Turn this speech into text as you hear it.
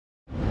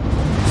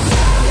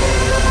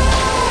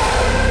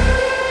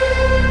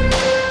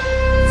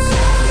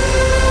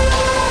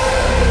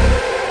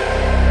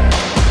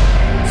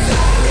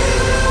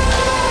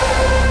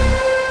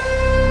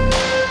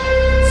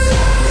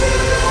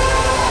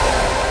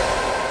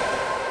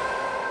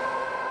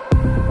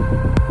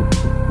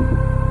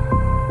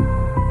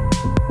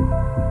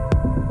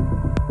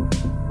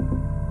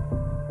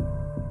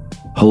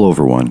Hello,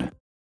 everyone.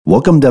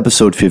 Welcome to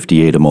episode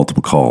 58 of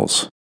Multiple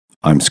Calls.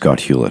 I'm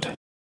Scott Hewlett.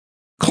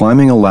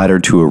 Climbing a ladder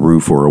to a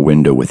roof or a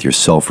window with your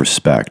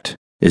self-respect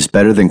is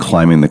better than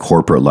climbing the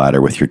corporate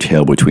ladder with your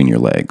tail between your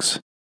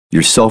legs.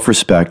 Your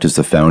self-respect is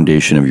the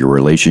foundation of your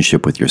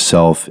relationship with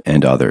yourself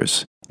and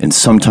others, and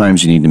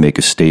sometimes you need to make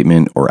a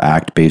statement or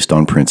act based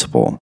on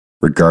principle,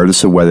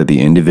 regardless of whether the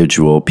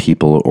individual,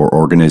 people, or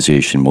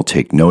organization will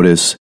take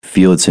notice,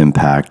 feel its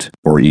impact,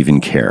 or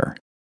even care.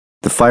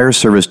 The fire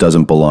service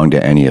doesn't belong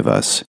to any of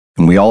us,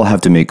 and we all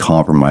have to make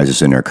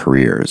compromises in our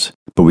careers,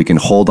 but we can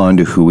hold on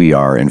to who we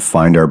are and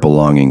find our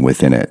belonging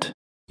within it.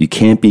 You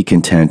can't be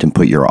content and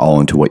put your all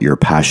into what you're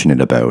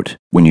passionate about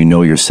when you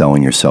know you're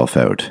selling yourself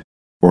out.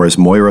 Or as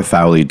Moira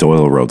Fowley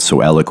Doyle wrote so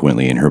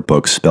eloquently in her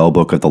book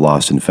Spellbook of the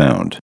Lost and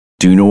Found,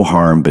 do no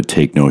harm but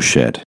take no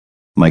shit.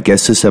 My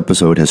guest this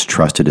episode has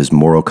trusted his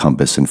moral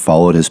compass and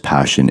followed his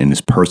passion in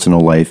his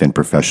personal life and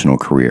professional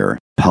career,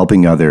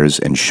 helping others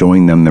and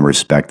showing them the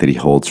respect that he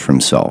holds for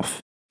himself.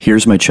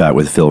 Here's my chat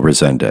with Phil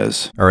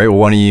Resendez. All right, well,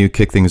 why don't you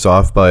kick things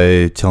off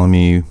by telling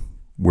me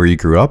where you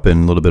grew up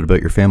and a little bit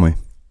about your family?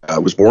 I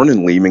was born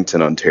in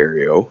Leamington,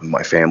 Ontario.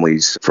 My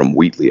family's from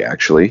Wheatley,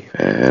 actually.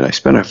 And I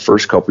spent the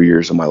first couple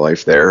years of my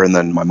life there. And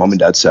then my mom and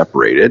dad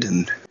separated.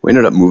 And we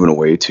ended up moving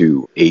away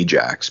to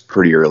Ajax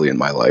pretty early in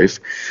my life.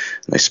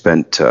 And I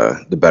spent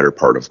the better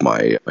part of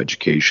my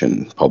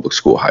education, public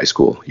school, high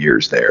school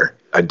years there.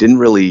 I didn't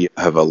really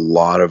have a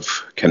lot of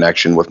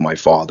connection with my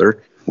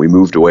father. We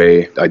moved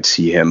away. I'd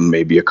see him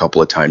maybe a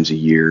couple of times a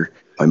year.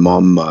 My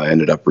mom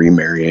ended up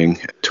remarrying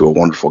to a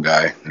wonderful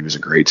guy. He was a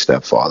great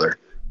stepfather.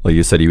 Well,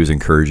 you said he was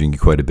encouraging you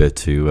quite a bit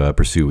to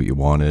pursue what you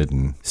wanted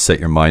and set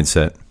your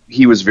mindset.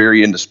 He was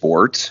very into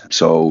sports,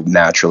 so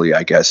naturally,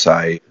 I guess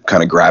I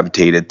kind of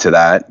gravitated to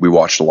that. We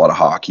watched a lot of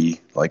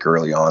hockey, like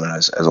early on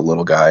as a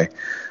little guy.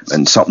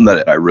 And something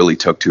that I really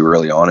took to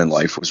early on in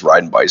life was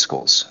riding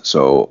bicycles.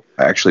 So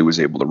I actually was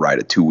able to ride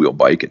a two-wheel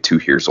bike at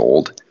 2 years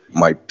old.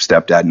 My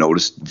stepdad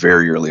noticed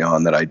very early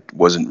on that I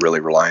wasn't really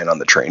relying on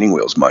the training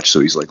wheels much.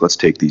 So he's like, let's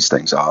take these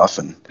things off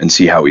and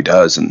see how he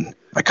does. And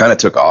I kind of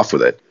took off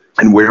with it.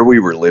 And where we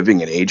were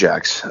living in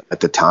Ajax at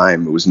the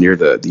time, it was near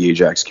the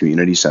Ajax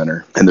Community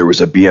Center, and there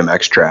was a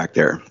BMX track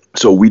there.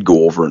 So we'd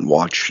go over and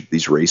watch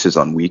these races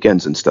on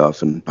weekends and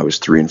stuff, and I was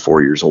 3 and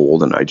 4 years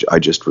old, and I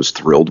just was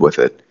thrilled with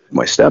it.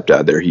 My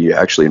stepdad there, he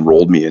actually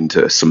enrolled me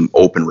into some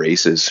open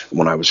races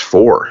when I was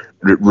 4.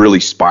 It really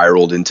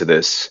spiraled into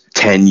this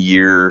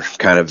 10-year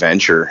kind of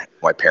venture.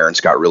 My parents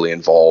got really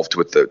involved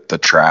with the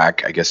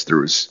track. I guess there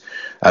was,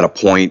 at a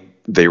point,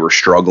 they were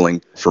struggling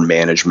for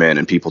management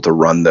and people to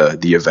run the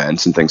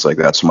events and things like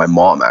that. So my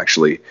mom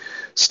actually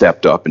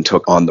stepped up and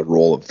took on the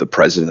role of the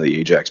president of the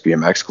Ajax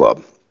BMX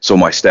Club. So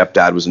my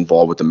stepdad was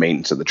involved with the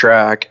maintenance of the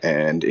track,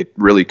 and it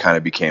really kind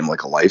of became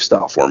like a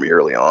lifestyle for me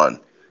early on.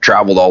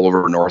 Traveled all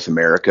over North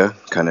America,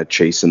 kind of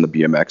chasing the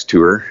BMX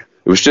tour.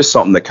 It was just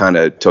something that kind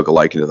of took a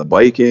liking to the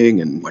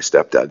biking, and my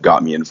stepdad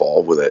got me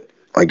involved with it.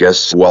 I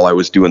guess while I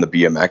was doing the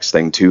BMX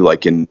thing too,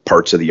 like in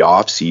parts of the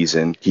off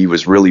season, he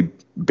was really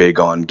big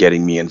on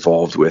getting me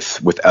involved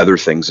with other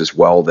things as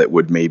well that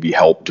would maybe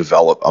help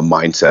develop a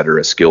mindset or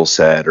a skill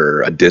set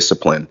or a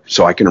discipline.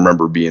 So I can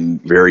remember being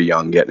very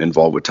young, getting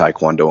involved with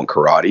Taekwondo and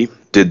karate.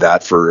 Did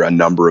that for a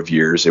number of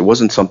years. It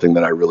wasn't something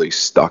that I really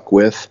stuck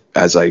with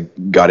as I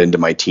got into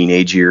my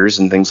teenage years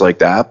and things like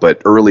that.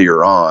 But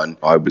earlier on,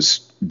 I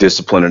was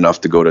disciplined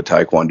enough to go to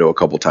Taekwondo a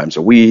couple times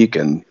a week,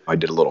 and I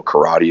did a little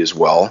karate as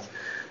well.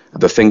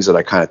 The things that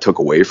I kind of took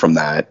away from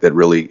that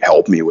really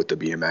helped me with the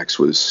BMX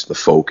was the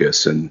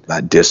focus and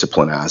that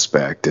discipline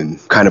aspect and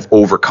kind of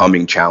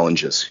overcoming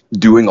challenges.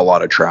 Doing a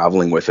lot of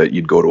traveling with it,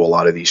 you'd go to a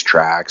lot of these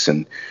tracks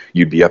and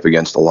you'd be up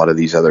against a lot of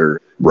these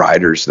other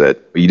riders that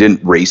you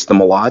didn't race them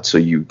a lot, so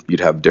you'd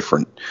have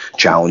different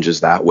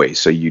challenges that way.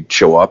 So you'd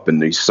show up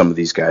and some of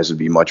these guys would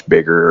be much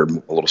bigger,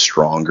 a little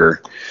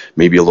stronger,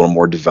 maybe a little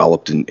more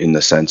developed in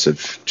the sense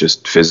of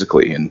just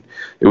physically, and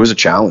it was a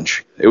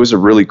challenge. It was a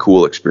really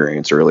cool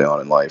experience early on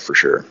in life for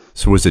sure.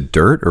 So was it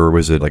dirt or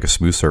was it like a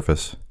smooth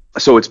surface?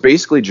 So it's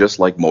basically just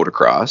like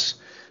motocross.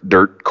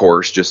 Dirt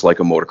course, just like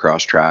a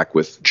motocross track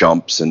with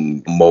jumps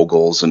and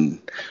moguls and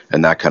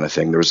that kind of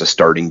thing. There was a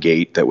starting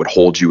gate that would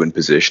hold you in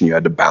position. You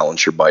had to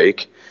balance your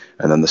bike.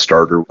 And then the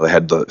starter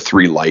had the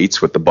 3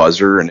 lights with the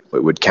buzzer, and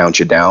it would count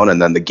you down,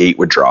 and then the gate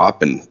would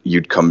drop and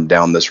you'd come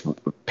down this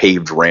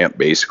paved ramp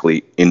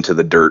basically into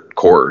the dirt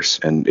course.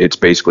 And it's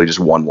basically just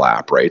one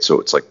lap, right?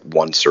 So it's like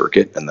one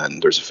circuit and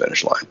then there's a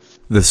finish line.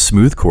 The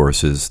smooth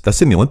courses,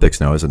 that's in the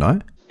Olympics now, is it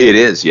not? It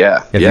is,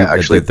 yeah.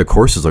 Actually, the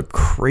courses look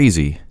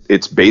crazy.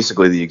 It's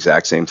basically the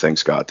exact same thing,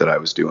 Scott, that I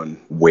was doing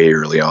way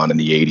early on in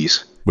the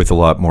 80s. With a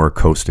lot more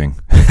coasting.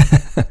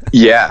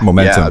 Yeah.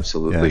 Momentum. Yeah,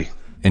 absolutely. Yeah.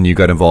 And you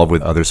got involved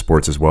with other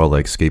sports as well,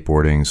 like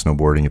skateboarding,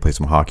 snowboarding. You played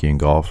some hockey and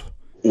golf.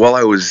 While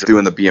I was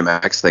doing the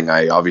BMX thing,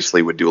 I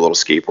obviously would do a little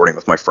skateboarding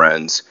with my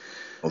friends,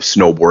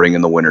 snowboarding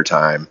in the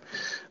wintertime.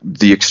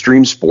 the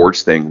extreme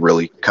sports thing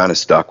really kind of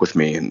stuck with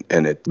me,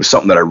 and it was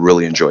something that I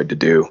really enjoyed to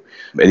do.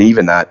 And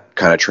even that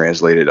kind of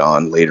translated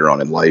on later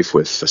on in life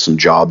with some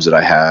jobs that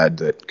I had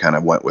that kind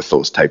of went with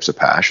those types of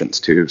passions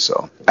too.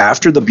 So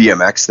after the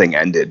BMX thing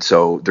ended,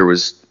 so there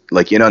was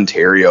like in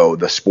Ontario,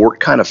 the sport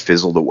kind of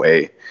fizzled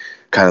away,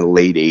 kind of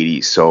late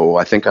 80s. So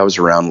I think I was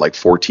around like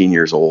 14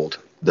 years old.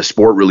 The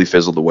sport really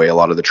fizzled away. A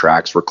lot of the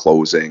tracks were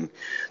closing,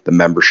 the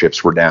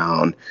memberships were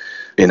down.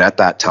 And at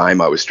that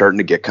time, I was starting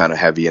to get kind of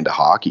heavy into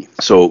hockey.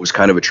 So it was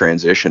kind of a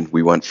transition.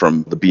 We went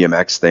from the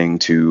BMX thing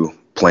to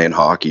playing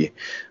hockey.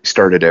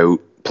 Started out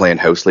playing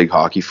house league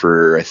hockey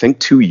for, I think,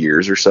 2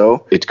 years or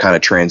so. It kind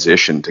of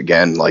transitioned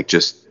again, like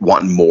just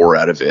wanting more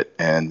out of it.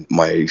 And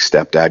my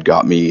stepdad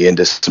got me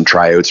into some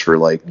tryouts for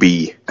like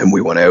B. And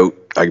we went out.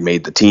 I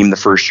made the team the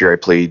first year I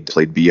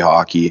played B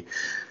hockey.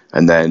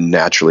 And then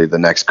naturally the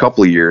next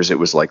couple of years, it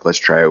was like, let's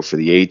try out for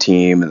the A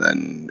team. And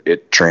then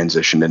it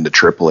transitioned into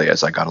AAA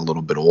as I got a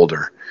little bit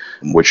older,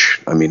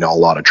 which, I mean, a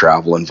lot of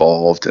travel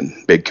involved and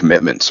big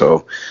commitment.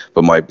 So,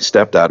 but my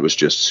stepdad was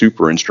just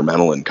super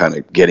instrumental in kind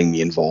of getting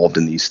me involved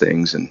in these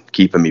things and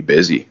keeping me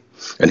busy.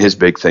 And his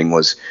big thing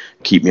was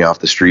keep me off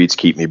the streets,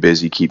 keep me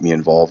busy, keep me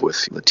involved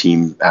with the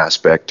team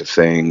aspect of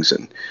things.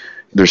 And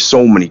there's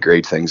so many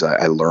great things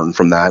I learned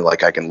from that.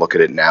 Like I can look at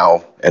it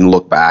now and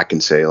look back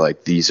and say,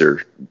 like, these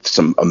are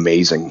some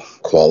amazing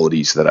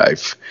qualities that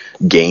I've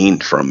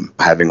gained from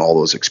having all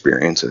those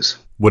experiences.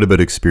 What about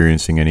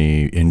experiencing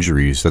any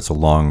injuries? That's a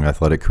long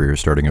athletic career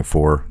starting at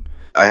 4.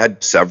 I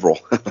had several.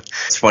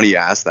 It's funny you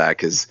ask that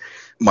because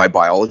my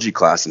biology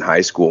class in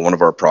high school, one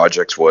of our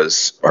projects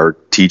was our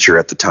teacher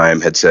at the time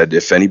had said,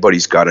 if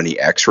anybody's got any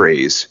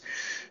x-rays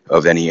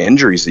of any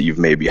injuries that you've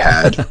maybe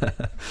had,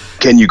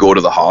 can you go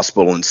to the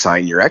hospital and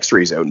sign your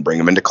x-rays out and bring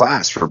them into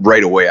class? For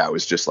right away, I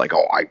was just like,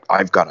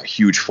 I've got a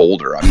huge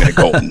folder. I'm going to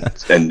go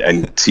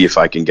and see if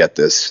I can get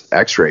this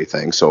x-ray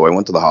thing. So I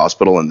went to the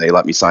hospital and they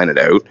let me sign it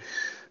out.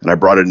 And I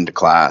brought it into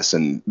class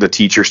and the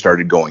teacher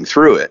started going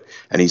through it.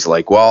 And he's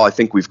like, well, I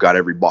think we've got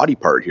every body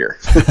part here.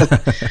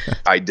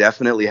 I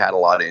definitely had a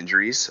lot of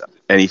injuries.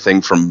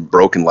 Anything from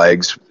broken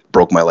legs,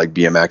 broke my leg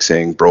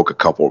BMXing, broke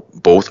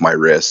both my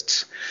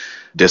wrists,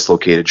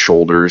 dislocated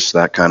shoulders.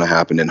 That kind of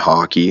happened in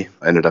hockey.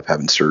 I ended up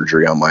having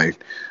surgery on my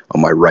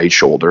right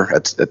shoulder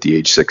at the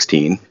age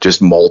 16.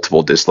 Just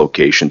multiple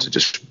dislocations. It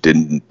just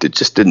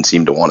didn't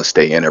seem to want to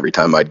stay in every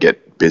time I'd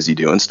get busy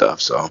doing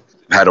stuff. So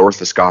had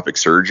orthoscopic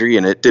surgery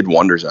and it did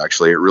wonders.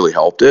 Actually, it really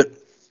helped it.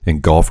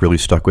 And golf really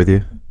stuck with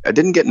you? I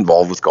didn't get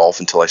involved with golf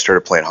until I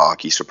started playing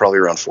hockey. So probably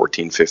around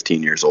 14,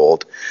 15 years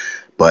old.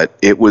 But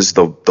it was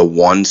the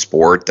one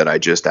sport that I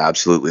just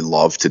absolutely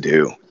loved to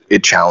do.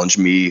 It challenged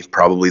me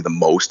probably the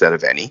most out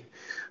of any.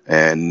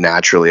 And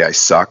naturally, I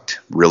sucked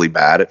really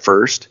bad at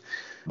first.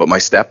 But my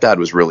stepdad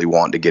was really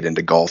wanting to get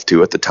into golf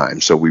too at the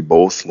time. So we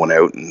both went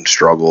out and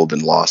struggled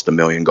and lost a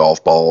million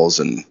golf balls.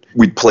 And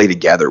we'd play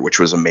together, which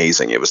was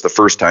amazing. It was the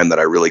first time that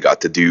I really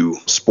got to do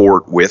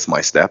sport with my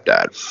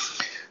stepdad.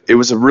 It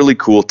was a really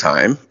cool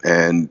time.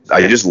 And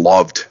I just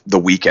loved the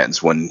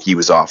weekends when he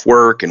was off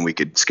work and we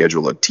could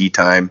schedule a tee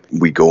time.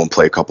 We'd go and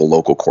play a couple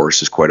local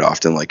courses quite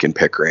often, like in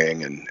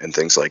Pickering and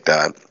things like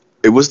that.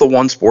 It was the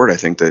one sport I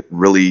think that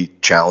really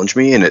challenged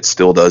me, and it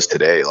still does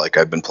today. Like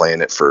I've been playing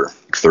it for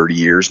 30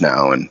 years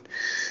now, and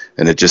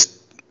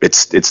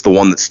it's the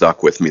one that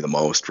stuck with me the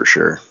most for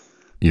sure.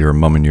 Your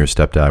mom and your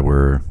stepdad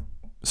were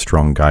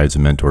strong guides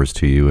and mentors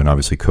to you, and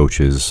obviously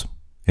coaches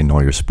in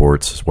all your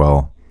sports as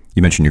well.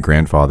 You mentioned your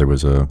grandfather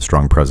was a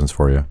strong presence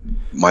for you.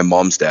 My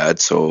mom's dad,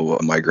 so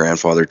my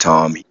grandfather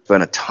Tom, he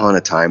spent a ton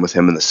of time with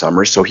him in the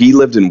summer. So he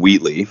lived in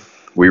Wheatley.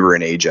 We were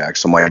in Ajax.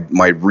 So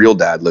my real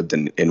dad lived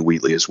in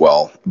Wheatley as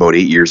well. About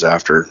 8 years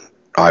after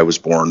I was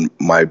born,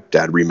 my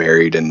dad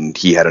remarried and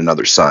he had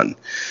another son.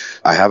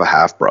 I have a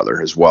half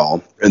brother as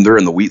well, and they're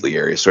in the Wheatley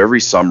area. So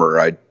every summer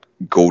I'd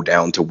go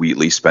down to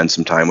Wheatley, spend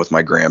some time with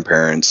my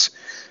grandparents,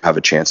 have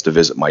a chance to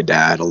visit my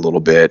dad a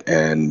little bit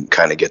and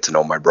kind of get to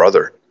know my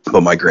brother.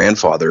 But my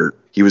grandfather,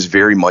 he was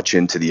very much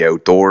into the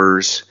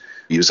outdoors.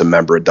 He was a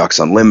member of Ducks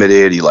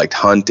Unlimited. He liked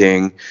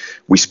hunting.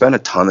 We spent a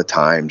ton of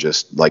time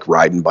just like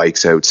riding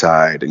bikes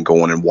outside and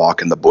going and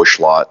walking the bush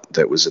lot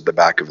that was at the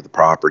back of the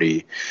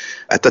property.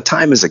 At the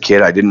time as a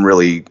kid, I didn't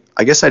really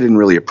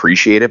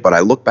appreciate it, but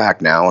I look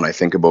back now and I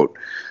think about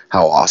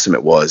how awesome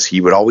it was.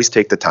 He would always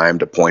take the time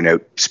to point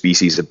out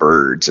species of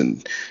birds,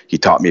 and he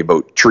taught me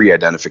about tree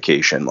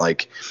identification,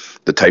 like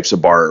the types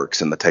of barks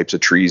and the types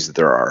of trees that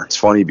there are. It's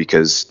funny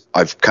because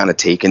I've kind of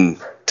taken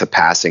to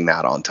passing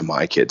that on to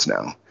my kids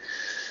now.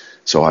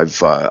 So I've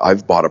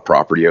bought a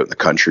property out in the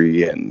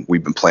country, and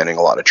we've been planting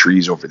a lot of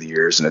trees over the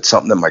years, and it's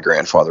something that my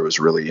grandfather was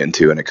really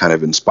into, and it kind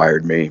of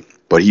inspired me.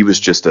 But he was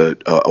just a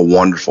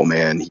wonderful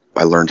man.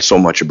 I learned so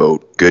much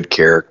about good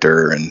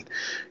character and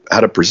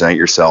how to present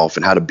yourself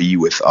and how to be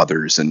with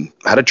others and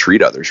how to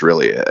treat others,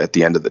 really, at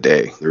the end of the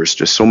day. There's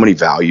just so many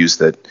values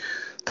that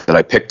that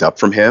I picked up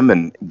from him.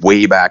 And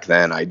way back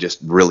then, I just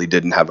really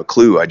didn't have a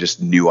clue. I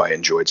just knew I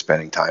enjoyed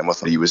spending time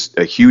with him. He was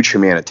a huge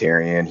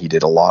humanitarian. He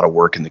did a lot of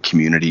work in the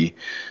community.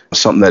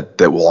 Something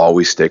that will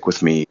always stick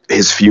with me.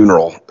 His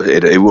funeral,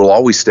 it will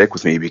always stick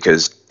with me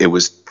because it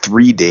was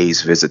 3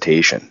 days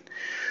visitation.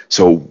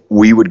 So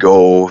we would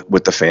go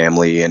with the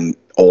family, and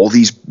all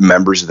these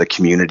members of the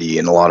community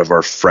and a lot of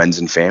our friends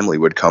and family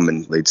would come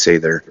and they'd say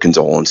their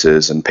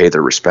condolences and pay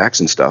their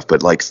respects and stuff.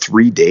 But like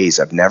 3 days,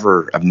 I've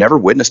never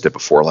witnessed it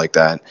before like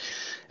that.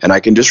 And I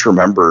can just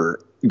remember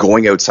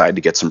going outside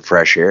to get some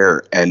fresh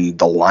air, and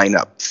the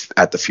lineup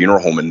at the funeral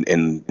home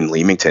in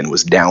Leamington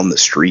was down the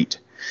street.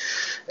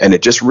 And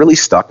it just really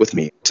stuck with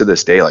me to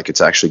this day. Like,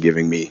 it's actually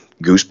giving me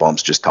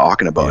goosebumps just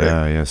talking about it.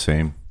 Yeah,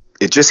 same.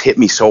 It just hit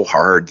me so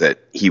hard that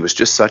he was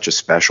just such a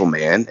special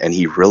man, and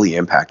he really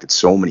impacted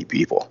so many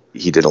people.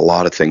 He did a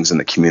lot of things in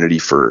the community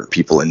for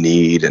people in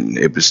need, and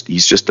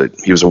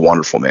he was a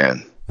wonderful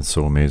man. That's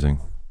so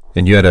amazing.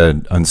 And you had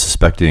an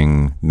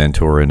unsuspecting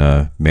mentor and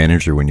a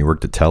manager when you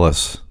worked at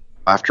TELUS.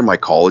 After my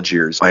college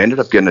years, I ended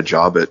up getting a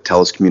job at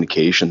TELUS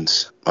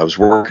Communications. I was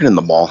working in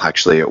the mall,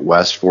 actually, at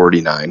West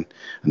 49.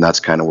 And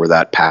that's kind of where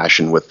that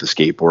passion with the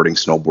skateboarding,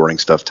 snowboarding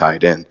stuff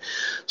tied in.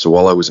 So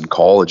while I was in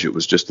college, it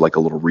was just like a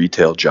little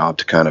retail job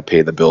to kind of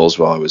pay the bills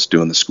while I was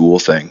doing the school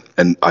thing.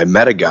 And I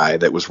met a guy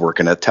that was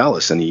working at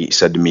TELUS, and he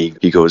said to me,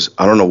 he goes,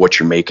 I don't know what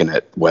you're making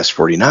at West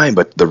 49,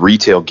 but the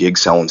retail gig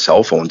selling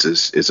cell phones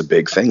is a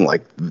big thing.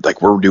 Like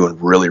we're doing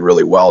really,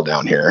 really well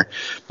down here.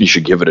 You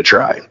should give it a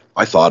try.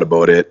 I thought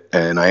about it,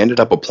 and I ended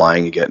up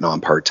applying and getting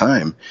on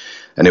part-time.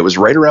 And it was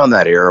right around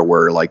that era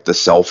where, like, the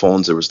cell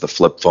phones, there was the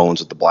flip phones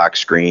with the black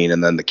screen,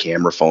 and then the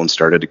camera phones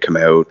started to come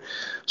out.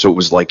 So it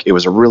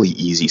was a really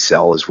easy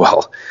sell as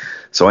well.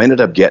 So I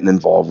ended up getting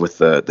involved with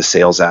the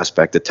sales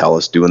aspect of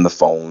TELUS, doing the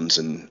phones,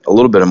 and a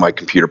little bit of my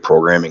computer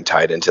programming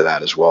tied into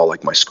that as well,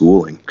 like my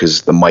schooling,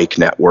 because the mic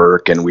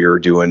network, and we were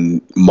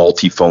doing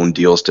multi-phone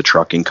deals to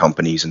trucking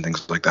companies and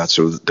things like that.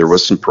 So there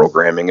was some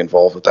programming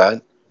involved with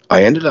that.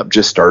 I ended up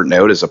just starting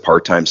out as a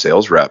part-time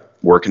sales rep,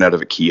 working out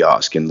of a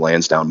kiosk in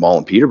Lansdowne Mall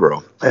in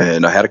Peterborough.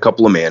 And I had a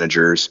couple of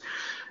managers.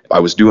 I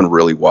was doing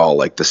really well.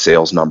 Like, the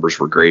sales numbers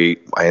were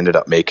great. I ended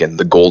up making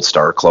the Gold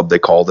Star Club, they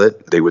called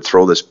it. They would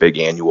throw this big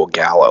annual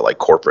gala, like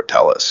corporate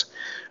TELUS.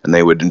 And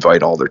they would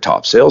invite all their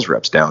top sales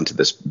reps down to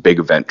this big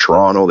event,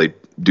 Toronto. They'd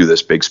do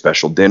this big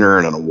special dinner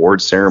and an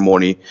awards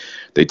ceremony.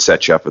 They'd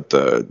set you up at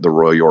the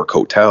Royal York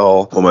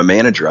Hotel. Well, my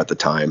manager at the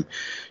time,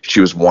 she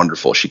was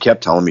wonderful. She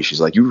kept telling me,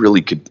 she's like, you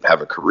really could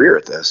have a career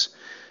at this.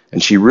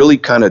 And she really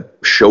kind of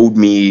showed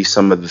me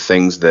some of the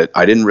things that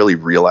I didn't really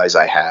realize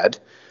I had,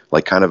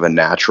 like kind of a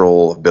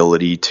natural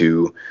ability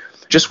to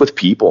just with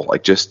people,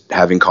 like just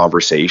having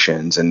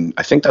conversations. And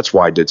I think that's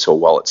why I did so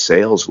well at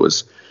sales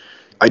was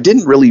I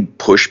didn't really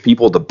push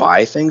people to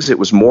buy things. It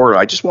was more,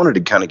 I just wanted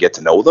to kind of get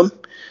to know them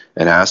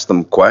and ask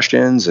them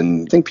questions,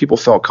 and I think people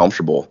felt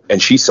comfortable.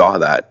 And she saw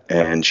that,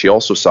 and she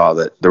also saw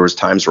that there was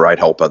times where I'd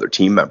help other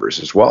team members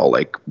as well,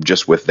 like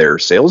just with their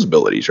sales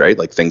abilities, right?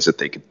 Like things that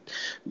they could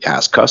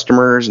ask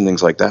customers and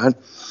things like that.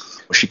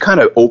 She kind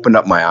of opened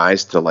up my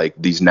eyes to like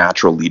these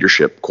natural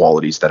leadership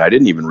qualities that I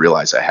didn't even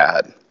realize I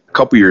had. A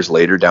couple years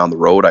later down the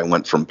road, I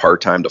went from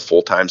part-time to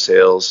full-time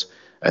sales,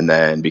 and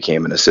then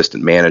became an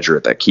assistant manager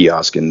at that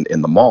kiosk in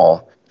the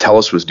mall.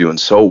 TELUS was doing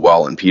so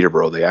well in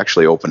Peterborough, they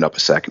actually opened up a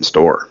second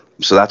store.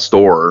 So that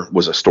store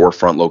was a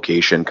storefront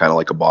location, kind of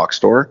like a box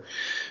store.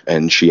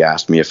 And she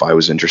asked me if I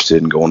was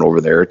interested in going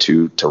over there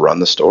to run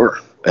the store.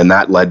 And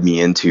that led me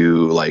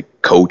into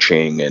like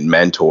coaching and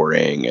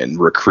mentoring and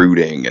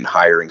recruiting and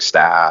hiring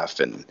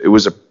staff. And it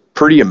was a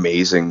pretty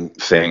amazing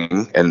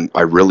thing. And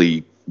I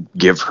really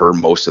give her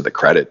most of the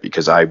credit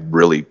because I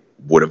really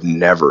would have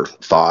never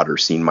thought or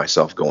seen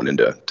myself going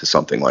into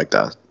something like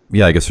that.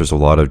 Yeah, I guess there's a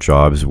lot of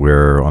jobs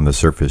where on the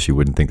surface you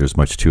wouldn't think there's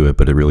much to it,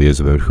 but it really is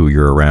about who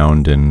you're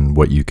around and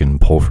what you can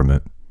pull from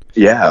it.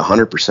 Yeah,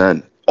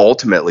 100%.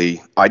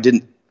 Ultimately, I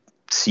didn't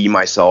see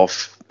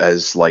myself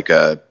as like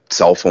a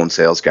cell phone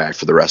sales guy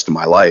for the rest of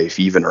my life.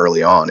 Even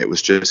early on, it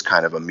was just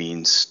kind of a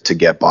means to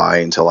get by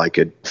until I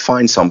could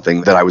find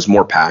something that I was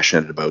more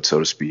passionate about, so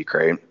to speak,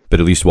 right? But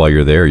at least while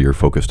you're there, you're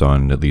focused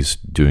on at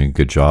least doing a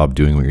good job,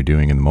 doing what you're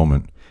doing in the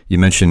moment. You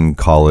mentioned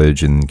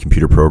college and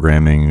computer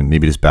programming.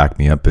 Maybe just back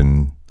me up,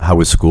 and how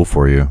was school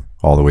for you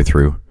all the way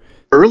through?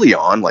 Early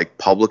on, like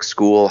public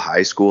school,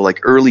 high school,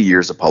 like early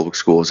years of public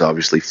school was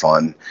obviously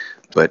fun,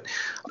 but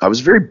I was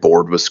very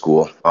bored with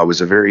school. I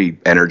was a very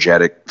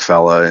energetic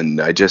fella,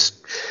 and I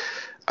just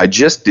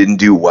didn't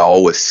do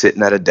well with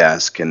sitting at a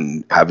desk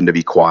and having to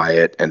be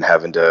quiet and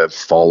having to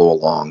follow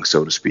along,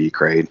 so to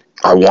speak, right?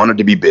 I wanted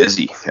to be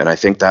busy, and I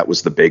think that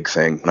was the big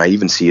thing. And I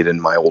even see it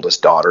in my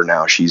oldest daughter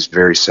now. She's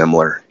very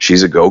similar.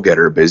 She's a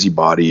go-getter, a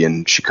busybody,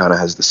 and she kind of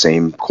has the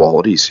same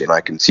qualities. And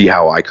I can see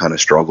how I kind of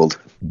struggled.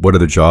 What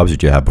other jobs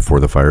did you have before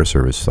the fire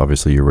service?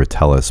 Obviously, you were with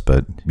TELUS,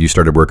 but you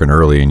started working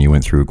early and you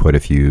went through quite a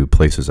few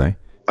places, eh?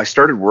 I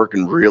started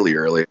working really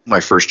early.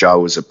 My first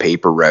job was a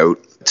paper route.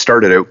 It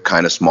started out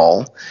kind of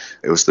small.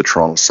 It was the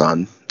Toronto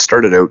Sun. It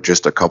started out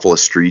just a couple of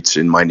streets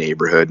in my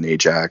neighborhood in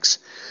Ajax.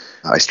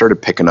 I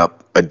started picking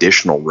up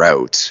additional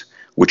routes,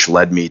 which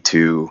led me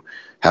to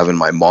having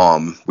my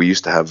mom. We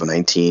used to have a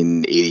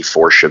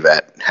 1984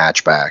 Chevette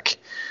hatchback.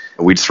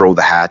 We'd throw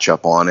the hatch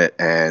up on it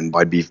and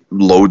I'd be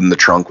loading the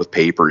trunk with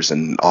papers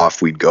and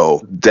off we'd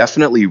go.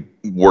 Definitely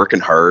working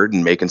hard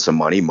and making some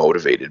money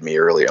motivated me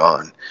early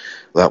on.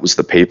 That was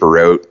the paper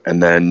route.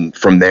 And then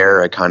from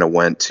there, I kind of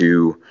went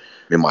to,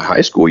 in my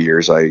high school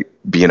years,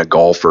 being a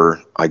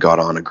golfer, I got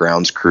on a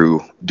grounds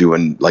crew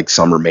doing like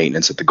summer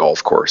maintenance at the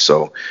golf course.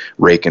 So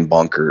raking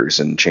bunkers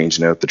and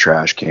changing out the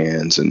trash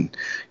cans. And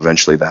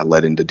eventually that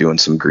led into doing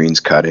some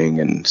greens cutting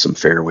and some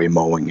fairway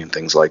mowing and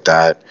things like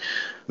that.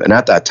 And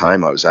at that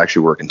time, I was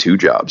actually working 2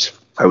 jobs.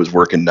 I was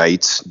working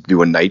nights,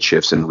 doing night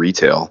shifts in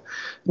retail,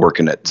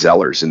 working at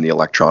Zellers in the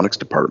electronics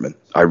department.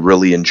 I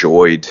really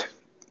enjoyed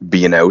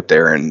being out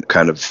there and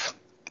kind of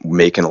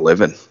making a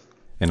living.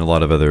 And a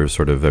lot of other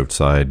sort of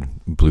outside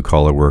blue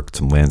collar work,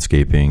 some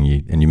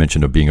landscaping. And you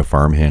mentioned being a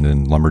farmhand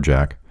and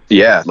lumberjack.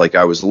 Yeah, like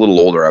I was a little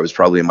older. I was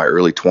probably in my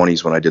early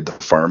 20s when I did the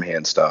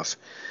farmhand stuff.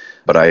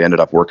 But I ended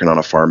up working on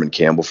a farm in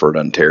Campbellford,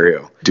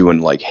 Ontario,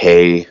 doing like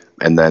hay.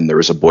 And then there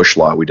was a bush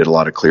lot. We did a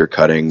lot of clear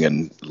cutting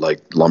and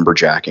like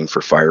lumberjacking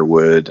for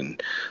firewood. And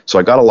so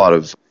I got a lot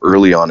of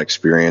early on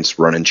experience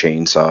running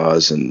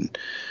chainsaws and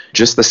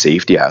just the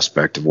safety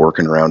aspect of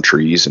working around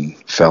trees and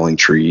felling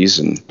trees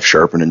and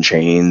sharpening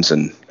chains.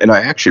 And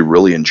I actually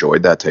really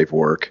enjoyed that type of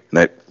work. And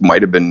it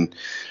might have been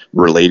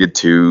related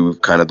to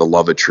kind of the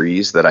love of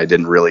trees that I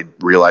didn't really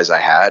realize I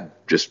had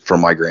just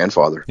from my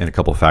grandfather. And a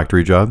couple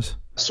factory jobs?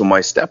 So my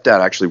stepdad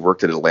actually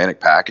worked at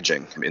Atlantic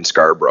Packaging in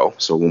Scarborough.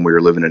 So when we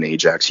were living in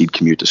Ajax, he'd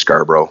commute to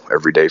Scarborough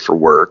every day for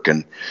work,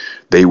 and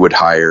they would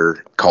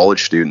hire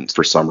college students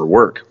for summer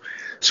work.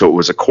 So it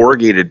was a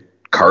corrugated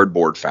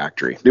cardboard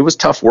factory. It was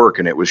tough work,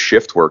 and it was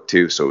shift work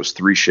too. So it was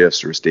 3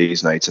 shifts. There was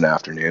days, nights, and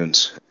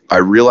afternoons. I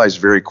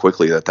realized very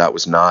quickly that that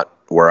was not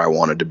where I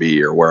wanted to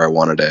be or where I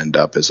wanted to end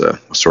up as a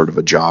sort of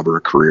a job or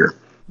a career.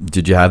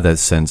 Did you have that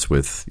sense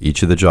with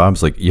each of the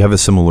jobs? Like you have a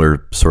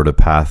similar sort of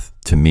path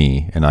to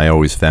me, and I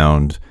always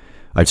found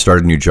I'd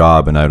start a new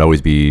job and I'd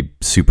always be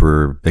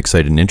super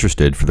excited and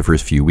interested for the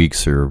first few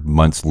weeks or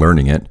months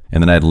learning it,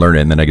 and then I'd learn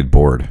it and then I get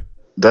bored.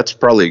 That's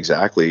probably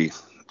exactly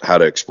how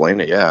to explain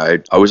it. Yeah,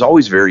 I was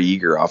always very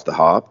eager off the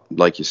hop,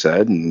 like you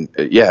said, and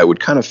yeah, it would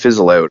kind of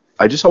fizzle out.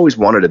 I just always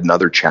wanted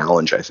another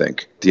challenge, I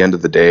think. At the end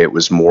of the day, it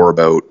was more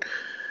about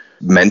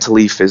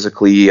mentally,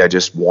 physically. I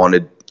just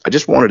wanted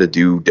to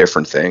do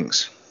different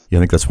things. Yeah,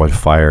 I think that's why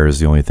fire is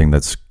the only thing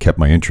that's kept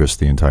my interest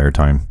the entire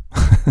time.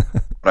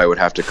 I would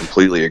have to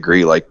completely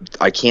agree. Like,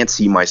 I can't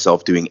see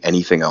myself doing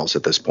anything else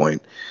at this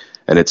point.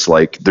 And it's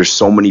like, there's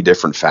so many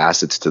different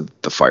facets to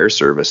the fire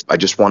service. I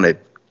just want to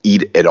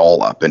eat it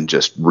all up and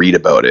just read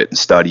about it and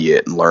study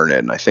it and learn it.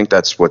 And I think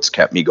that's what's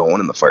kept me going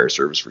in the fire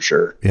service for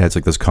sure. Yeah, it's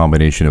like this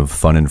combination of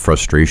fun and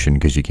frustration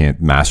because you can't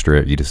master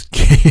it. You just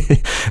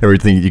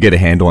everything, you get a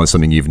handle on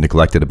something, you've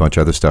neglected a bunch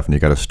of other stuff and you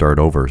got to start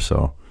over.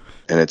 So,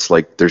 and it's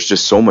like, there's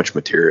just so much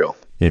material.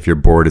 If you're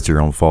bored, it's your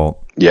own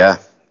fault. Yeah,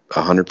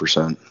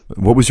 100%.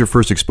 What was your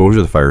first exposure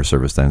to the fire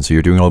service then? So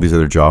you're doing all these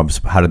other jobs.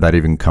 How did that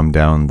even come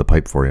down the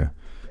pipe for you?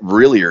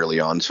 Really early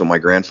on. So my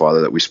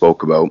grandfather that we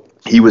spoke about,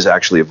 he was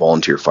actually a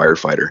volunteer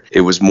firefighter.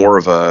 It was more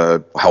of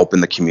a help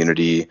in the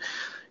community.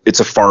 It's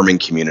a farming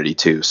community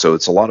too. So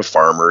it's a lot of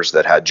farmers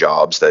that had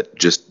jobs that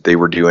just, they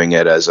were doing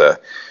it as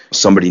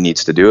somebody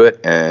needs to do it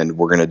and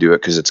we're going to do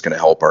it because it's going to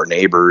help our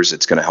neighbors.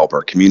 It's going to help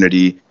our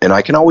community. And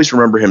I can always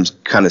remember him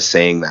kind of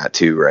saying that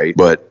too, right?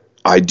 But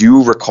I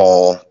do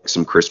recall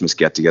some Christmas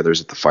get-togethers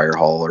at the fire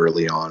hall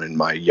early on in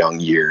my young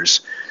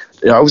years.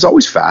 I was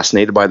always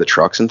fascinated by the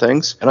trucks and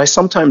things. And I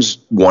sometimes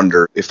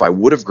wonder if I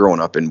would have grown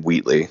up in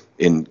Wheatley,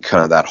 in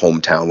kind of that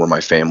hometown where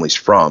my family's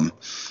from,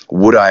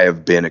 would I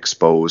have been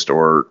exposed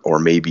or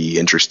maybe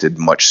interested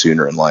much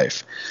sooner in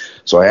life?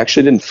 So I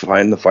actually didn't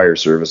find the fire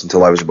service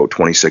until I was about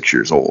 26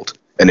 years old.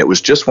 And it was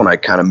just when I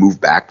kind of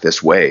moved back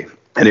this way.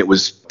 And it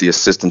was the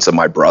assistance of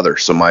my brother.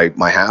 So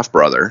my half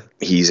brother,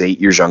 he's 8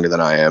 years younger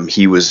than I am.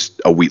 He was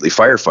a Wheatley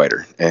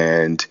firefighter.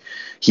 And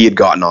he had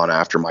gotten on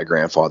after my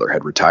grandfather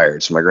had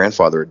retired. So my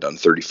grandfather had done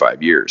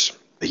 35 years.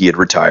 He had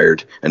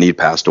retired and he had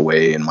passed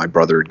away and my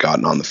brother had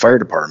gotten on the fire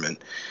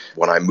department.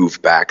 When I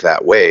moved back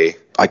that way,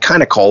 I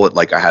kind of call it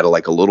like I had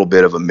a little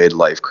bit of a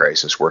midlife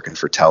crisis working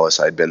for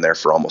TELUS. I'd been there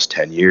for almost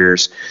 10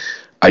 years.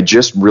 I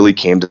just really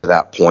came to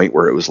that point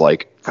where it was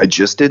like, I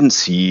just didn't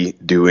see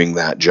doing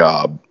that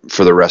job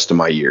for the rest of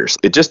my years.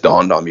 It just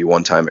dawned on me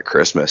one time at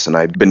Christmas, and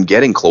I'd been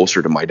getting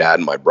closer to my dad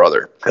and my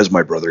brother. As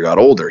my brother got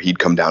older, he'd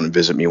come down and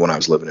visit me when I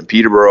was living in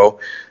Peterborough,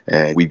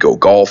 and we'd go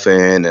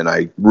golfing, and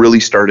I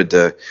really started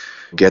to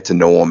get to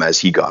know him as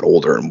he got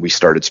older, and we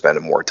started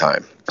spending more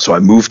time. So I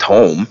moved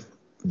home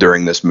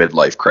during this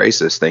midlife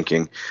crisis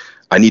thinking,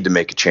 I need to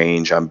make a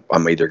change. I'm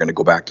either going to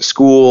go back to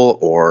school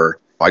or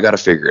I got to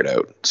figure it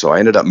out. So I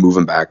ended up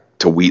moving back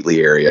to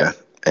Wheatley area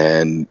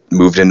and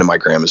moved into my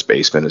grandma's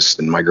basement.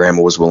 And my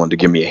grandma was willing to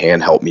give me a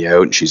hand, help me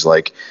out. And she's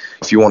like,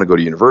 if you want to go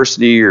to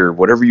university or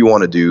whatever you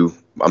want to do,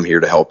 I'm here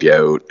to help you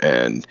out.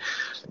 And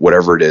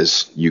whatever it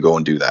is, you go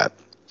and do that.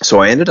 So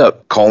I ended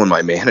up calling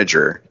my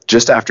manager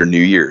just after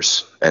New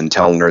Year's and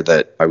telling her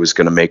that I was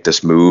going to make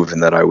this move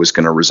and that I was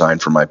going to resign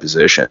from my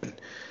position.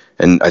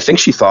 And I think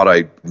she thought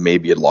I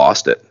maybe had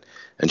lost it.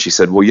 And she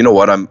said, well, you know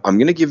what? I'm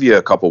going to give you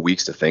a couple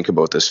weeks to think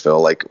about this, Phil.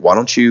 Like, why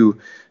don't you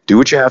do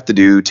what you have to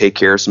do, take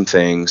care of some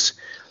things,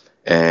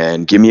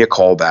 and give me a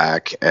call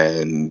back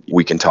and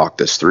we can talk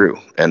this through.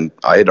 And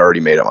I had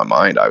already made up my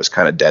mind. I was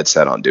kind of dead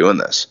set on doing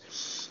this.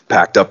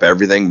 Packed up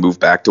everything, moved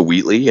back to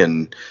Wheatley,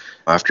 and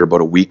after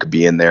about a week of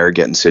being there,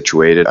 getting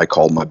situated, I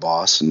called my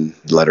boss and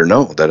let her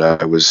know that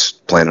I was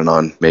planning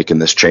on making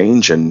this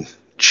change. And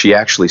she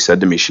actually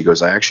said to me, she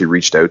goes, I actually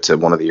reached out to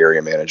one of the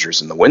area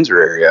managers in the Windsor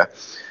area,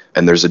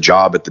 and there's a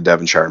job at the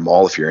Devonshire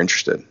Mall if you're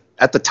interested.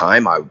 At the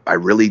time, I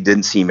really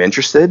didn't seem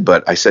interested,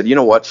 but I said, you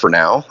know what, for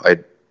now,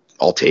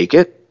 I'll take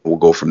it. We'll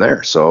go from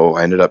there. So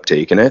I ended up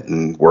taking it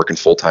and working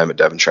full-time at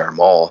Devonshire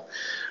Mall,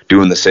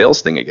 doing the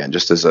sales thing again,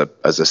 just as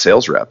a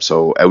sales rep.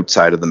 So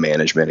outside of the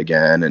management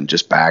again, and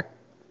just back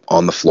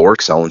on the floor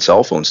selling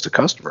cell phones to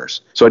customers.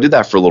 So I did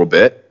that for a little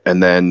bit.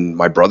 And then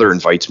my brother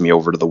invites me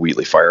over to the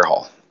Wheatley Fire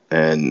Hall.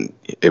 And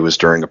it was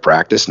during a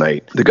practice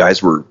night. The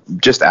guys were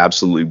just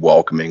absolutely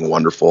welcoming,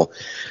 wonderful.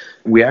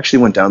 We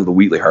actually went down to the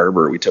Wheatley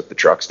Harbor. We took the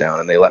trucks down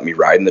and they let me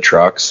ride in the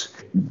trucks.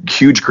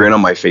 Huge grin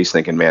on my face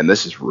thinking, man,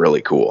 this is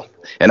really cool.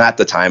 And at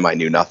the time I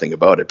knew nothing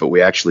about it, but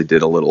we actually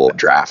did a little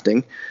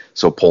drafting.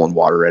 So pulling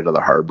water out of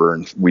the harbor,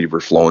 and we were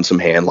flowing some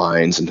hand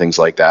lines and things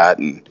like that,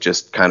 and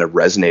just kind of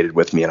resonated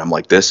with me. And I'm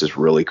like, this is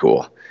really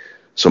cool.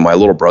 So my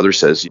little brother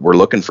says, we're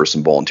looking for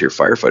some volunteer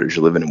firefighters.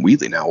 You're living in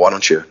Wheatley now. Why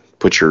don't you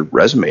put your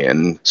resume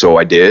in? So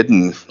I did,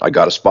 and I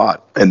got a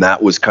spot. And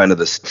that was kind of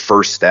the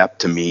first step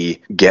to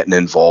me getting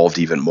involved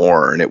even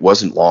more. And it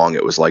wasn't long.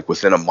 It was like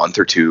within a month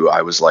or two,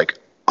 I was like,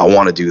 I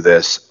want to do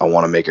this. I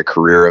want to make a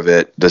career of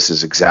it. This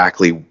is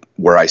exactly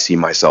where I see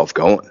myself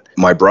going.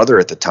 My brother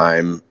at the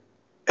time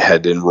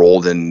had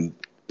enrolled in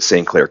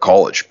St. Clair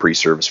College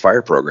pre-service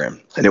fire program.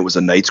 And it was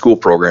a night school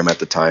program at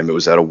the time. It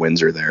was out of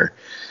Windsor there.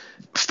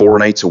 4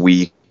 nights a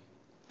week.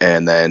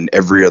 And then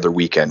every other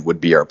weekend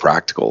would be our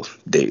practical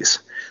days.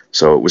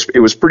 So it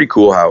was pretty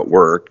cool how it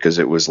worked, because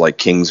it was like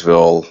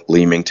Kingsville,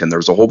 Leamington. There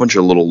was a whole bunch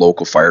of little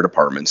local fire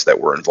departments that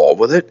were involved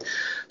with it.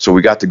 So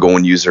we got to go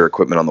and use their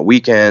equipment on the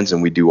weekends,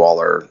 and we do all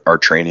our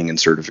training and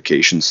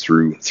certifications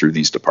through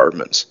these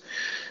departments.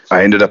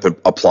 I ended up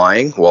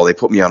applying. Well, they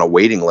put me on a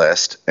waiting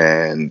list,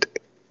 and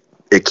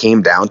it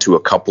came down to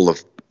a couple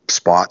of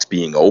spots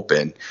being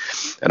open,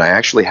 and I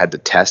actually had to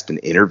test an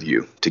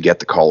interview to get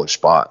the college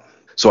spot.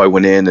 So I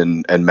went in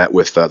and met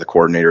with the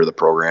coordinator of the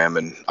program,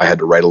 and I had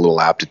to write a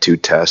little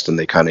aptitude test, and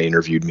they kind of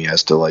interviewed me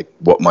as to like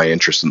what my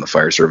interest in the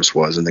fire service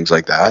was and things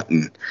like that.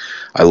 And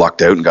I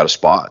lucked out and got a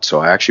spot. So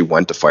I actually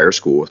went to fire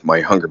school with my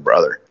younger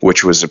brother,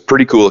 which was a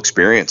pretty cool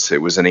experience.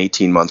 It was an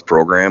 18-month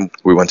program.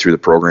 We went through the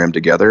program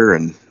together,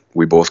 and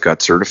we both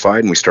got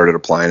certified, and we started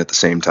applying at the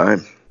same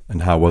time.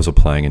 And how was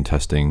applying and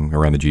testing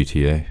around the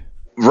GTA?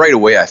 Right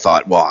away, I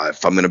thought, well,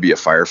 if I'm going to be a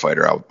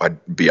firefighter,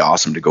 I'd be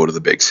awesome to go to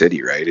the big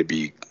city, right? It'd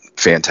be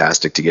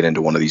fantastic to get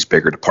into one of these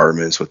bigger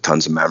departments with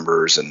tons of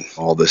members and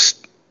all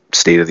this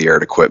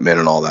state-of-the-art equipment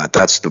and all that.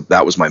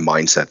 That was my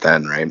mindset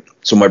then, right?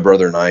 So my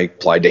brother and I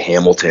applied to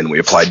Hamilton. We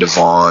applied to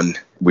Vaughan.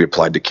 We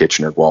applied to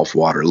Kitchener, Guelph,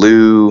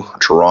 Waterloo,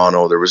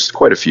 Toronto. There was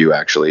quite a few,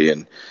 actually.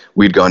 And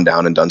we'd gone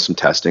down and done some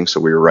testing.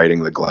 So we were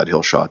writing the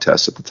Gledhill Shaw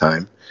test at the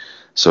time.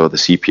 So the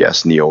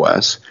CPS and the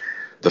OS.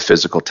 The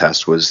physical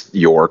test was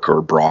York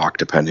or Brock,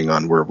 depending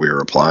on where we were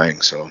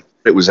applying. So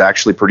it was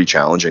actually pretty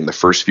challenging. The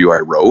first few I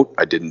wrote,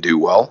 I didn't do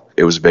well.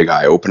 It was a big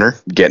eye opener.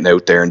 Getting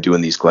out there and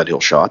doing these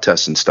Gledhill Shaw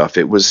tests and stuff,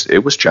 it was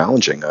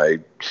challenging. I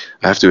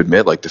have to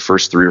admit, like the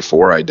first 3 or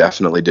 4, I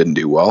definitely didn't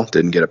do well.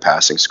 Didn't get a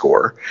passing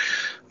score.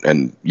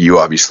 And you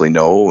obviously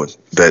know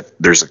that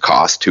there's a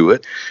cost to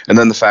it. And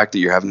then the fact that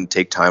you're having to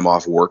take time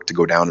off work to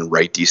go down and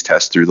write these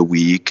tests through the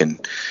week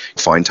and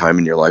find time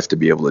in your life to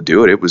be able to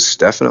do it. It was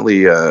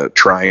definitely a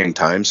trying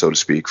time, so to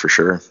speak, for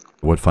sure.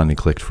 What finally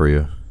clicked for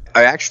you?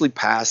 I actually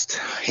passed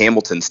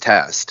Hamilton's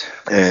test,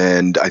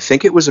 and I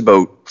think it was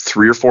about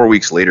 3 or 4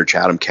 weeks later,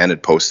 Chatham Kent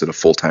had posted a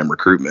full-time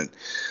recruitment.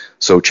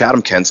 So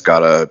Chatham Kent's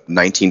got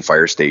 19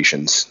 fire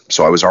stations.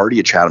 So I was already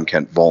a Chatham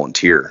Kent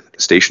volunteer,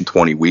 Station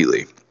 20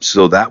 Wheatley.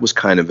 So that was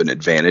kind of an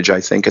advantage, I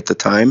think, at the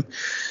time.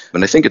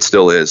 And I think it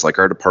still is. Like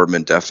our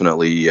department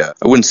definitely, I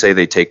wouldn't say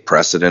they take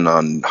precedent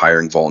on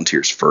hiring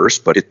volunteers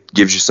first, but it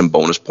gives you some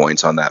bonus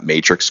points on that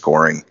matrix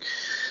scoring.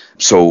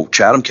 So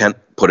Chatham Kent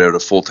put out a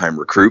full-time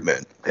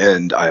recruitment,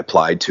 and I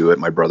applied to it.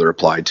 My brother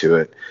applied to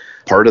it.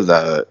 Part of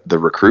the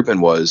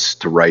recruitment was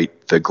to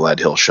write the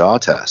Gledhill Shaw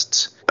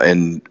tests.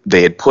 And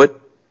they had put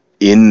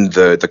in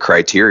the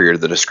criteria,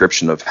 the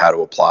description of how to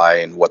apply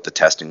and what the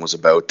testing was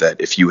about, that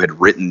if you had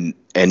written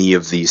any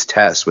of these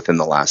tests within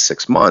the last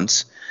 6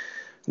 months,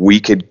 we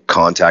could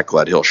contact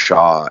Gledhill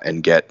Shaw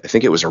and get, I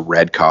think it was a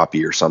red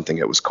copy or something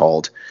it was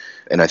called.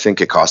 And I think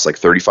it cost like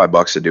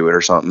 $35 to do it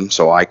or something.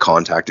 So I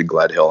contacted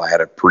Gledhill. I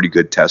had a pretty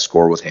good test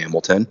score with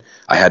Hamilton.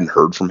 I hadn't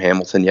heard from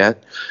Hamilton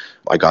yet.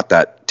 I got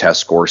that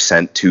test score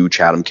sent to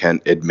Chatham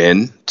Kent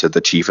admin, to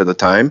the chief at the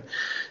time.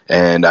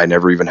 And I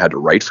never even had to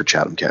write for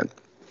Chatham Kent.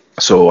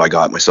 So I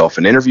got myself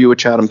an interview with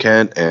Chatham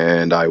Kent,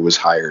 and I was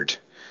hired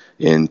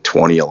in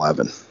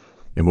 2011.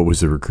 And what was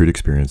the recruit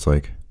experience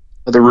like?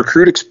 The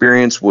recruit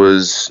experience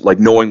was like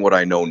knowing what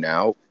I know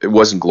now. It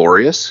wasn't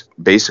glorious.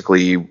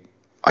 Basically,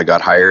 I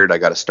got hired, I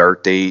got a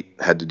start date,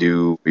 had to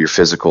do your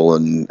physical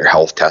and your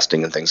health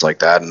testing and things like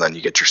that. And then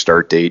you get your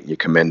start date and you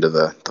come into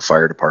the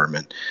fire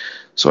department.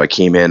 So I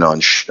came in on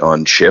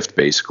shift,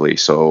 basically.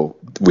 So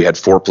we had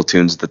 4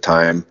 platoons at the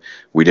time.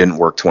 We didn't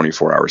work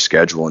 24-hour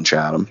schedule in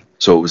Chatham.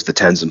 So it was the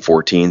 10s and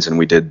 14s, and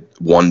we did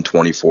one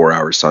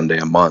 24-hour Sunday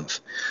a month.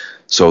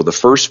 So the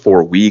first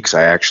 4 weeks,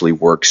 I actually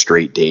worked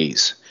straight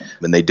days.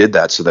 And they did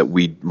that so that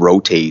we'd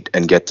rotate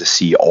and get to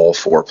see all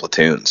 4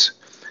 platoons.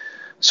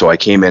 So I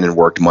came in and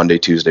worked Monday,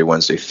 Tuesday,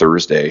 Wednesday,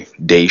 Thursday,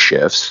 day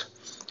shifts,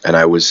 and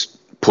I was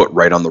put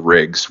right on the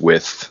rigs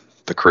with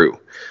the crew.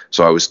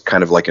 So I was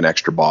kind of like an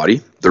extra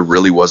body. There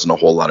really wasn't a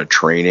whole lot of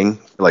training,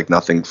 like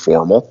nothing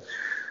formal.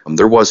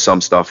 There was some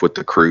stuff with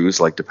the crews,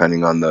 like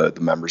depending on the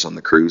members on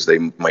the crews, they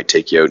might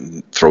take you out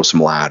and throw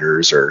some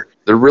ladders, or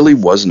there really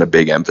wasn't a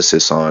big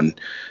emphasis on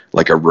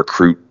like a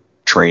recruit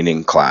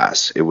training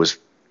class. It was,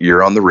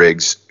 you're on the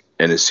rigs,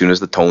 and as soon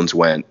as the tones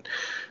went,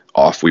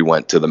 off we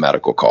went to the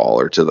medical call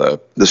or to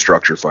the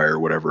structure fire or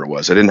whatever it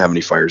was. I didn't have any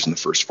fires in the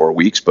first 4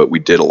 weeks, but we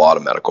did a lot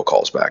of medical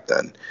calls back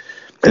then.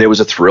 And it was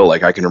a thrill.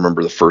 Like I can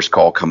remember the first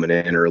call coming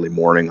in early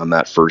morning on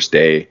that first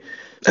day,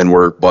 and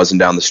we're buzzing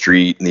down the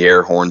street and the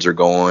air horns are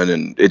going,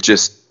 and it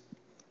just,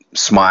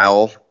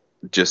 smile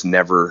just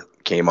never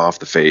came off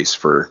the face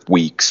for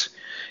weeks.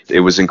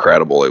 It was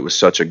incredible. It was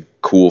such a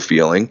cool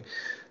feeling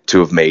to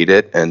have made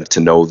it and to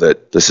know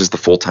that this is the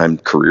full-time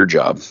career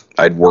job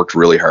I'd worked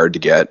really hard to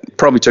get. It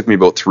probably took me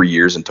about 3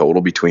 years in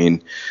total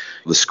between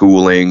the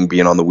schooling,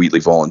 being on the Wheatley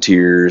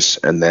Volunteers,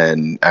 and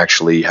then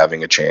actually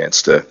having a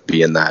chance to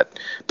be in that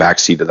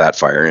backseat of that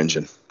fire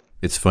engine.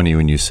 It's funny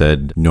when you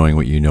said knowing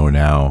what you know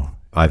now.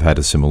 I've had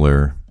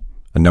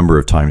a number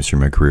of times through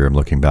my career, I'm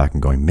looking back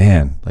and going,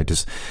 man,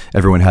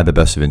 everyone had the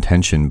best of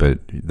intention, but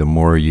the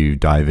more you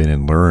dive in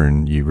and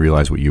learn, you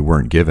realize what you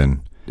weren't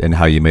given and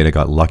how you may have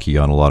got lucky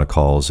on a lot of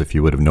calls. If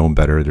you would have known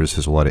better, there's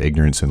just a lot of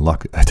ignorance and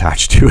luck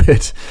attached to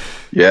it.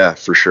 Yeah,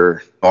 for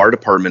sure. Our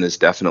department has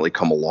definitely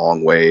come a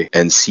long way,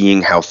 and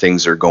seeing how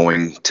things are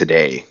going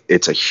today,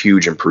 it's a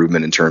huge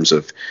improvement in terms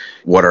of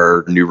what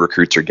our new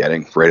recruits are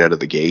getting right out of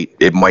the gate.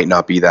 It might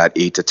not be that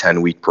 8 to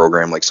 10 week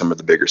program like some of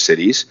the bigger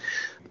cities.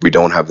 We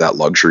don't have that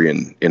luxury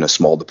in a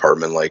small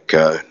department like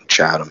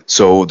Chatham.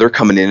 So they're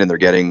coming in and they're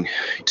getting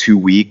 2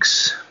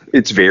 weeks.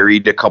 It's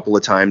varied a couple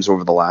of times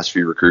over the last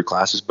few recruit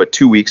classes, but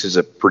 2 weeks is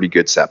a pretty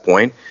good set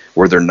point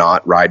where they're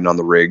not riding on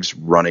the rigs,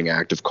 running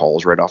active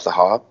calls right off the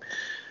hop.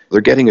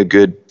 They're getting a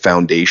good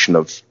foundation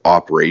of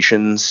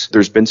operations.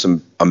 There's been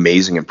some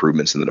amazing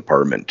improvements in the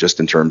department, just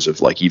in terms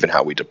of like even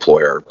how we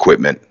deploy our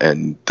equipment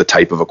and the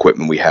type of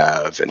equipment we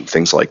have and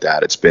things like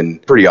that. It's been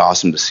pretty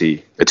awesome to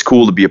see. It's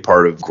cool to be a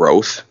part of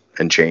growth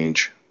and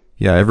change.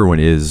 Yeah, everyone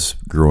is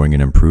growing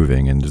and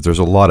improving, and there's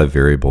a lot of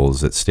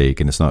variables at stake,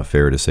 and it's not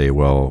fair to say,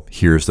 well,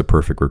 here's the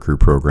perfect recruit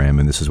program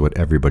and this is what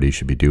everybody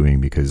should be doing,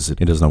 because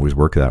it doesn't always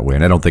work that way.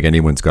 And I don't think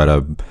anyone's got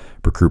a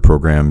recruit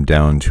program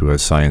down to a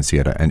science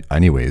yet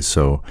anyways,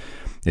 so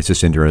it's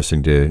just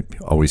interesting to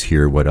always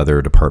hear what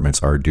other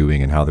departments are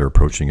doing and how they're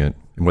approaching it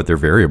and what their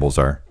variables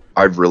are.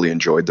 I've really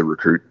enjoyed the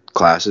recruit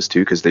classes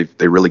too, because they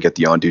really get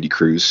the on-duty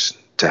crews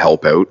to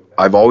help out.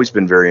 I've always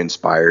been very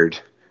inspired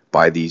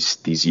by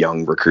these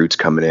young recruits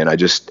coming in.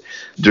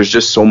 There's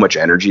just so much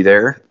energy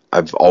there.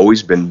 I've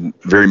always been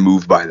very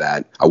moved by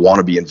that. I want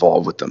to be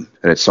involved with them.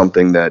 And it's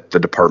something that the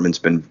department's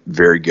been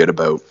very good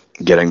about,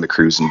 getting the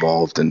crews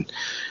involved and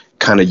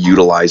kind of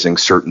utilizing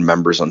certain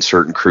members on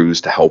certain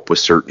crews to help with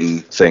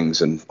certain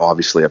things. And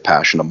obviously a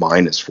passion of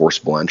mine is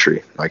forcible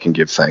entry. I can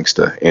give thanks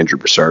to Andrew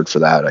Broussard for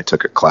that. I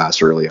took a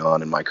class early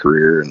on in my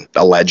career, and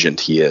a legend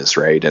he is,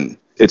 right? And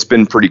it's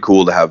been pretty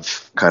cool to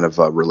have kind of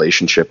a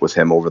relationship with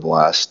him over the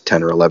last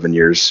 10 or 11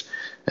 years,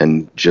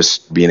 and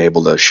just being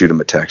able to shoot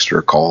him a text or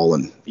a call.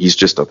 And he's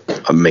just an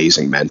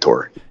amazing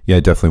mentor. Yeah, I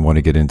definitely want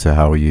to get into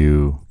how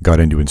you got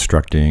into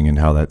instructing and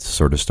how that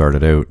sort of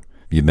started out.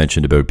 You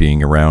mentioned about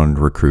being around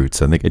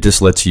recruits. I think it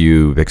just lets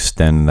you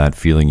extend that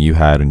feeling you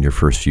had in your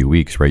first few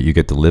weeks, right? You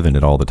get to live in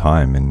it all the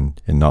time and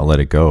not let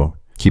it go.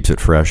 Keeps it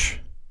fresh.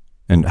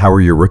 And how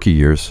were your rookie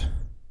years?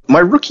 My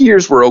rookie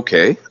years were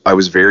okay. I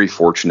was very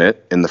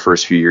fortunate in the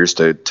first few years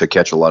to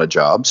catch a lot of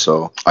jobs.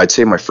 So I'd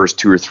say my first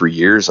 2 or 3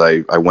 years,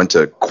 I went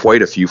to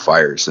quite a few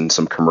fires, and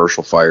some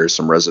commercial fires,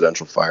 some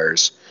residential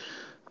fires.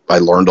 I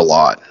learned a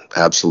lot,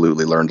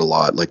 absolutely learned a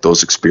lot. Like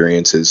those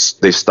experiences,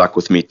 they stuck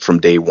with me from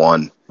day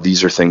one.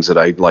 These are things that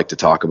I'd like to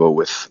talk about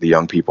with the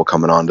young people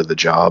coming onto the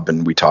job.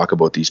 And we talk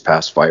about these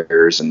past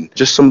fires and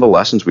just some of the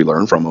lessons we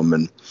learned from them,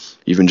 and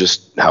even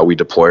just how we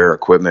deploy our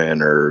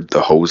equipment or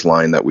the hose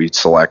line that we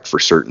select for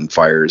certain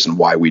fires and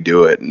why we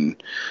do it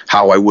and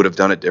how I would have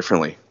done it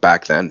differently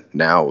back then,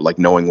 now, like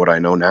knowing what I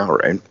know now,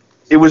 right?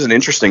 It was an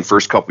interesting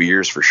first couple of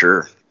years for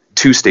sure.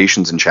 2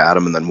 stations in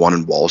Chatham and then 1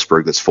 in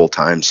Wallaceburg that's full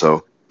time.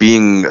 So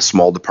being a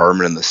small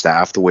department and the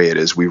staff the way it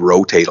is, we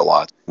rotate a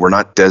lot. We're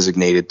not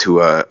designated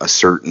to a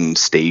certain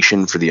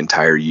station for the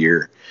entire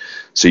year.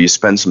 So you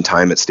spend some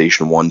time at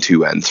station 1,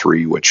 2, and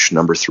 3, which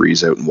number 3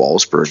 is out in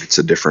Wallaceburg. It's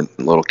a different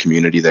little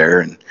community there.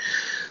 And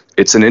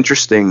it's an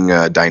interesting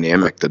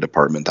dynamic, the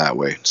department that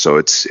way. So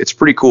it's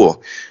pretty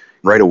cool.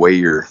 Right away,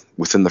 you're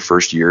within the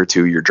first year or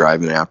two, you're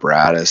driving an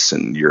apparatus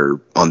and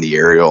you're on the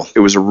aerial.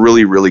 It was a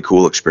really, really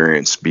cool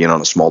experience being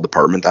on a small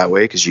department that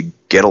way because you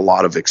get a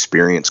lot of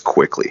experience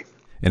quickly.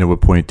 And at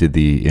what point did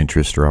the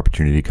interest or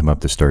opportunity come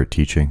up to start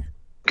teaching?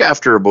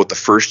 After about the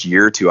first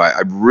year or two,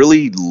 I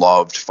really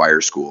loved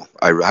fire school.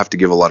 I have to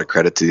give a lot of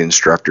credit to the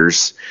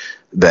instructors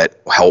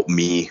that helped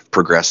me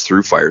progress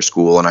through fire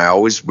school. And I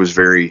always was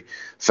very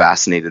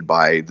fascinated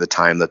by the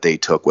time that they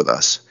took with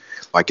us.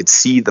 I could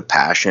see the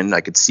passion.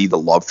 I could see the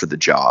love for the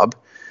job.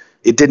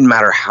 It didn't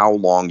matter how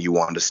long you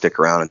wanted to stick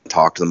around and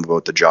talk to them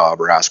about the job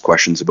or ask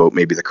questions about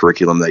maybe the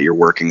curriculum that you're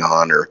working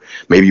on, or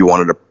maybe you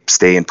wanted to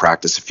stay and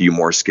practice a few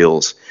more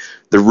skills.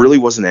 There really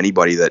wasn't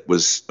anybody that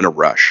was in a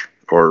rush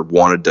or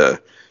wanted to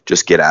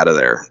just get out of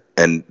there.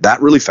 And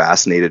that really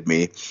fascinated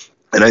me.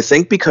 And I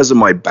think because of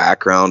my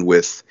background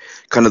with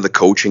kind of the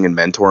coaching and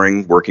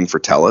mentoring working for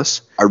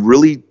TELUS, I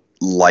really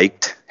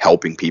liked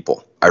helping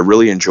people. I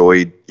really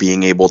enjoyed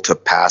being able to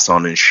pass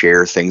on and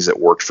share things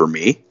that worked for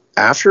me.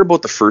 After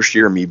about the first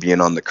year of me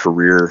being on the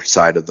career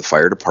side of the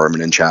fire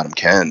department in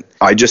Chatham-Kent,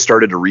 I just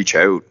started to reach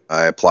out.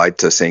 I applied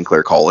to St.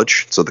 Clair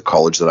College, so the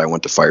college that I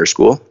went to fire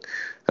school.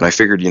 And I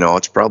figured,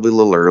 it's probably a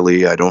little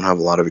early. I don't have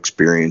a lot of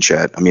experience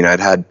yet. I mean, I'd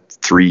had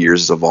 3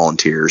 years as a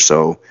volunteer,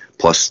 so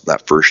plus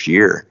that first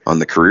year on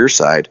the career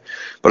side.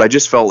 But I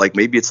just felt like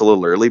maybe it's a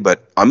little early,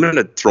 but I'm going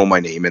to throw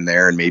my name in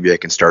there and maybe I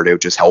can start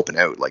out just helping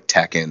out, like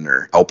teching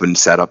or helping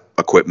set up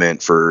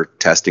equipment for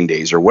testing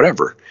days or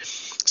whatever.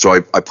 So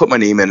I put my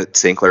name in at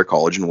St. Clair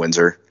College in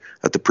Windsor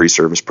at the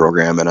pre-service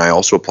program, and I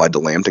also applied to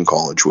Lambton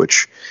College,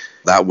 which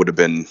that would have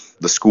been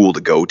the school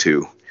to go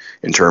to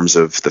in terms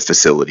of the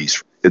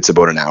facilities. It's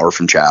about an hour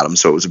from Chatham,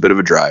 so it was a bit of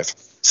a drive.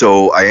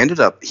 So I ended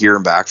up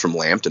hearing back from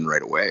Lambton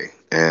right away,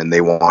 and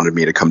they wanted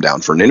me to come down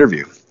for an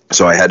interview.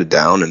 So I headed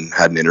down and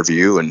had an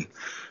interview, and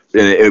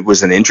it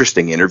was an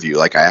interesting interview.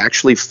 Like, I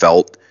actually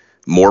felt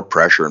more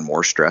pressure and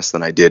more stress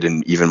than I did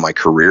in even my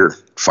career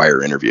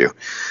fire interview.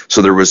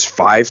 So there was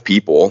 5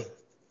 people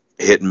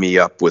hitting me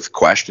up with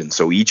questions.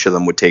 So each of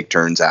them would take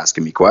turns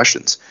asking me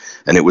questions.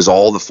 And it was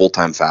all the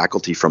full-time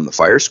faculty from the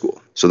fire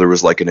school. So there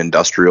was like an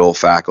industrial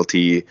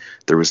faculty,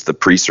 there was the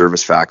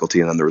pre-service faculty,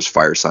 and then there was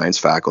fire science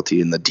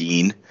faculty and the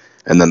dean,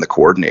 and then the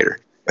coordinator.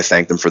 I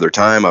thanked them for their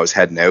time. I was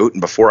heading out,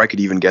 and before I could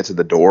even get to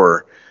the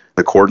door,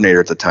 the coordinator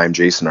at the time,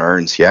 Jason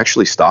Arns, he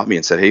actually stopped me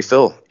and said, "Hey,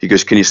 Phil," he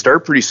goes, "Can you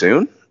start pretty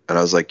soon?" And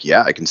I was like,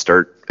 "Yeah, I can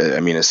start,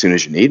 as soon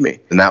as you need me."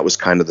 And that was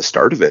kind of the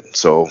start of it.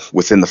 So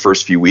within the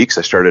first few weeks,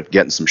 I started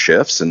getting some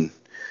shifts and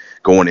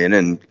going in.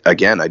 And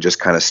again, I just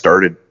kind of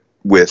started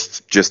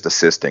with just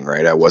assisting,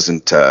 right? I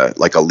wasn't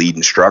like a lead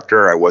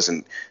instructor. I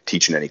wasn't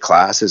teaching any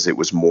classes. It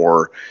was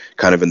more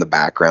kind of in the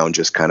background,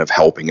 just kind of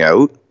helping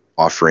out,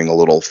 offering a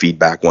little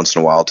feedback once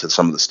in a while to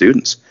some of the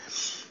students.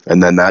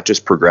 And then that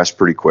just progressed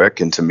pretty quick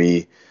into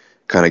me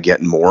kind of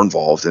getting more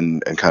involved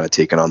and kind of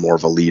taking on more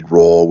of a lead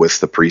role with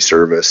the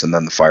pre-service and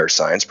then the fire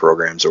science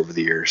programs over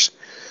the years.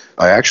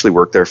 I actually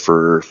worked there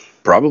for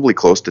probably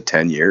close to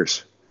 10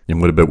 years.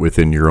 And what about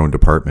within your own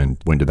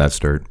department? When did that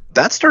start?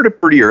 That started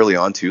pretty early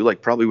on too,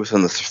 like probably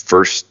within the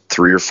first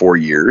 3 or 4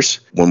 years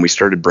when we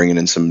started bringing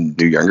in some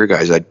new younger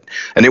guys.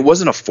 And it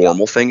wasn't a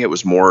formal thing. It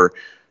was more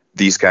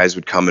these guys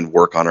would come and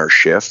work on our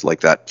shift,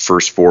 like that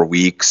first 4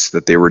 weeks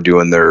that they were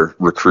doing their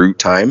recruit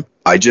time.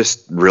 I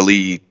just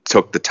really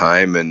took the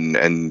time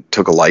and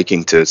took a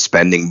liking to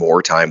spending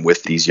more time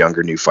with these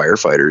younger new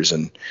firefighters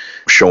and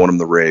showing them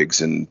the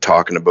rigs and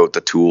talking about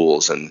the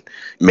tools and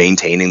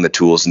maintaining the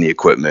tools and the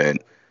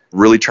equipment,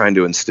 really trying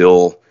to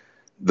instill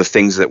the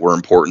things that were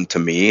important to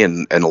me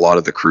and a lot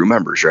of the crew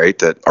members, right,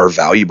 that are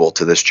valuable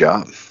to this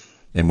job.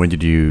 And when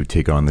did you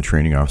take on the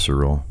training officer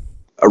role?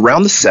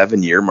 Around the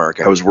 7-year mark,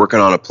 I was working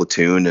on a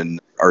platoon, and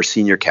our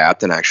senior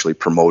captain actually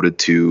promoted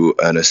to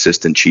an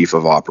assistant chief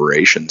of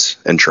operations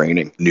and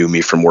training. Knew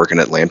me from working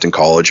at Lambton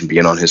College and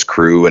being on his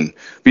crew and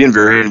being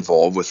very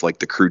involved with like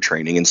the crew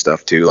training and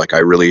stuff too. Like I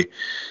really,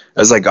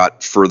 as I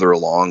got further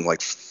along,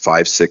 like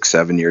 5, 6,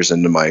 7 years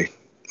into my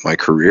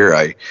career,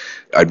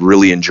 I'd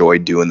really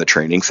enjoyed doing the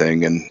training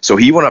thing. And so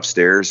he went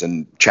upstairs,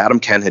 and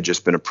Chatham-Kent had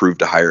just been approved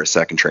to hire a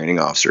second training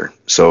officer.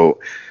 So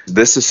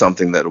this is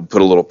something that will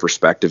put a little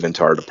perspective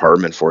into our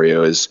department for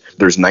you. Is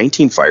there's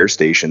 19 fire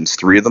stations,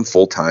 3 of them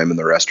full-time and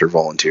the rest are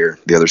volunteer,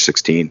 the other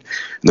 16. And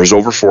there's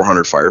over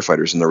 400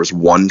 firefighters, and there was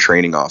 1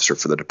 training officer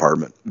for the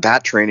department.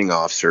 That training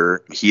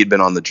officer, he had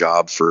been on the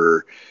job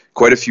for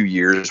quite a few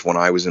years when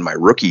I was in my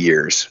rookie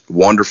years.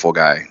 Wonderful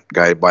guy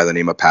by the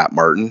name of Pat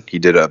Martin. He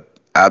did a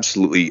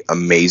absolutely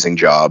amazing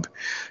job.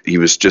 He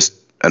was just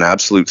an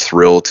absolute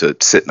thrill to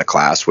sit in a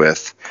class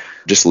with.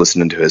 Just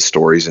listening to his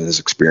stories and his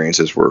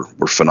experiences were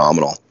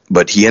phenomenal.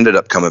 But he ended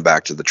up coming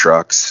back to the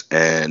trucks,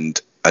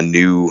 and a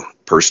new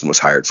person was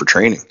hired for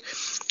training.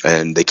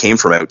 And they came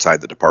from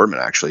outside the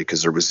department, actually,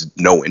 because there was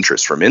no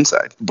interest from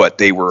inside. But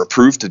they were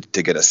approved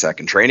to get a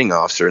second training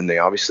officer, and they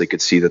obviously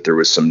could see that there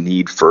was some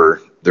need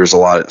there's a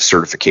lot of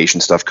certification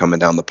stuff coming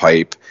down the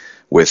pipe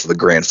with the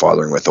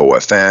grandfathering with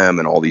OFM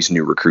and all these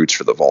new recruits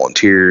for the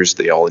volunteers.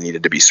 They all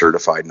needed to be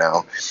certified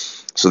now.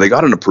 So they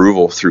got an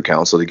approval through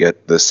council to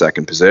get the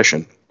second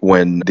position.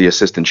 When the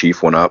assistant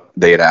chief went up,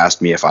 they had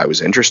asked me if I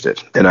was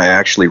interested. And I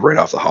actually, right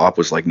off the hop,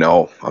 was like,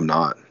 no, I'm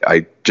not.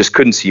 I just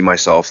couldn't see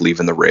myself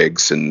leaving the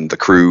rigs and the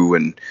crew.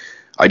 And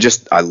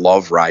I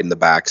love riding the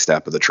back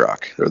step of the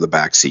truck or the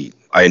back seat.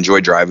 I enjoy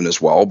driving as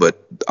well,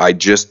 but I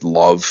just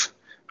love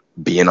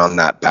being on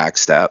that back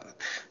step,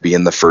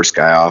 being the first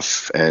guy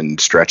off and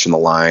stretching the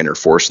line or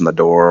forcing the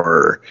door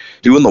or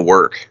doing the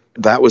work.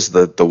 That was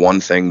the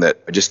one thing that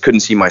I just couldn't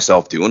see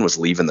myself doing, was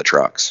leaving the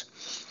trucks.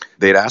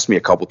 They'd asked me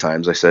a couple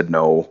times. I said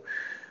no.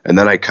 And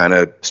then I kind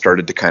of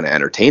started to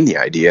entertain the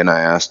idea, and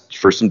I asked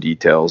for some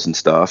details and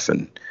stuff.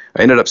 And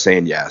I ended up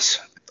saying yes.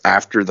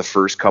 After the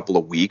first couple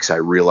of weeks, I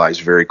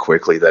realized very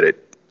quickly that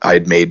I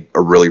had made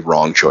a really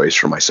wrong choice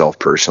for myself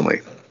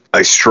personally.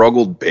 I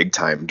struggled big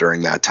time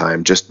during that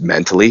time, just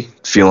mentally,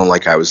 feeling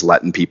like I was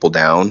letting people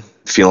down,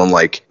 feeling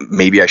like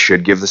maybe I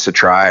should give this a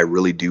try. I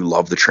really do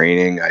love the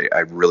training. I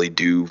really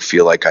do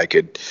feel like I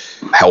could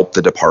help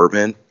the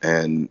department.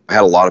 And I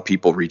had a lot of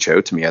people reach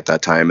out to me at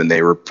that time, and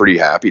they were pretty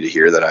happy to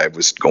hear that I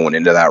was going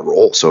into that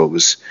role. So it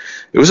was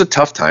a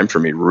tough time for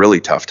me, really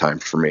tough time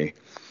for me.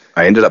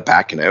 I ended up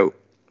backing out.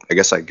 I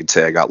guess I could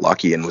say I got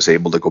lucky and was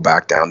able to go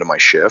back down to my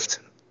shift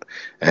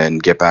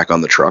and get back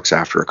on the trucks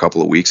after a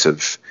couple of weeks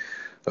of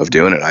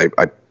doing it.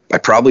 I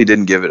probably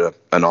didn't give it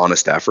an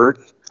honest effort.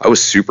 I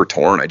was super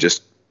torn.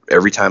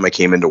 Every time I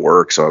came into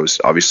work, so I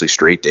was obviously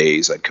straight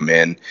days, I'd come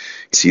in,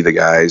 see the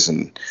guys,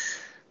 and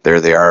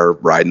there they are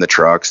riding the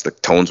trucks. The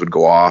tones would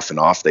go off and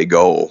off they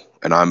go,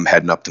 and I'm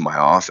heading up to my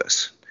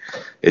office.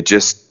 It's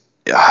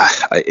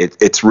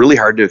really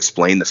hard to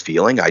explain the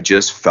feeling. I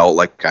just felt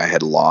like I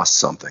had lost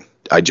something.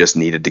 I just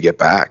needed to get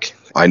back.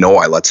 I know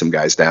I let some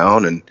guys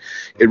down, and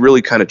it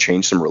really kind of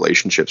changed some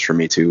relationships for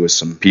me too, with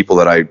some people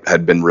that I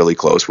had been really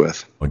close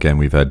with. Again,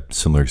 we've had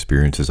similar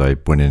experiences. I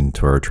went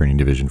into our training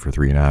division for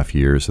 3.5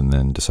 years and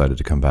then decided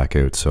to come back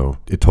out. So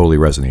it totally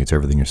resonates,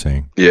 everything you're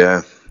saying.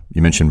 Yeah.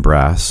 You mentioned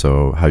brass.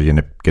 So how did you end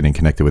up getting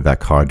connected with that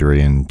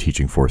cadre and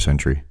teaching Force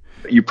Entry?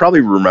 You probably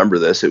remember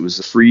this. It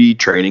was free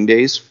training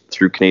days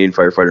through Canadian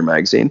Firefighter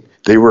Magazine.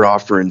 They were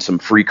offering some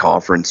free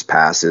conference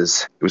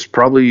passes. It was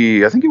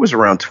probably, I think it was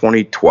around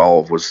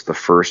 2012 was the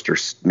first, or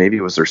maybe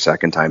it was their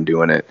second time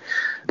doing it.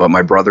 But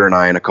my brother and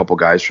I and a couple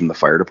guys from the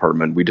fire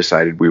department, we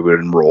decided we would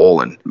enroll,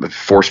 and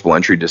forcible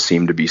entry just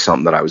seemed to be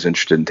something that I was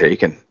interested in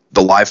taking.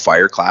 The live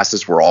fire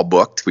classes were all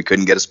booked. We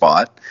couldn't get a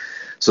spot.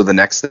 So the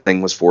next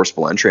thing was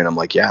forcible entry, and I'm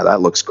like, yeah,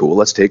 that looks cool.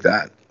 Let's take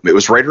that. It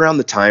was right around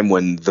the time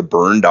when the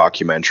Burn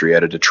documentary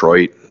out of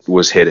Detroit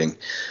was hitting.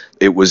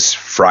 It was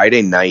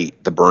Friday night,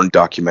 the Burn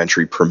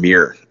documentary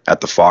premiere at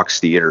the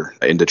Fox Theater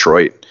in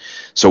Detroit.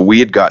 So we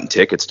had gotten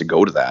tickets to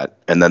go to that.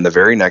 And then the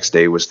very next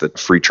day was the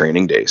free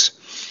training days.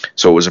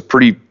 So it was a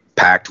pretty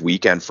packed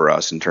weekend for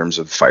us in terms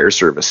of fire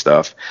service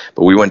stuff.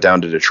 But we went down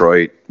to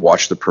Detroit,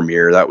 watched the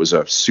premiere. That was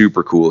a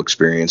super cool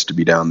experience to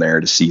be down there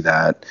to see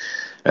that.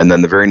 And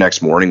then the very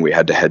next morning, we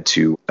had to head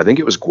to, I think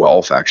it was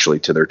Guelph, actually,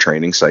 to their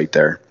training site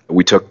there.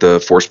 We took the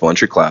forcible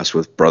entry class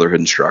with Brotherhood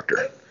instructor.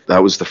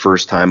 That was the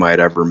first time I had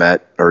ever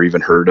met or even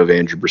heard of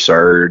Andrew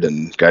Broussard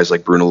and guys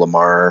like Bruno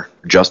Lamar,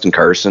 Justin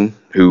Carson,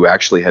 who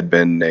actually had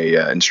been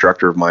a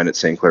instructor of mine at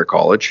St. Clair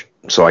College.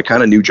 So I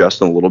kind of knew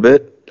Justin a little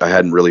bit. I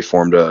hadn't really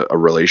formed a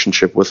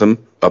relationship with him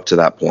up to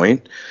that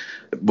point.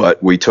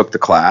 But we took the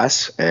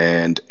class,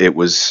 and it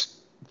was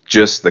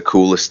just the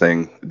coolest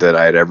thing that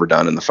I had ever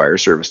done in the fire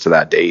service to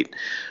that date.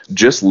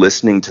 Just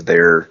listening to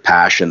their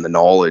passion, the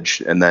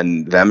knowledge, and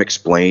then them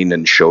explain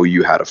and show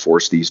you how to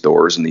force these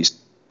doors and these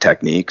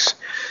techniques.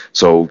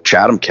 So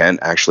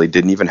Chatham-Kent actually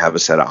didn't even have a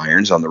set of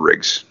irons on the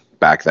rigs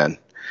back then.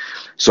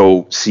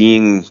 So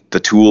seeing the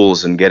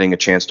tools and getting a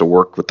chance to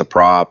work with the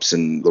props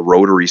and the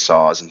rotary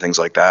saws and things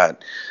like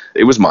that,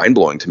 it was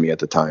mind-blowing to me at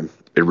the time.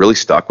 It really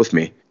stuck with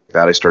me.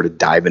 That I started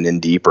diving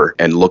in deeper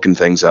and looking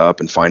things up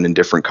and finding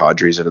different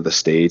cadres out of the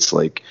States,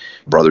 like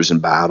Brothers in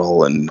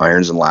Battle and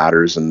Irons and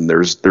Ladders. And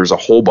there's a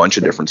whole bunch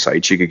of different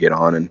sites you could get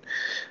on,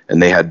 and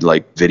they had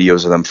like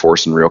videos of them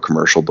forcing real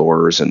commercial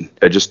doors, and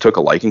I just took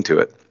a liking to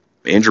it.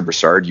 Andrew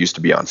Broussard used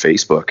to be on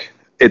Facebook.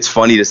 It's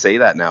funny to say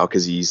that now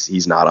because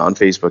he's not on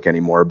Facebook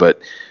anymore,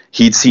 but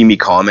he'd see me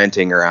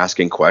commenting or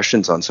asking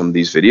questions on some of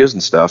these videos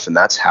and stuff. And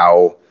that's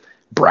how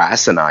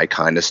Brass and I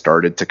kind of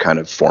started to kind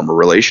of form a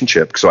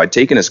relationship. So I'd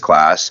taken his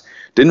class,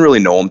 didn't really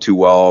know him too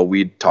well.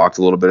 We'd talked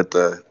a little bit at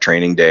the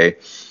training day,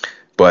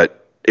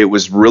 but it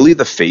was really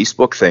the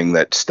Facebook thing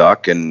that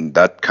stuck, and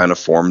that kind of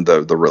formed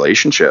the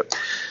relationship.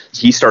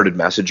 He started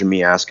messaging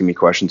me, asking me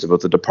questions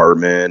about the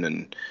department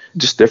and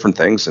just different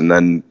things. And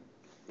then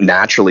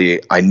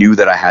naturally, I knew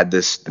that I had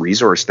this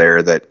resource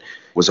there that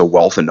was a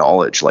wealth of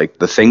knowledge. Like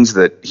the things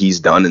that he's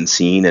done and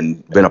seen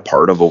and been a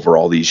part of over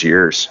all these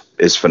years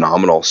is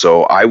phenomenal.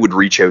 So I would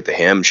reach out to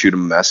him, shoot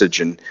him a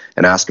message and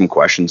ask him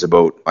questions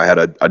about, I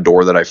had a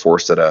door that I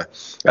forced at a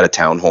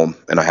townhome,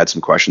 and I had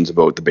some questions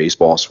about the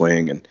baseball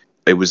swing, and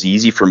it was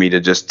easy for me to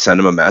just send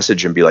him a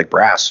message and be like,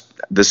 Brass,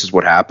 this is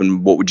what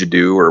happened. What would you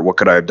do? Or what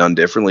could I have done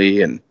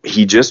differently? And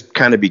he just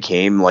kind of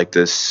became like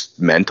this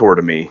mentor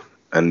to me.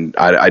 And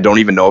I don't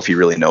even know if he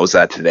really knows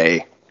that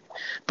today,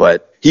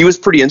 but he was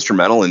pretty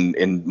instrumental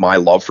in my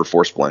love for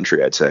forcible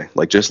entry, I'd say.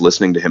 Like just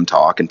listening to him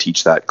talk and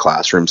teach that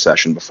classroom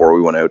session before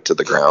we went out to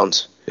the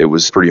grounds, it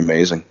was pretty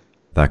amazing.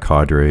 That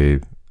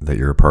cadre that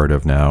you're a part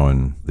of now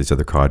and these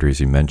other cadres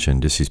you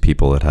mentioned, just these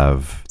people that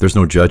have, there's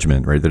no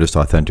judgment, right? They're just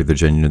authentic, they're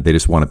genuine, they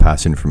just want to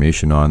pass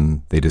information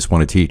on, they just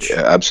want to teach.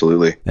 Yeah,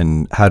 absolutely.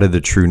 And how did the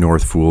True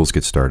North Fools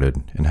get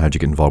started, and how'd you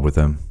get involved with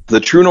them? The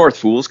True North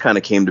Fools kind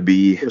of came to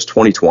be, it was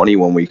 2020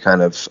 when we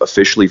kind of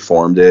officially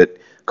formed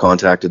it,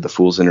 contacted the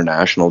Fools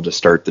International to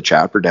start the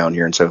chapter down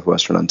here in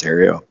southwestern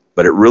Ontario.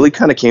 But it really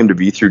kind of came to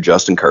be through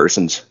Justin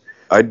Carsons.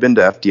 I'd been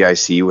to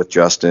FDIC with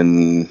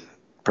Justin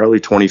probably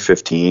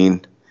 2015,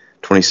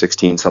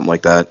 2016, something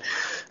like that.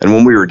 And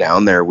when we were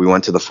down there, we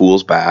went to the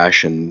Fools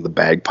Bash and the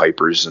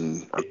Bagpipers,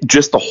 and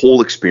just the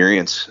whole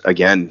experience,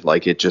 again,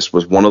 like it just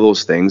was one of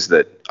those things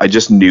that I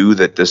just knew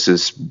that this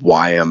is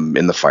why I'm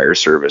in the fire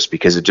service,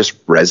 because it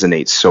just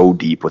resonates so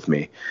deep with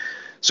me.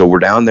 So we're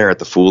down there at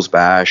the Fools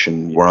Bash,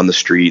 and we're on the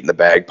street, and the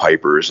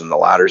Bagpipers and the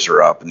ladders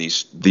are up, and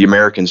the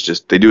Americans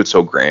just, they do it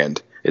so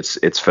grand.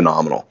 It's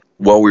phenomenal.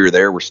 While we were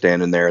there, we're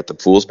standing there at the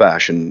Fools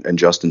Bash, and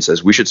Justin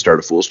says, we should start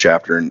a Fools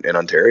chapter in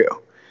Ontario.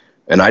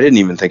 And I didn't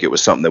even think it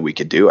was something that we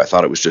could do. I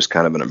thought it was just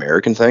kind of an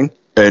American thing.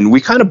 And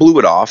we kind of blew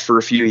it off for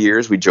a few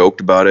years. We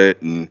joked about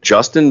it. And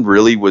Justin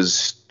really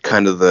was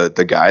kind of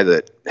the guy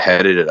that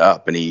headed it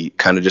up. And he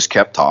kind of just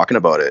kept talking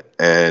about it.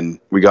 And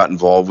we got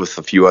involved with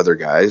a few other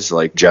guys,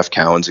 like Jeff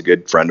Cowan's a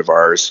good friend of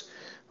ours.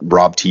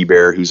 Rob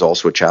T-Bear, who's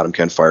also a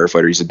Chatham-Kent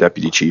firefighter. He's a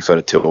deputy chief out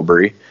of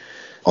Tilbury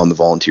on the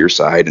volunteer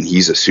side. And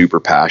he's a super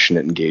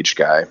passionate, engaged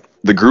guy.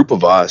 The group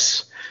of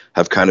us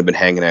have kind of been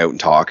hanging out and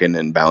talking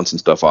and bouncing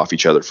stuff off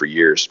each other for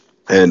years.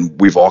 And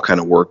we've all kind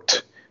of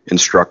worked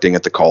instructing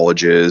at the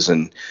colleges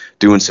and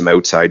doing some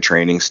outside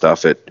training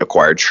stuff at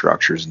acquired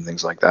structures and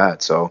things like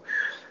that. So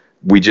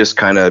we just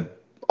kind of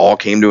all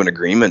came to an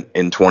agreement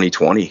in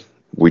 2020.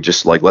 We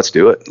just like, let's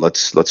do it.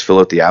 Let's fill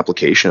out the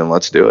application and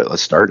let's do it.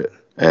 Let's start it.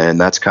 And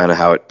that's kind of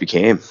how it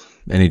became.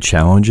 Any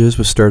challenges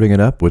with starting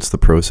it up? What's the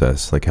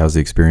process? Like, how's the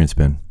experience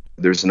been?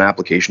 There's an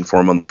application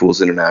form on the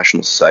Fools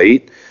International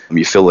site.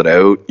 You fill it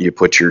out, you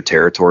put your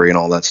territory and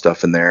all that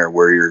stuff in there,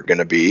 where you're going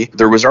to be.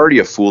 There was already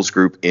a Fools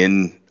group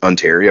in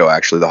Ontario,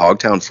 actually. The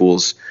Hogtown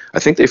Fools, I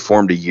think they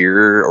formed a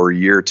year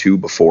or two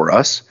before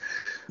us.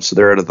 So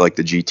they're out of like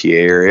the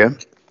GTA area.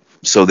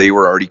 So they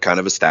were already kind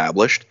of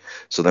established.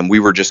 So then we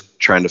were just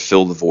trying to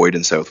fill the void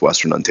in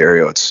southwestern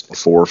Ontario. It's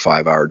 4 or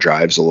 5 hour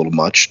drives, a little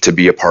much to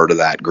be a part of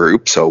that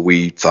group. So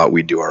we thought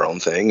we'd do our own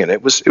thing. And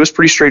it was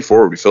pretty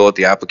straightforward. We fill out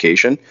the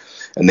application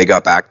and they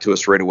got back to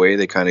us right away.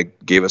 They kind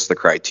of gave us the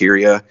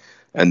criteria.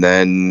 And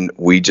then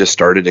we just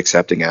started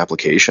accepting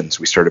applications.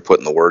 We started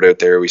putting the word out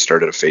there. We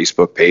started a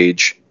Facebook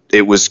page.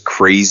 It was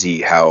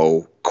crazy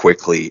how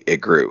quickly it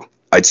grew.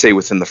 I'd say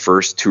within the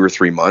first 2 or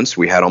 3 months,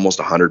 we had almost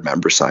 100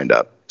 members signed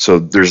up. So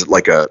there's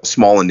like a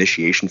small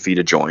initiation fee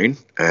to join,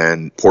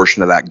 and a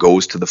portion of that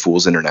goes to the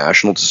Fools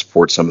International to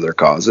support some of their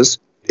causes.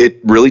 It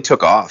really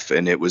took off,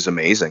 and it was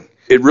amazing.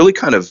 It really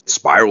kind of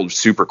spiraled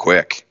super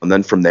quick. And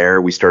then from there,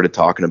 we started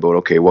talking about,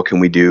 okay, what can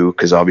we do?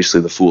 Because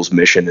obviously the Fools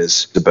mission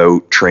is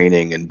about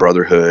training and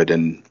brotherhood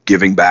and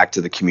giving back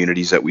to the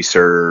communities that we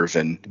serve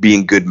and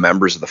being good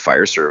members of the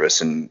fire service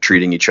and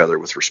treating each other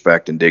with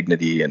respect and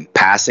dignity and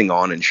passing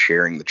on and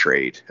sharing the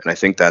trade. And I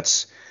think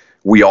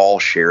we all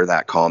share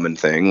that common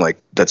thing.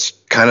 Like that's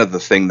kind of the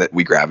thing that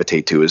we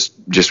gravitate to, is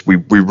just we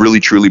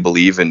really truly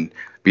believe in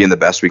being the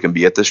best we can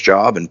be at this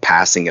job and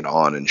passing it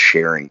on and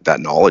sharing that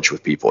knowledge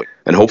with people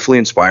and hopefully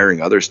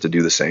inspiring others to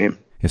do the same.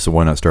 Yeah, so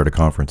why not start a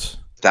conference?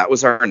 That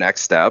was our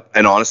next step.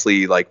 And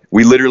honestly, like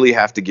we literally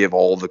have to give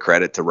all the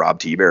credit to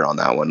Rob T-Bear on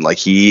that one. Like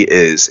he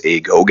is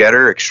a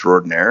go-getter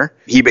extraordinaire.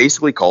 He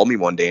basically called me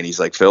one day and he's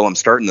like, Phil, I'm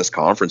starting this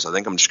conference. I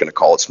think I'm just going to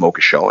call it Smoke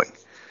is Showing.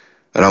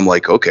 And I'm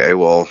like, okay,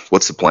 well,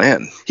 what's the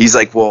plan? He's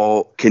like,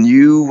 well, can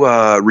you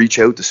reach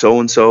out to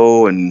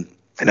so-and-so and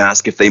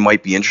ask if they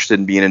might be interested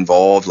in being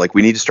involved? Like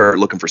we need to start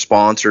looking for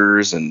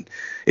sponsors. And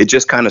it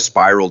just kind of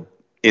spiraled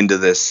into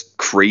this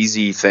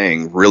crazy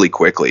thing really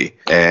quickly.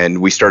 And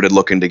we started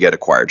looking to get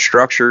acquired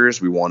structures.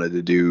 We wanted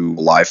to do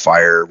live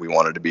fire. We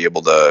wanted to be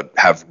able to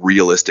have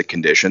realistic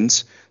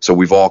conditions. So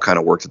we've all kind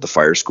of worked at the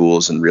fire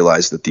schools and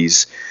realized that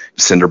these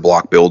cinder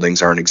block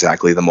buildings aren't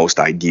exactly the most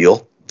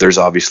ideal. There's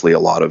obviously a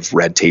lot of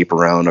red tape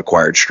around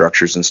acquired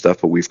structures and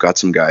stuff, but we've got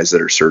some guys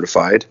that are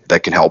certified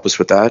that can help us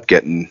with that,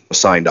 getting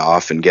signed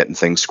off and getting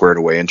things squared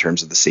away in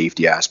terms of the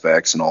safety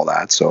aspects and all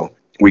that. So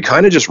we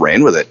kind of just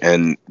ran with it.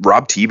 And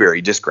Rob T-Bear,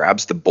 he just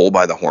grabs the bull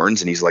by the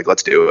horns and he's like,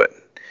 let's do it.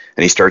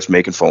 And he starts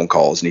making phone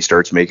calls and he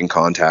starts making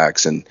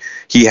contacts, and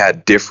he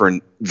had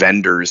different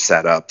vendors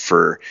set up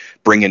for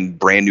bringing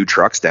brand new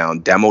trucks down,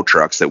 demo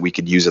trucks that we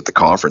could use at the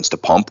conference to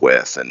pump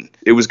with. And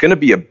it was going to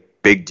be a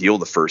big deal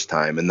the first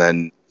time. And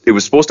then it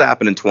was supposed to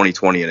happen in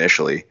 2020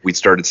 initially. We'd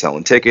started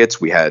selling tickets.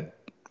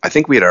 I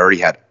think we had already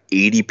had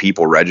 80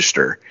 people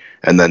register,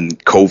 and then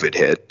COVID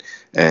hit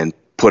and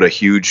put a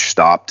huge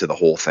stop to the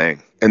whole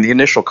thing. And the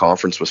initial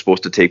conference was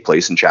supposed to take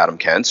place in Chatham,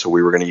 Kent. So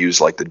we were going to use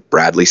like the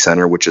Bradley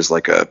Center, which is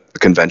like a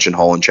convention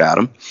hall in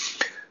Chatham.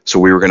 So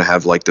we were going to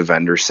have like the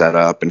vendors set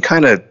up and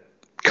kind of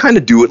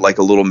do it like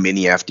a little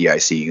mini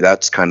FDIC.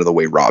 That's kind of the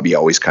way Robbie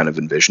always kind of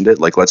envisioned it.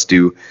 Like, let's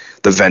do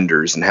the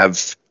vendors and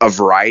have a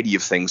variety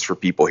of things for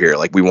people here.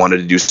 Like, we wanted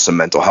to do some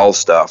mental health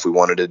stuff. We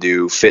wanted to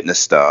do fitness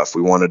stuff.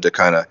 We wanted to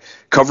kind of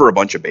cover a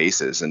bunch of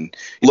bases. And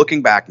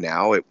looking back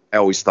now, I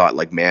always thought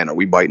like, man, are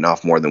we biting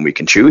off more than we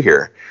can chew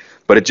here?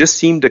 But it just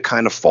seemed to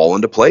kind of fall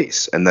into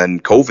place. And then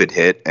COVID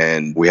hit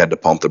and we had to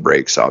pump the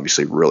brakes,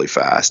 obviously, really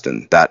fast.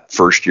 And that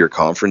first year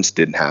conference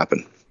didn't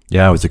happen.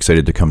 Yeah, I was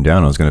excited to come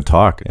down. I was going to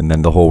talk, and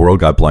then the whole world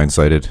got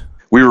blindsided.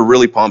 We were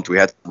really pumped. We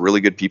had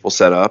really good people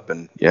set up,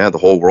 and yeah, the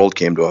whole world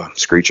came to a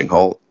screeching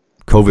halt.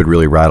 COVID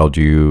really rattled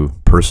you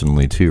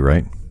personally too,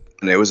 right?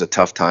 And it was a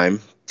tough time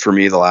for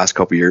me the last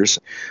couple of years.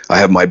 I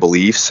have my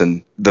beliefs,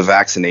 and the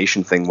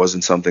vaccination thing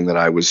wasn't something that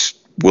I was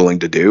willing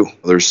to do.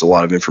 There's a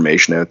lot of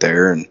information out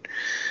there and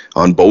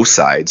on both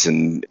sides,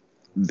 and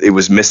it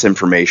was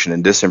misinformation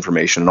and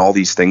disinformation and all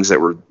these things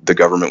that the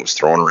government was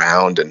throwing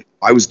around. And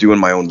I was doing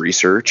my own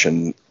research,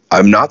 and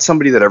I'm not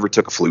somebody that ever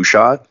took a flu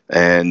shot,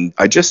 and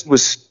I just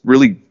was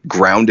really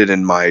grounded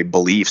in my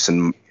beliefs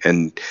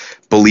and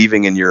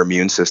believing in your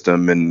immune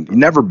system, and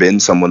never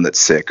been someone that's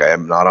sick. I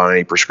am not on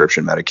any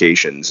prescription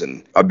medications,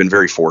 and I've been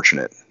very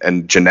fortunate.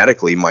 And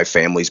genetically, my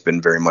family's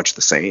been very much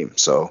the same.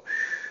 So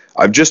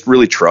I've just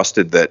really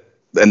trusted that,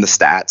 and the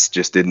stats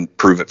just didn't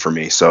prove it for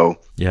me. So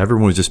yeah,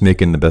 everyone was just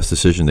making the best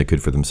decision they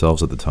could for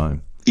themselves at the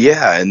time.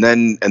 Yeah, and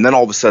then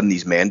all of a sudden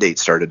these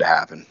mandates started to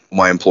happen.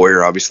 My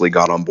employer obviously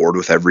got on board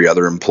with every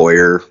other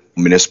employer,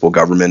 municipal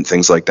government,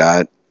 things like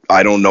that.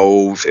 I don't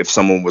know if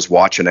someone was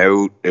watching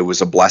out. It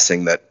was a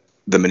blessing that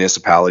the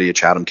municipality of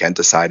Chatham-Kent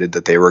decided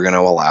that they were going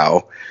to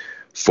allow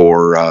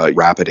for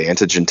rapid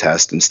antigen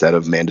test instead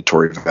of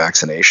mandatory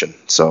vaccination.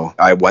 So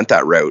I went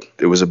that route.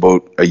 It was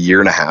about a year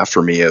and a half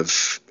for me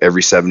of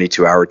every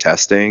 72-hour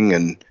testing.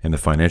 And the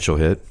financial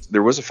hit?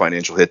 There was a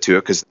financial hit to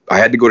it because I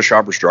had to go to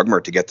Shoppers Drug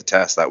Mart to get the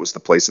test. That was the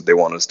place that they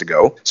wanted us to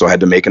go. So I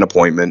had to make an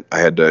appointment. I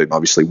had to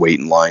obviously wait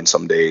in line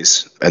some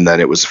days. And then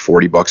it was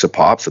 $40 a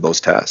pop for those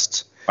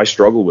tests. I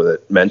struggled with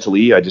it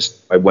mentally.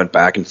 I went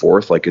back and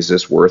forth, like, is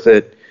this worth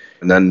it?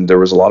 And then there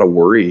was a lot of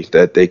worry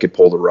that they could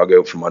pull the rug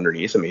out from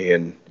underneath of me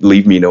and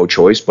leave me no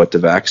choice but to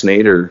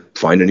vaccinate or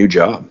find a new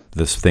job.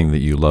 This thing that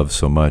you love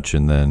so much,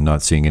 and then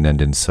not seeing an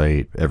end in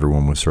sight,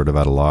 everyone was sort of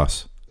at a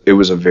loss. It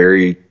was a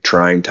very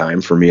trying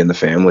time for me and the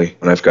family.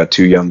 And I've got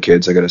 2 young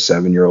kids. I got a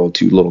 7-year-old,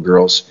 2 little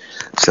girls,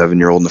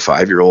 7-year-old and a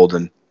 5-year-old.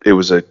 And it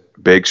was a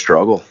big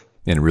struggle.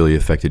 And it really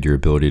affected your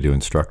ability to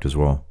instruct as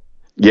well.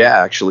 Yeah,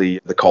 actually,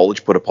 the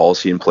college put a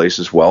policy in place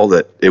as well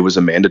that it was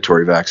a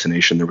mandatory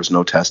vaccination. There was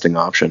no testing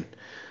option.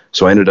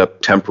 So I ended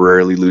up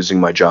temporarily losing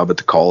my job at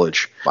the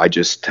college. I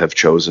just have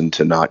chosen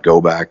to not go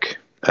back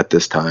at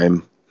this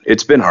time.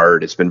 It's been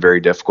hard. It's been very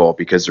difficult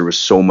because there was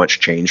so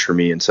much change for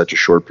me in such a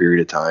short period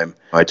of time.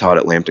 I taught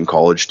at Lambton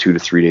College 2 to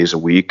 3 days a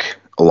week,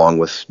 along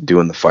with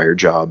doing the fire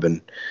job, and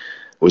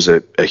it was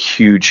a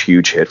huge,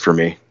 huge hit for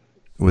me.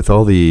 With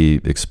all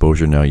the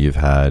exposure now you've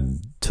had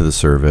to the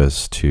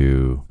service,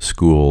 to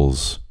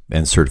schools,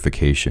 and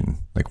certification,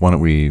 like, why don't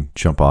we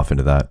jump off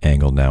into that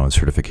angle now in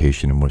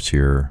certification, and what's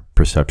your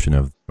perception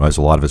of, as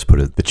a lot of us put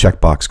it, the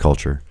checkbox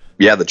culture?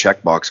 Yeah, the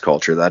checkbox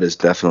culture, that is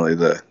definitely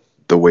the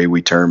way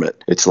we term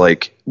it. It's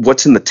like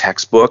what's in the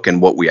textbook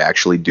and what we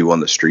actually do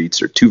on the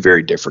streets are 2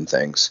 very different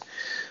things.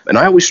 And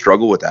I always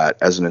struggle with that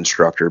as an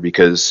instructor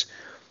because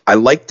I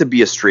like to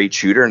be a straight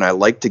shooter and I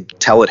like to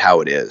tell it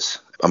how it is.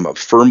 I'm a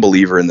firm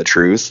believer in the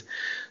truth.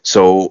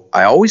 So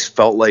I always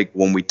felt like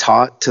when we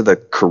taught to the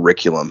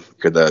curriculum,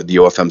 or the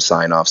OFM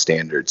sign-off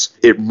standards,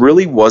 it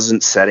really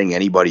wasn't setting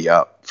anybody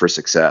up for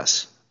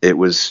success.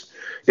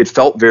 It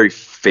felt very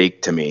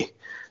fake to me.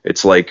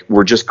 It's like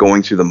we're just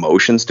going through the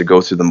motions to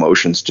go through the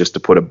motions just to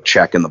put a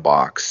check in the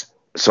box.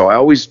 So I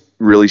always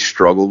really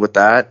struggled with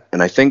that.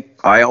 And I think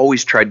I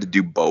always tried to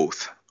do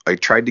both. I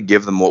tried to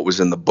give them what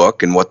was in the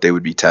book and what they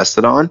would be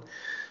tested on,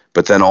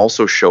 but then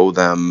also show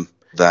them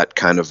that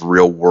kind of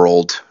real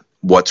world,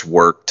 what's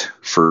worked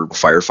for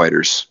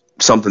firefighters.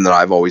 Something that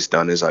I've always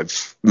done is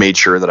I've made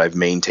sure that I've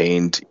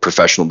maintained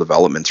professional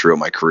development throughout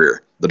my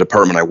career. The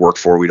department I work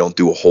for, we don't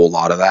do a whole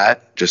lot of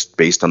that, just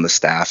based on the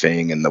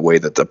staffing and the way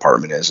that the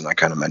department is. And I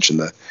kind of mentioned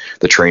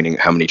the training,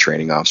 how many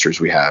training officers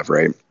we have,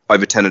 right?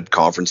 I've attended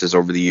conferences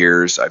over the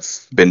years.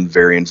 I've been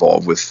very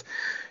involved with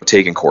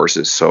taking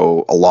courses.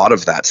 So a lot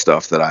of that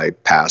stuff that I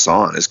pass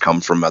on has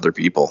come from other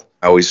people.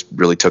 I always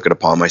really took it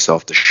upon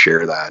myself to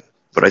share that.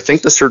 But I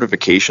think the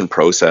certification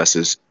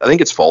process I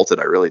think it's faulted.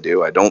 I really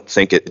do. I don't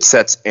think it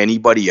sets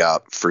anybody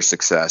up for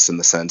success in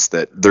the sense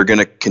that they're going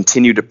to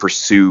continue to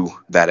pursue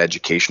that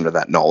education or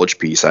that knowledge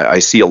piece. I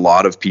see a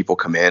lot of people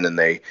come in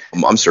and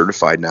I'm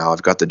certified now.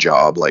 I've got the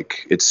job.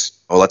 Like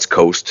let's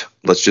coast.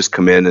 Let's just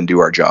come in and do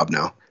our job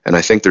now. And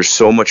I think there's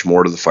so much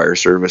more to the fire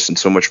service and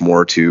so much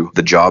more to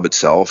the job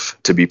itself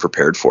to be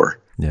prepared for.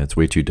 Yeah, it's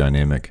way too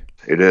dynamic.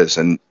 It is.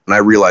 And I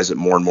realize it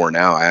more and more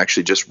now. I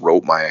actually just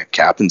wrote my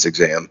captain's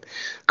exam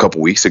a couple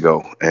weeks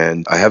ago,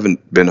 and I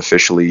haven't been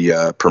officially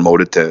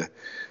promoted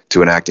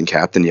to an acting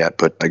captain yet,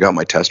 but I got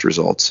my test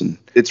results, and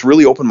it's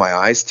really opened my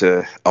eyes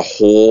to a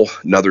whole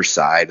nother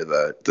side of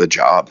the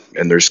job.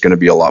 And there's going to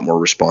be a lot more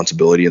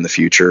responsibility in the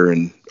future.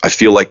 And I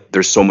feel like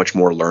there's so much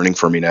more learning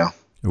for me now.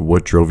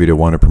 What drove you to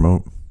want to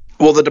promote?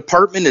 Well, the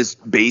department is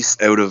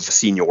based out of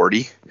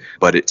seniority,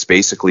 but it's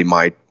basically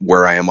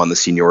where I am on the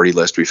seniority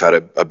list. We've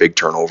had a big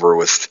turnover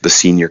with the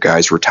senior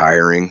guys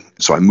retiring.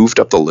 So I moved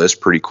up the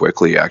list pretty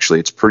quickly,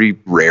 actually. It's pretty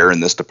rare in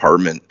this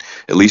department,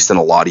 at least in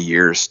a lot of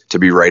years, to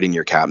be writing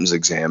your captain's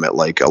exam at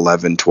like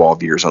 11,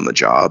 12 years on the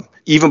job.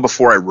 Even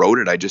before I wrote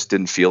it, I just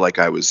didn't feel like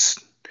I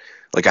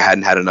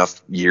hadn't had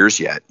enough years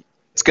yet.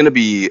 It's going to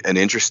be an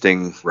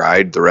interesting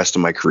ride the rest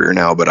of my career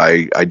now, but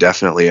I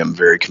definitely am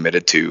very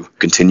committed to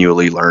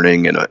continually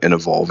learning and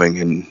evolving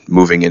and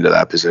moving into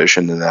that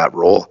position and that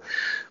role.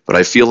 But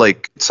I feel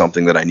like it's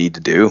something that I need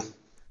to do.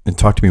 And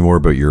talk to me more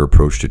about your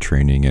approach to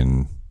training.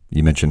 And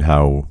you mentioned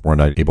how we're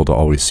not able to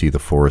always see the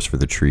forest for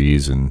the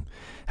trees and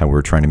how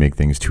we're trying to make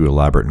things too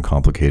elaborate and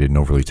complicated and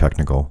overly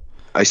technical.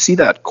 I see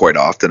that quite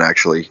often,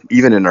 actually,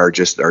 even in our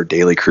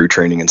daily crew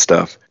training and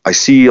stuff. I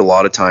see a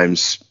lot of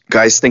times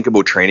guys think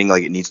about training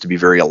like it needs to be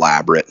very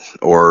elaborate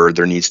or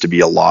there needs to be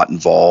a lot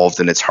involved.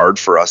 And it's hard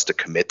for us to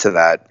commit to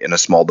that in a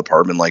small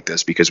department like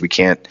this because we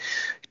can't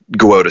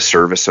go out of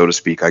service, so to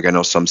speak. Like I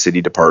know some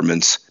city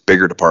departments,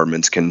 bigger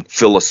departments can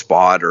fill a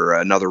spot or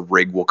another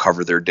rig will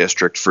cover their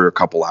district for a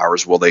couple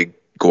hours while they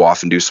go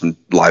off and do some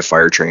live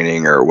fire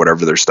training or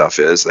whatever their stuff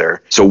is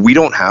there. So we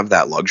don't have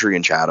that luxury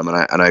in Chatham.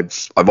 And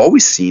I've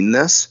always seen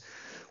this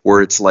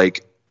where it's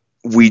like,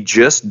 we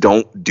just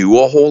don't do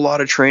a whole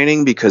lot of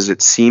training because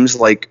it seems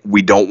like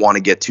we don't want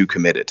to get too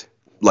committed.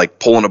 Like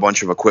pulling a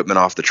bunch of equipment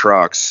off the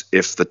trucks,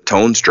 if the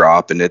tones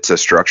drop and it's a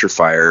structure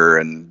fire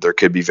and there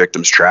could be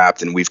victims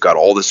trapped and we've got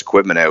all this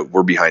equipment out,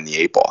 we're behind the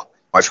 8 ball.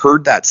 I've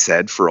heard that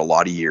said for a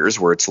lot of years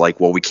where it's like,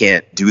 well, we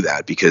can't do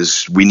that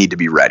because we need to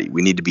be ready.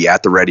 We need to be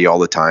at the ready all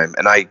the time.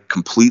 And I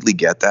completely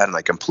get that and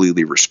I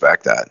completely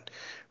respect that,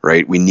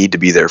 right? We need to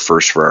be there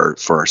first for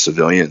our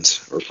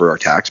civilians or for our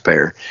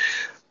taxpayer.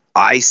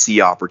 I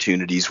see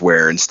opportunities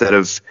where instead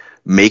of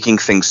making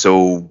things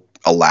so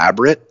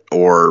elaborate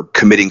or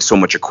committing so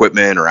much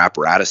equipment or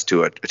apparatus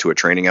to a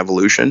training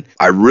evolution,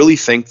 I really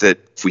think that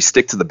if we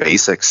stick to the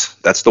basics,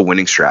 that's the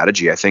winning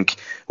strategy. I think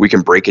we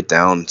can break it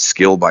down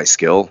skill by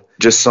skill.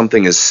 Just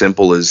something as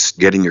simple as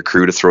getting your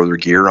crew to throw their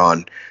gear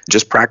on,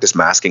 just practice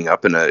masking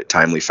up in a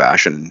timely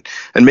fashion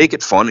and make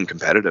it fun and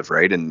competitive,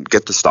 right? And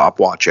get the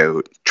stopwatch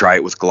out, try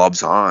it with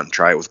gloves on,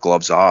 try it with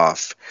gloves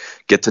off,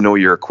 get to know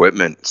your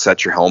equipment,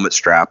 set your helmet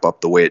strap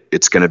up the way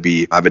it's going to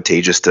be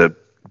advantageous to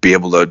be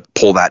able to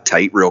pull that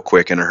tight real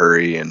quick in a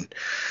hurry. And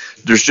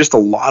there's just a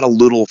lot of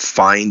little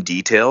fine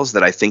details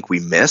that I think we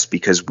miss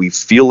because we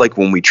feel like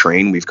when we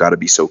train, we've got to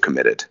be so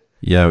committed.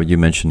 Yeah, you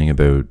mentioning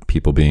about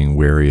people being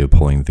wary of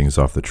pulling things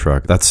off the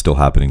truck. That's still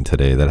happening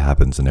today. That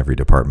happens in every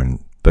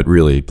department. But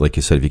really, like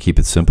you said, if you keep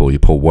it simple, you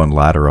pull one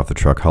ladder off the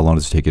truck. How long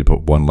does it take you to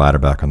put one ladder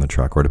back on the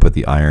truck or to put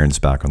the irons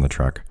back on the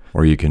truck?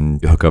 Or you can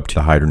hook up to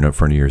the hydrant in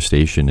front of your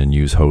station and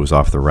use hose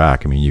off the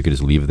rack. I mean, you could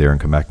just leave it there and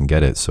come back and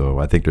get it. So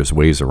I think there's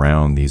ways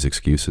around these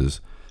excuses.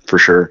 For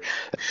sure.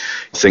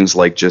 Things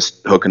like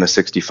just hooking a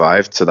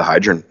 65 to the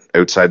hydrant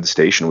outside the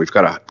station. We've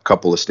got a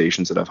couple of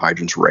stations that have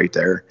hydrants right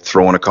there.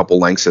 Throwing a couple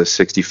lengths of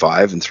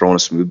 65 and throwing a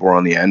smoothbore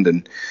on the end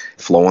and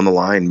flowing the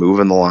line,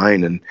 moving the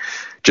line, and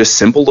just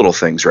simple little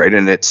things, right?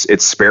 And it's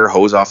spare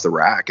hose off the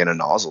rack and a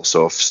nozzle.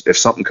 So if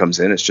something comes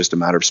in, it's just a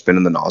matter of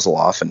spinning the nozzle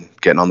off and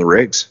getting on the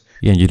rigs.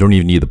 Yeah, and you don't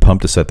even need the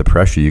pump to set the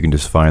pressure. You can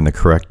just find the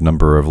correct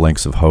number of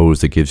lengths of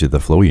hose that gives you the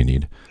flow you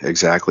need.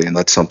 Exactly, and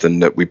that's something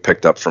that we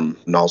picked up from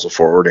Nozzle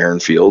Forward, Aaron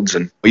Fields,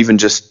 and even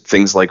just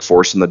things like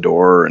forcing the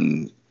door,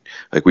 and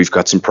like we've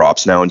got some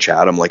props now in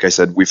Chatham. Like I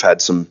said, we've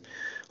had some,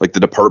 like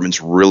the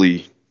department's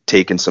really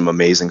taken some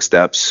amazing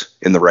steps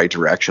in the right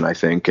direction, I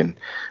think, and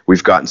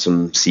we've gotten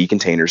some sea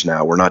containers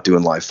now. We're not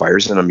doing live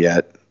fires in them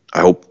yet.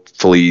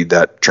 Hopefully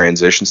that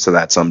transitions to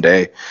that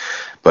someday.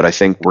 But I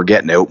think we're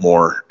getting out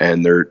more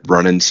and they're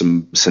running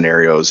some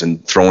scenarios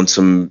and throwing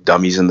some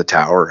dummies in the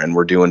tower, and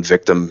we're doing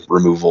victim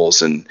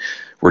removals and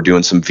we're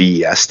doing some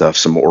VES stuff,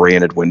 some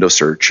oriented window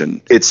search.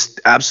 And it's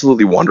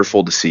absolutely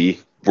wonderful to see.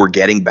 We're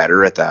getting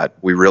better at that.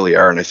 We really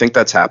are. And I think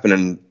that's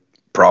happening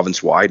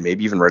province-wide,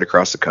 maybe even right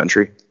across the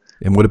country.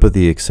 And what about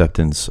the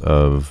acceptance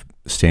of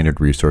standard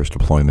resource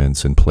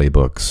deployments and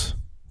playbooks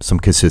some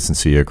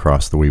consistency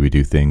across the way we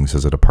do things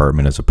as a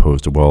department, as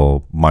opposed to,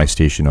 well, my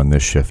station on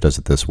this shift does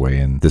it this way,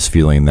 and this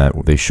feeling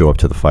that they show up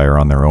to the fire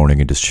on their own and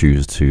can just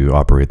choose to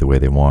operate the way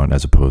they want,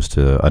 as opposed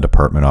to a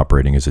department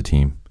operating as a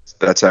team.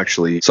 That's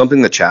actually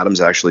something that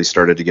Chatham's actually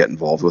started to get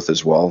involved with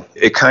as well.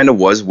 It kind of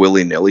was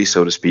willy-nilly,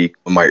 so to speak,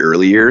 in my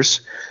early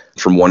years,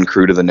 from one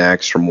crew to the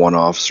next, from one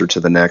officer to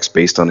the next,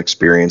 based on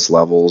experience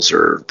levels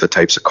or the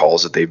types of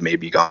calls that they've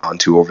maybe gone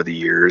to over the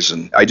years.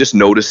 And I just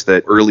noticed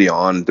that early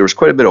on, there was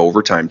quite a bit of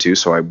overtime too.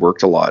 So I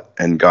worked a lot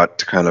and got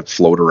to kind of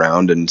float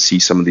around and see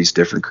some of these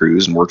different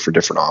crews and work for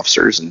different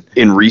officers. And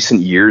in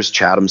recent years,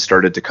 Chatham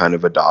started to kind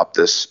of adopt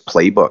this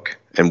playbook,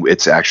 and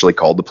it's actually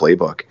called the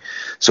playbook.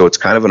 So it's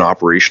kind of an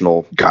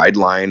operational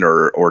guideline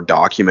or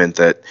document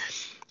that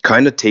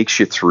kind of takes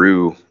you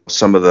through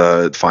some of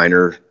the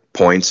finer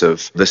points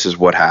of, this is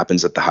what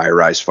happens at the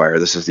high-rise fire.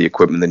 This is the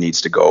equipment that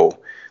needs to go.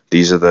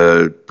 These are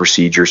the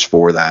procedures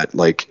for that.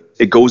 Like,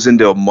 it goes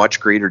into a much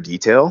greater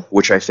detail,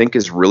 which I think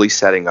is really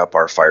setting up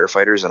our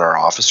firefighters and our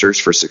officers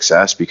for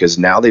success, because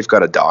now they've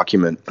got a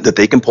document that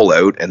they can pull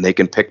out and they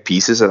can pick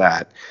pieces of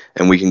that,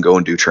 and we can go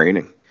and do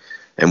training.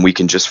 And we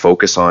can just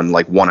focus on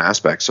like one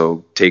aspect.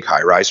 So take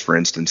high-rise, for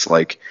instance.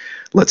 Like,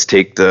 let's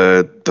take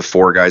the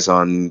 4 guys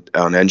on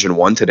engine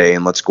 1 today,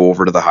 and let's go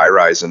over to the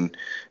high-rise and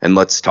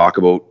let's talk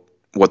about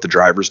what the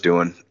driver's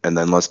doing, and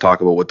then let's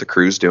talk about what the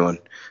crew's doing,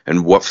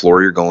 and what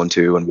floor you're going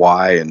to, and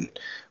why, and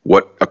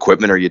what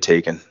equipment are you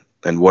taking,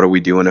 and what are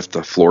we doing if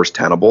the floor's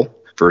tenable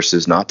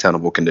versus not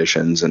tenable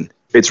conditions. And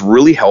it's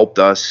really helped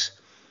us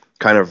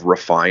kind of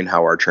refine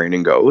how our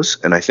training goes,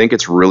 and I think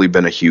it's really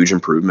been a huge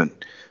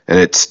improvement. And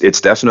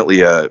it's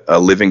definitely a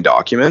living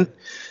document,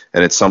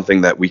 and it's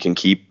something that we can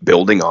keep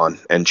building on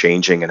and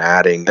changing and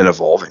adding and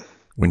evolving.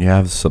 When you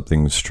have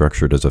something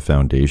structured as a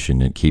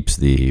foundation, it keeps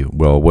the,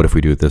 well, what if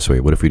we do it this way?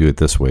 What if we do it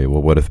this way?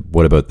 Well,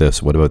 what about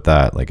this? What about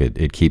that? Like,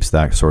 it keeps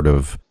that sort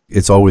of,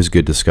 it's always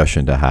good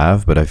discussion to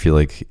have, but I feel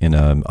like in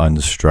an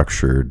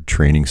unstructured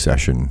training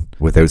session,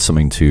 without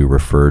something to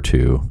refer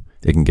to,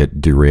 it can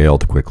get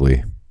derailed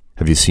quickly.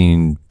 Have you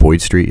seen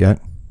Boyd Street yet?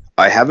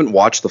 I haven't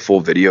watched the full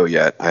video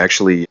yet. I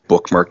actually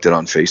bookmarked it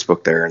on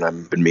Facebook there, and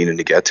I've been meaning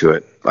to get to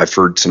it. I've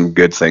heard some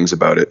good things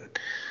about it.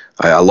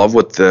 I love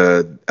what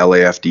the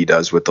LAFD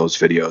does with those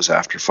videos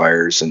after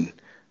fires, and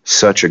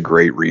such a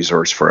great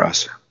resource for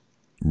us.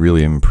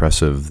 Really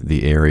impressive,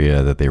 the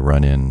area that they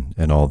run in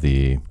and all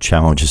the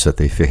challenges that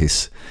they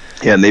face.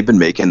 Yeah, and they've been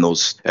making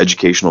those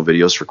educational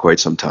videos for quite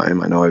some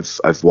time. I know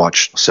I've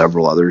watched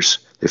several others.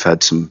 They've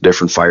had some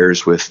different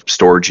fires with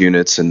storage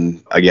units,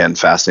 and again,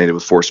 fascinated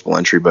with forcible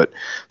entry, but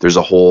there's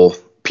a whole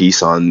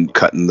piece on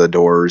cutting the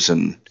doors,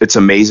 and it's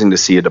amazing to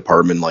see a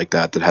department like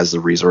that has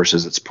the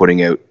resources, that's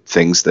putting out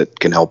things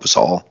that can help us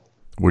all.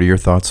 What are your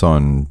thoughts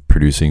on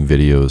producing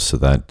videos so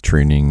that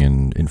training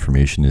and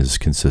information is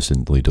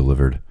consistently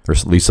delivered, or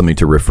at least something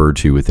to refer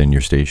to within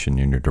your station,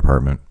 in your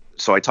department?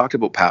 So I talked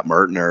about Pat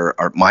Martin,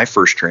 my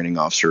first training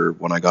officer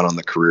when I got on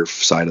the career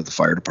side of the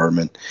fire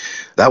department.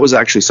 That was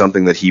actually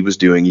something that he was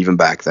doing even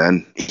back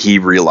then. He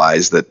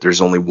realized that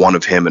there's only one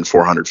of him and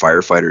 400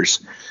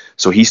 firefighters.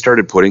 So he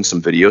started putting some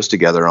videos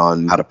together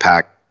on how to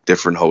pack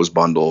different hose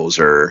bundles,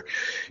 or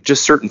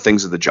just certain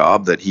things of the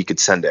job that he could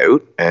send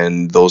out,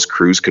 and those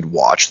crews could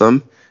watch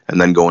them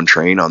and then go and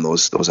train on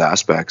those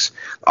aspects.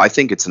 I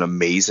think it's an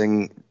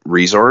amazing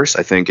resource.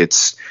 I think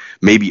it's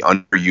maybe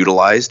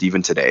underutilized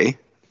even today.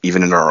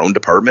 Even in our own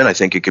department, I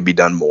think it could be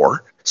done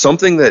more.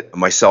 Something that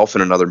myself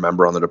and another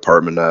member on the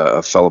department,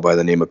 a fellow by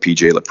the name of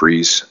PJ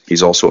Laprise,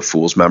 he's also a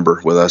Fools member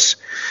with us.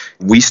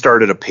 We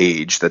started a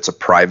page that's a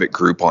private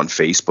group on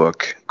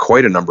Facebook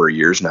quite a number of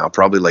years now,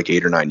 probably like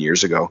 8 or 9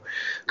 years ago,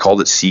 called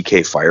it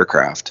CK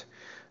Firecraft.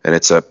 And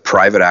it's a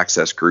private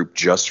access group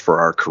just for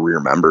our career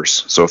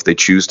members. So if they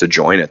choose to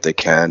join it, they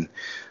can.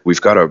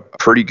 We've got a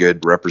pretty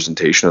good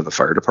representation of the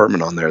fire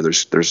department on there.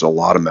 There's a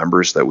lot of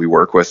members that we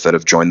work with that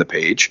have joined the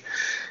page,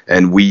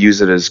 and we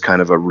use it as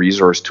kind of a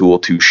resource tool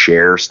to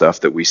share stuff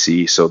that we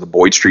see. So the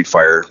Boyd Street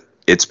fire,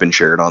 it's been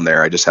shared on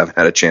there. I just haven't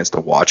had a chance to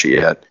watch it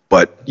yet.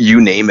 But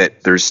you name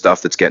it, there's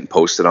stuff that's getting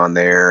posted on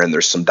there, and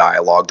there's some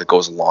dialogue that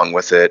goes along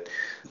with it.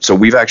 So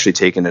we've actually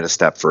taken it a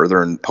step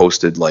further and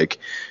posted like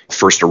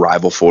first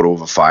arrival photo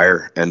of a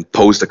fire, and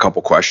posed a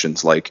couple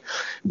questions like,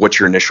 what's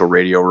your initial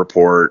radio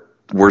report?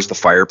 Where's the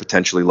fire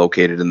potentially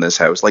located in this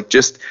house? Like,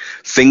 just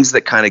things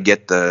that kind of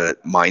get the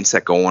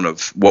mindset going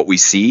of what we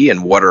see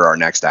and what are our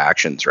next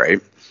actions,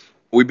 right?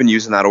 We've been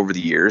using that over the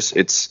years.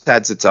 It's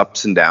had its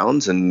ups and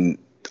downs, and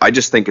I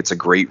just think it's a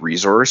great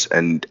resource,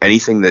 and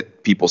anything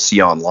that people see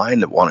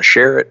online that want to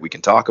share it, we can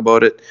talk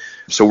about it.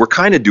 So we're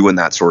kind of doing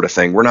that sort of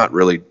thing. We're not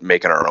really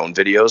making our own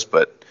videos,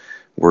 but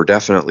we're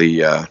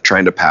definitely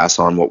trying to pass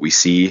on what we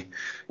see,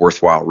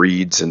 worthwhile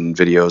reads and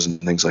videos and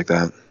things like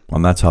that.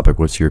 On that topic,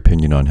 what's your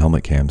opinion on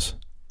helmet cams?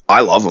 I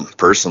love them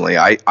personally.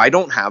 I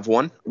don't have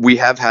one. We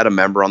have had a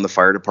member on the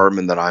fire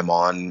department that I'm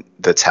on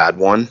that's had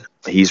one.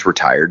 He's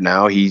retired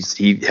now.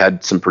 He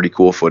had some pretty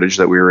cool footage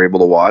that we were able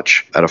to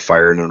watch at a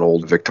fire in an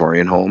old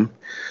Victorian home.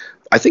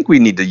 I think we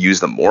need to use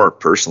them more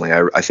personally.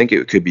 I think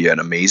it could be an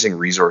amazing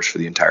resource for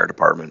the entire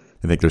department.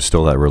 I think there's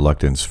still that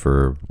reluctance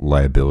for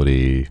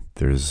liability.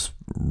 There's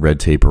red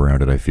tape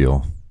around it, I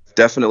feel.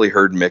 Definitely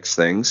heard mixed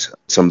things.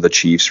 Some of the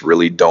chiefs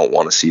really don't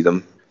want to see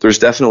them. There's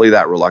definitely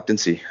that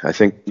reluctancy. I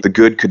think the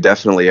good could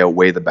definitely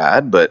outweigh the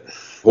bad, but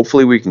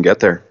hopefully we can get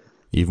there.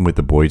 Even with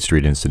the Boyd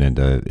Street incident,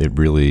 it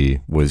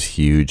really was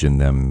huge in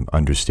them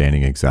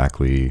understanding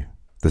exactly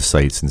the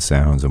sights and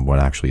sounds and what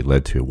actually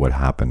led to what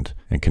happened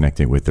and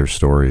connecting with their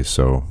stories.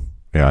 So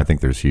yeah, I think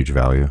there's huge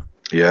value.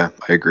 Yeah,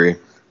 I agree.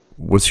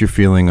 What's your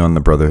feeling on the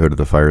Brotherhood of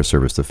the Fire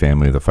Service, the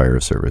family of the fire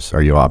service?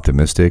 Are you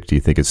optimistic? Do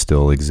you think it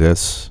still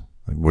exists?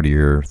 What are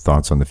your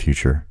thoughts on the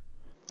future?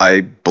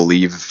 I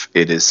believe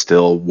it is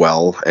still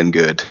well and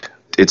good.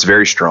 It's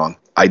very strong.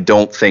 I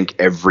don't think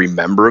every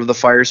member of the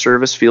fire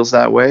service feels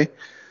that way,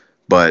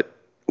 but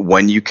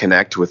when you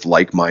connect with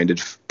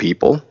like-minded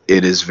people,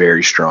 it is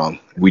very strong.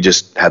 We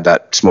just had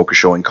that smoke a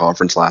showing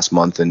conference last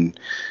month in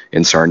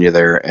Sarnia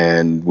there,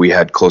 and we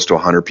had close to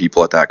 100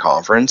 people at that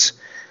conference,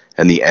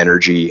 and the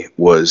energy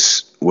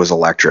was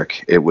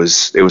electric. It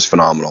was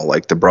phenomenal.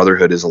 Like, the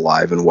Brotherhood is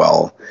alive and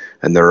well,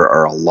 and there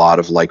are a lot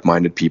of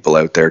like-minded people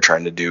out there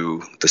trying to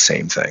do the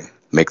same thing.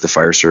 Make the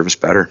fire service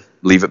better.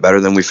 Leave it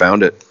better than we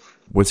found it.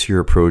 What's your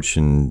approach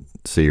and,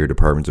 say, your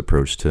department's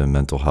approach to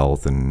mental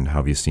health, and how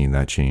have you seen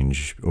that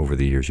change over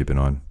the years you've been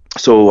on?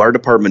 So our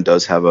department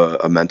does have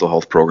a mental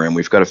health program.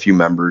 We've got a few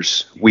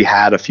members. We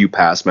had a few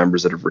past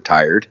members that have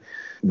retired.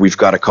 We've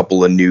got a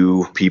couple of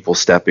new people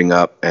stepping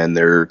up, and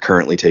they're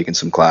currently taking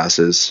some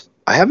classes.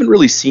 I haven't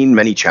really seen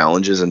many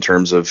challenges in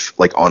terms of,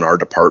 like, on our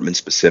department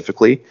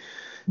specifically.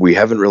 We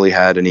haven't really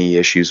had any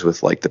issues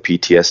with, like, the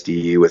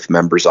PTSD, with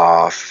members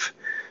off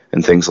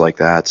and things like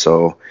that.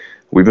 So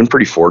we've been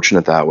pretty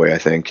fortunate that way, I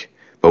think.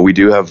 But we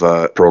do have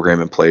a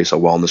program in place, a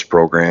wellness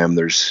program.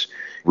 There's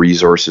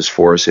resources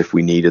for us if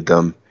we needed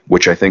them,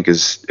 which I think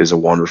is a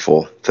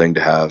wonderful thing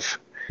to have.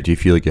 Do you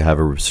feel like you have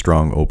a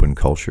strong open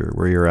culture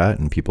where you're at,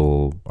 and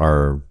people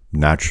are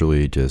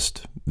naturally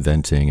just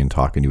venting and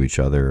talking to each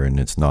other and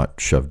it's not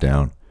shoved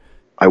down?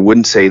 I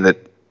wouldn't say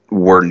that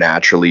we're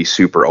naturally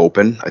super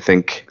open. I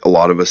think a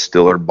lot of us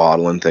still are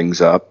bottling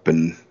things up,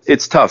 and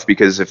it's tough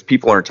because if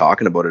people aren't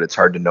talking about it, it's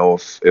hard to know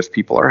if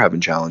people are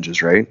having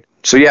challenges, right?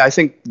 So yeah, I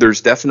think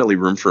there's definitely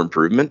room for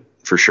improvement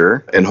for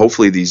sure. And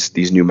hopefully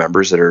these new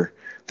members that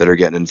are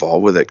getting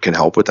involved with it can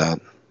help with that.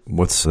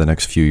 What's the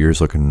next few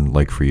years looking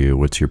like for you?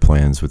 What's your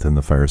plans within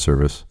the fire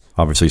service?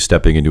 Obviously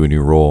stepping into a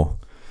new role.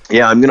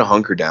 Yeah, I'm going to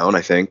hunker down,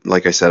 I think.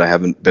 Like I said, I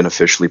haven't been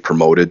officially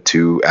promoted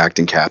to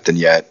acting captain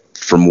yet.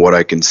 From what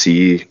I can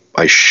see,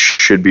 I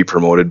should be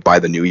promoted by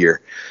the new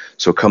year.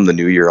 So come the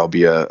new year, I'll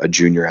be a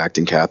junior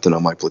acting captain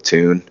on my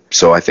platoon.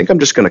 So I think I'm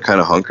just going to kind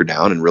of hunker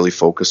down and really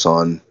focus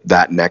on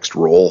that next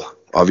role.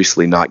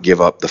 Obviously not give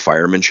up the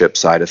firemanship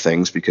side of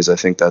things, because I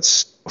think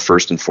that's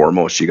first and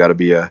foremost. You got to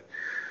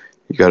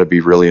be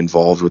really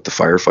involved with the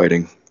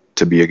firefighting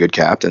to be a good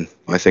captain.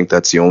 I think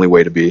that's the only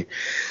way to be.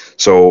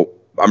 So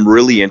I'm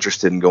really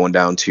interested in going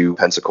down to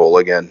Pensacola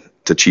again,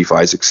 to Chief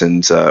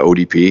Isaacson's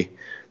ODP,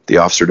 the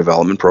Officer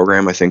Development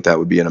Program. I think that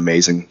would be an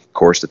amazing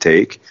course to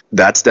take.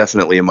 That's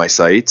definitely in my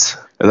sights.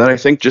 And then I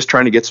think just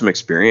trying to get some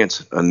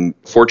experience. And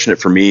fortunate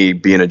for me,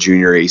 being a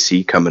junior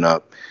AC coming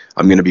up,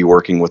 I'm going to be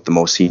working with the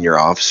most senior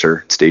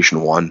officer at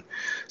Station 1.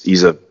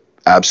 He's a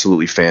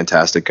absolutely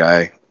fantastic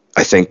guy.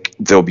 I think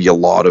there'll be a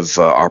lot of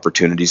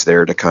opportunities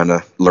there to kind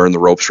of learn the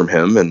ropes from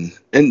him. And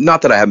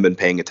not that I haven't been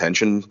paying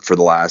attention for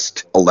the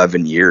last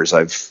 11 years.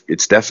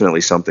 It's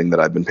definitely something that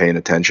I've been paying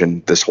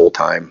attention this whole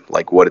time,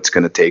 like what it's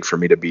going to take for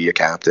me to be a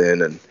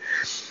captain.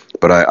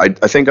 But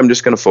I think I'm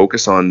just going to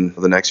focus on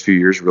the next few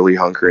years really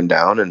hunkering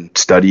down and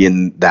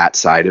studying that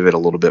side of it a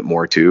little bit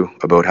more too,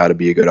 about how to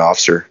be a good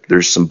officer.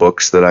 There's some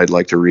books that I'd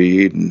like to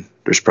read, and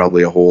there's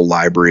probably a whole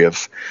library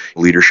of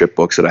leadership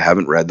books that I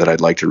haven't read that I'd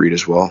like to read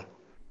as well.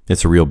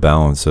 It's a real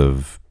balance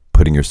of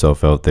putting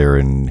yourself out there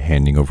and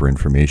handing over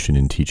information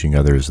and teaching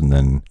others, and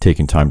then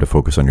taking time to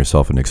focus on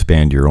yourself and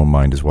expand your own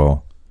mind as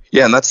well.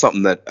 Yeah, and that's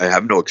something that I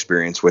have no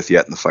experience with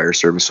yet in the fire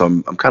service, so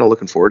I'm kind of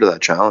looking forward to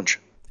that challenge.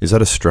 Is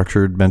that a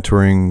structured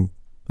mentoring,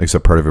 like, is that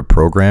part of a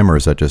program, or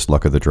is that just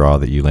luck of the draw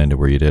that you landed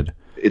where you did?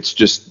 It's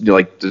just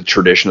like the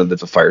tradition of the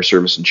fire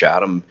service in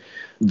Chatham,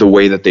 the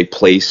way that they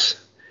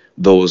place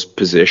those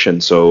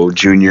positions. So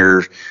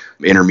junior,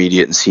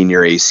 intermediate, and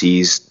senior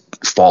ACs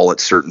fall at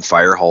certain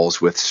fire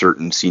halls with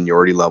certain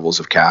seniority levels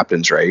of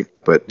captains, right?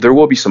 But there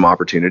will be some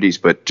opportunities,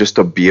 but just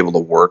to be able to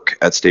work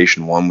at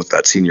Station 1 with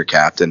that senior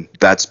captain,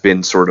 that's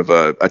been sort of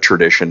a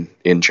tradition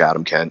in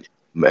Chatham-Kent.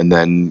 And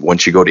then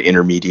once you go to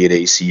intermediate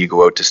AC, you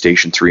go out to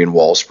Station 3 in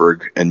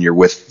Walsburg, and you're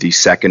with the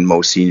second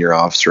most senior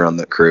officer on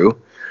the crew.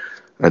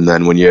 And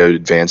then when you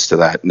advance to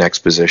that next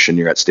position,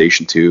 you're at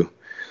Station 2,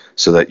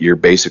 so that you're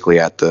basically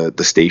at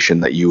the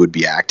station that you would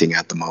be acting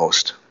at the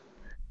most.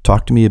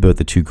 Talk to me about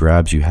the 2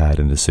 grabs you had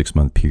in the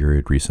 6-month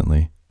period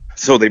recently.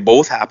 So they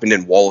both happened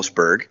in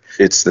Wallaceburg.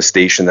 It's the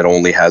station that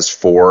only has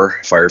 4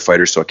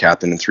 firefighters, so a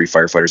captain and 3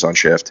 firefighters on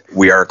shift.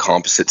 We are a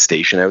composite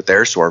station out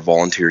there, so our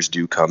volunteers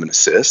do come and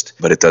assist,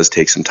 but it does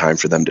take some time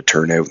for them to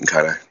turn out and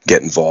kind of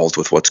get involved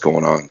with what's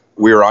going on.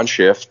 We were on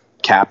shift.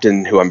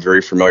 Captain, who I'm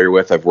very familiar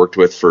with, I've worked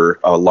with for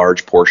a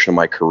large portion of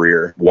my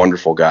career.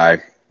 Wonderful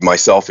guy.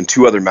 Myself and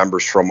 2 other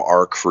members from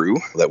our crew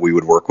that we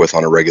would work with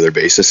on a regular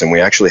basis. And we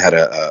actually had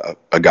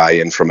a guy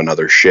in from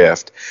another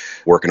shift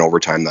working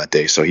overtime that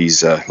day. So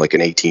he's like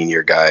an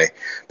 18-year guy,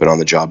 been on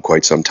the job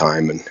quite some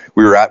time. And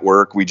we were at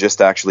work. We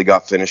just actually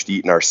got finished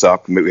eating our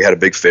sup. We had a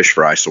big fish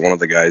fry. So one of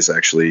the guys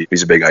actually,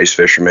 he's a big ice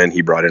fisherman.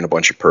 He brought in a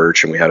bunch of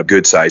perch and we had a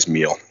good sized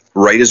meal.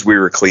 Right as we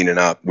were cleaning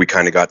up, we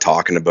kind of got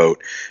talking about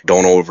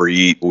don't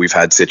overeat. We've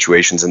had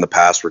situations in the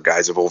past where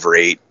guys have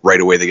overate. Right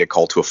away, they get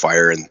called to a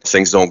fire and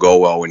things don't go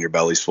well when your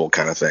belly's full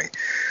kind of thing.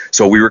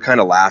 So we were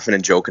kind of laughing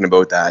and joking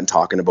about that and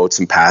talking about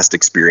some past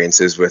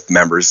experiences with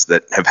members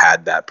that have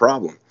had that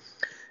problem.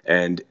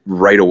 And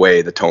right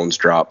away, the tones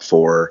dropped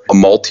for a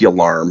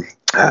multi-alarm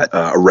at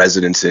a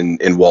residence in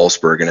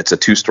Wallaceburg, and it's a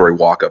 2-story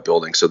walk-up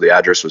building. So the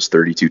address was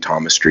 32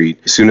 Thomas Street.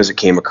 As soon as it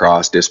came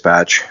across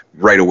dispatch,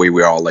 right away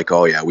we were all like,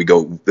 oh yeah, we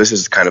go, this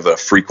is kind of a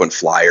frequent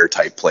flyer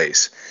type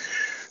place.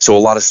 So a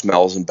lot of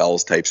smells and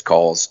bells types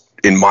calls.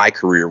 In my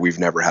career, we've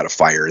never had a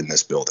fire in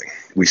this building.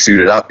 We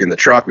suited up in the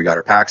truck, we got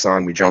our packs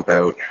on, we jump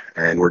out,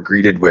 and we're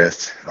greeted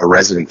with a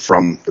resident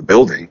from the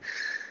building.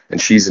 And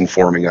she's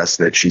informing us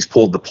that she's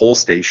pulled the pull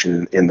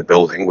station in the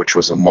building, which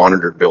was a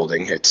monitored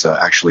building. It's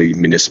actually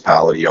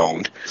municipality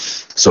owned.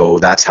 So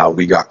that's how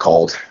we got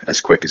called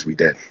as quick as we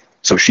did.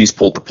 So she's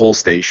pulled the pull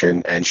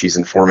station and she's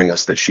informing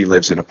us that she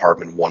lives in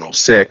apartment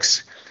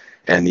 106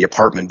 and the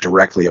apartment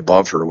directly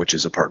above her, which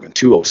is apartment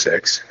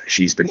 206.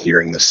 She's been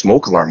hearing the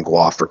smoke alarm go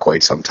off for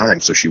quite some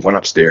time. So she went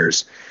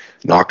upstairs,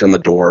 knocked on the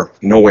door,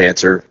 no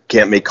answer,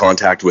 can't make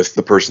contact with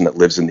the person that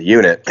lives in the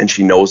unit. And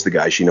she knows the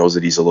guy. She knows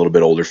that he's a little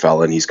bit older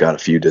fella and he's got a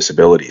few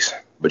disabilities.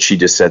 But she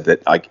just said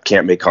that I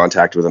can't make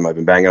contact with him. I've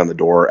been banging on the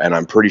door and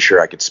I'm pretty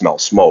sure I could smell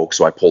smoke.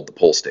 So I pulled the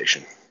pull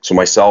station. So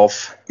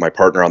myself, my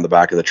partner on the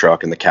back of the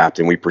truck, and the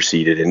captain, we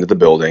proceeded into the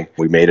building.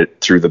 We made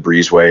it through the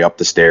breezeway up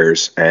the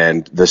stairs.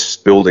 And this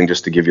building,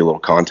 just to give you a little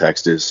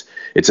context,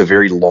 it's a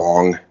very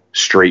long,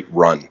 straight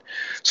run.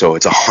 So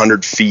it's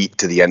 100 feet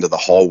to the end of the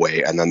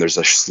hallway, and then there's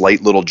a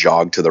slight little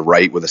jog to the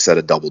right with a set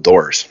of double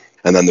doors.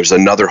 And then there's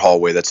another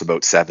hallway that's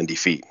about 70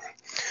 feet.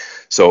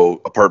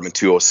 So apartment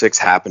 206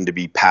 happened to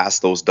be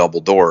past those double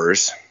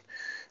doors,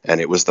 and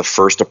it was the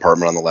first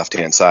apartment on the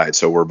left-hand side.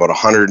 So we're about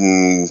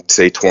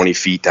 120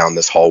 feet down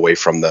this hallway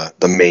from the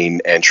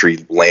main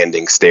entry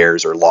landing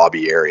stairs or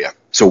lobby area.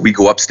 So we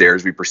go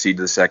upstairs, we proceed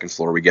to the second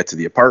floor, we get to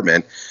the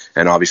apartment,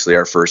 and obviously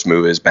our first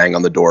move is bang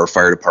on the door,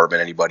 fire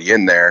department, anybody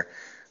in there?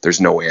 There's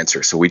no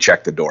answer. So we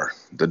check the door.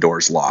 The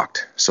door's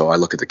locked. So I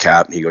look at the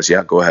cap and he goes,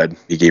 yeah, go ahead.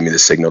 He gave me the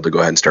signal to go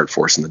ahead and start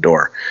forcing the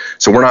door.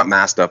 So we're not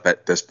masked up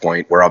at this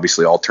point. We're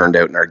obviously all turned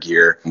out in our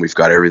gear. We've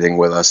got everything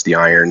with us, the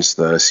irons,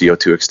 the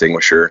CO2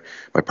 extinguisher.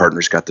 My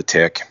partner's got the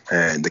tick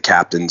and the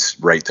captain's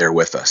right there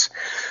with us.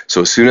 So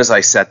as soon as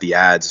I set the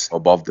ads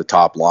above the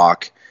top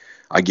lock,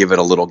 I give it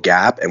a little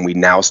gap and we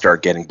now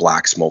start getting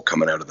black smoke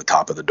coming out of the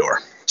top of the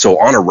door. So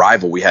on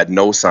arrival, we had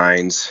no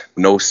signs,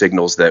 no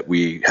signals that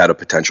we had a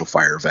potential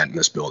fire event in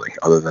this building,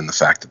 other than the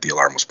fact that the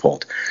alarm was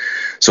pulled.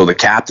 So the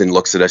captain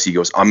looks at us, he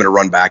goes, I'm going to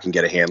run back and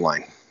get a hand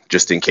line,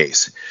 just in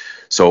case.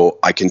 So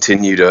I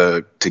continue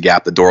to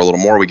gap the door a little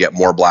more. We get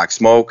more black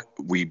smoke.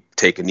 We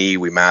take a knee,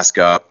 we mask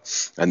up,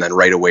 and then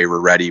right away we're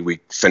ready. We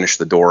finish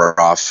the door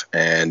off,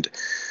 and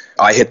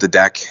I hit the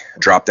deck,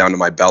 drop down to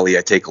my belly.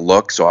 I take a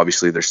look. So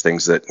obviously there's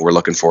things that we're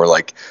looking for,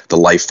 like the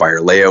live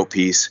fire layout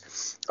piece.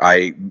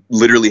 I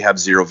literally have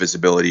zero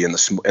visibility, and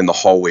the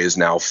hallway is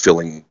now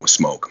filling with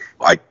smoke.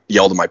 I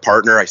yelled at my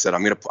partner. I said,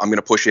 I'm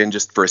gonna push in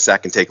just for a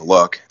second, take a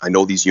look. I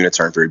know these units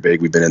aren't very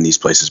big. We've been in these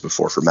places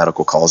before for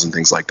medical calls and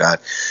things like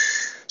that.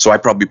 So I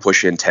probably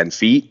push in 10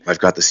 feet. I've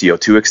got the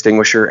CO2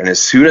 extinguisher, and as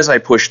soon as I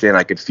pushed in,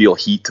 I could feel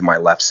heat to my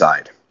left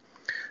side.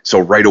 So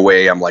right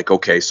away, I'm like,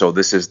 okay, so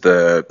this is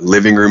the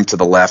living room to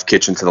the left,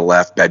 kitchen to the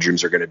left,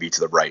 bedrooms are going to be to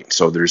the right.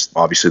 So there's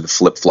obviously the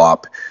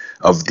flip-flop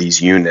of these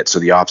units. So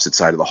the opposite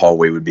side of the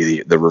hallway would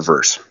be the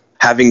reverse.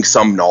 Having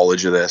some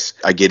knowledge of this,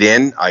 I get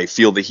in, I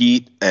feel the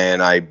heat,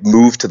 and I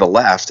move to the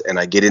left, and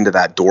I get into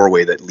that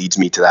doorway that leads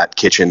me to that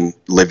kitchen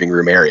living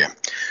room area.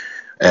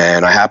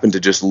 And I happen to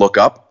just look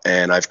up,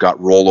 and I've got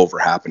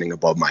rollover happening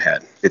above my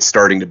head. It's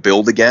starting to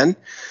build again.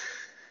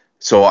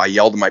 So I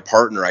yelled at my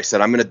partner. I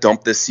said, I'm going to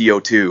dump this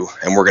CO2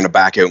 and we're going to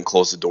back out and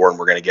close the door and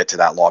we're going to get to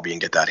that lobby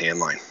and get that hand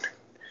line.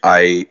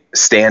 I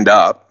stand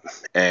up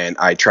and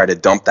I try to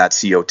dump that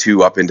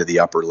CO2 up into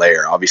the upper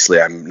layer.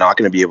 Obviously, I'm not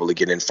going to be able to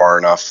get in far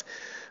enough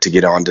to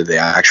get onto the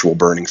actual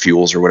burning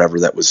fuels or whatever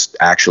that was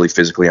actually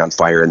physically on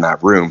fire in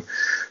that room.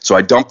 So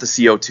I dump the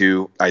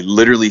CO2. I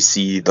literally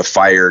see the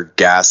fire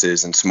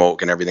gases and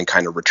smoke and everything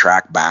kind of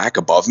retract back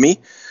above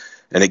me.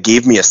 And it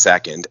gave me a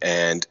second.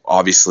 And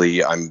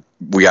obviously, I'm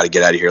we got to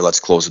get out of here. Let's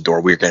close the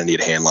door. We're going to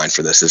need a hand line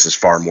for this. This is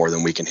far more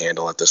than we can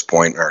handle at this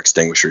point. Our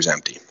extinguisher's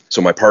empty.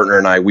 So my partner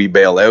and I, we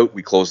bail out,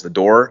 we close the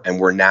door, and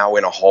we're now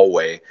in a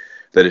hallway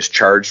that is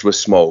charged with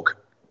smoke,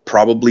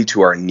 probably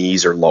to our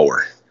knees or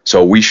lower.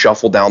 So we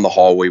shuffle down the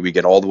hallway. We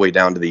get all the way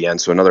down to the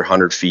end, so another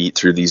 100 feet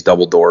through these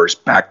double doors,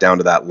 back down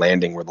to that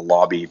landing where the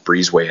lobby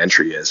breezeway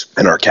entry is.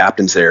 And our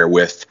captain's there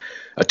with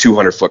a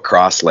 200-foot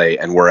cross lay,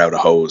 and we're out a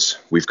hose.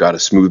 We've got a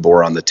smooth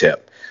bore on the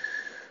tip.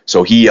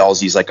 So he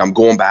yells, he's like, I'm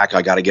going back.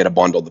 I got to get a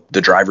bundle.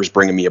 The driver's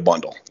bringing me a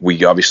bundle.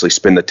 We obviously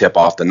spin the tip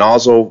off the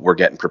nozzle. We're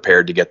getting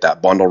prepared to get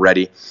that bundle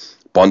ready.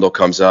 Bundle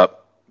comes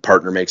up.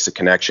 Partner makes the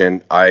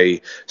connection.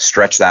 I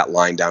stretch that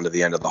line down to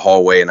the end of the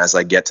hallway. And as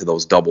I get to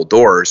those double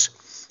doors,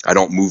 I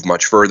don't move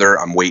much further.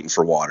 I'm waiting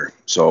for water.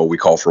 So we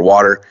call for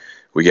water.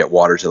 We get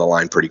water to the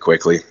line pretty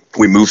quickly.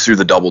 We move through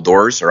the double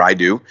doors, or I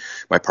do.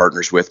 My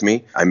partner's with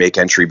me. I make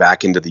entry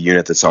back into the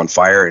unit that's on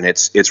fire, and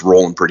it's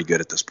rolling pretty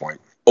good at this point.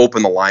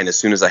 Open the line as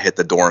soon as I hit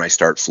the door and I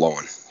start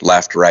flowing.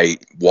 Left,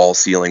 right, wall,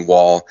 ceiling,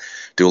 wall,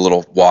 do a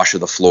little wash of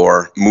the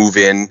floor, move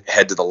in,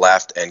 head to the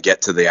left, and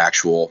get to the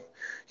actual,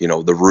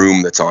 the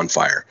room that's on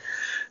fire.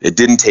 It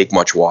didn't take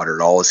much water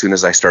at all. As soon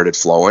as I started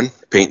flowing,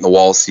 painting the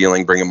wall,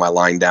 ceiling, bringing my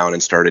line down,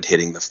 and started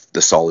hitting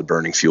the solid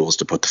burning fuels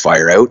to put the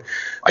fire out,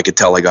 I could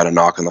tell I got a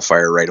knock on the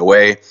fire right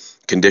away.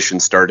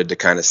 Conditions started to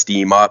kind of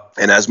steam up.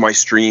 And as my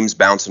stream's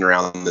bouncing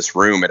around this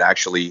room, it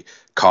actually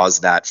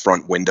caused that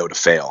front window to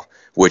fail,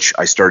 which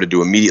I started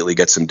to immediately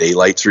get some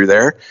daylight through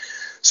there.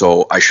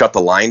 So I shut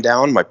the line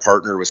down. My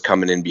partner was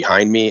coming in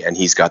behind me, and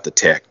he's got the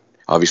tick.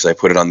 Obviously, I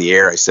put it on the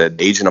air. I said,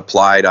 agent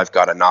applied. I've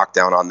got a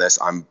knockdown on this.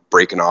 I'm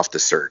breaking off the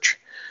search.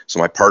 So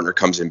my partner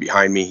comes in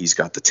behind me. He's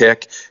got the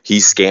tick.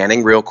 He's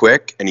scanning real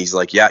quick, and he's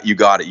like, yeah, you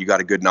got it. You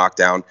got a good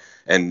knockdown.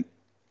 And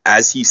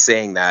as he's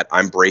saying that,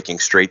 I'm breaking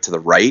straight to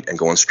the right and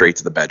going straight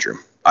to the bedroom.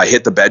 I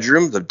hit the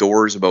bedroom. The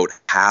door is about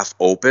half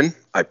open.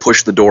 I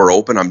push the door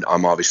open.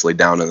 I'm obviously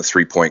down in the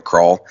 3-point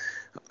crawl.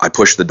 I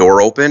push the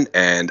door open,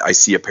 and I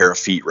see a pair of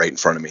feet right in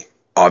front of me.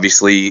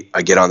 Obviously,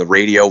 I get on the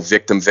radio,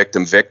 victim,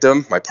 victim,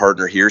 victim. My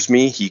partner hears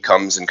me. He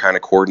comes and kind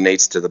of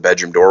coordinates to the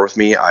bedroom door with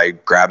me. I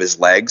grab his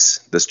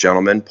legs, this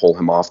gentleman, pull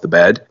him off the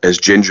bed as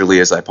gingerly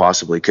as I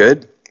possibly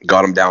could,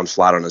 got him down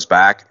flat on his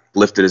back,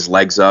 lifted his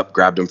legs up,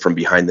 grabbed him from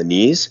behind the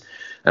knees,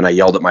 and I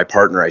yelled at my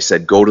partner. I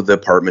said, go to the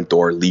apartment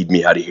door, lead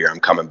me out of here. I'm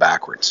coming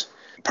backwards.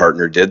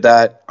 Partner did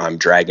that. I'm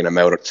dragging him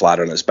out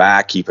flat on his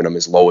back, keeping him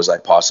as low as I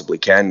possibly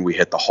can. We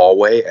hit the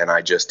hallway, and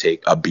I just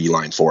take a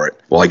beeline for it.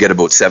 Well, I get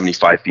about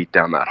 75 feet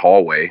down that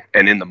hallway,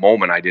 and in the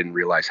moment, I didn't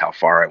realize how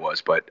far I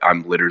was, but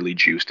I'm literally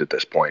juiced at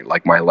this point.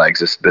 Like my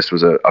legs, this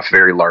was a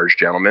very large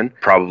gentleman,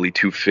 probably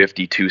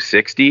 250,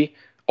 260.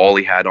 All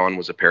he had on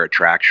was a pair of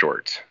track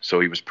shorts, so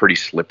he was pretty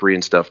slippery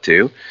and stuff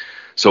too.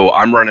 So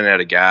I'm running out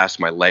of gas.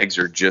 My legs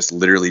are just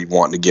literally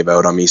wanting to give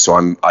out on me.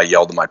 So I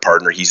yelled at my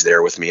partner. He's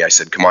there with me. I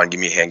said, come on, give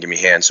me a hand, give me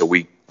a hand. So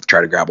we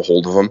try to grab a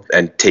hold of him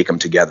and take him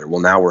together.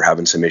 Well, now we're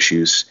having some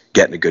issues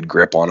getting a good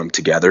grip on him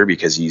together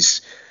because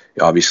he's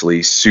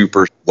obviously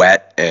super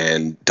wet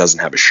and doesn't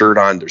have a shirt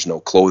on. There's no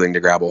clothing to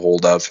grab a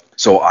hold of.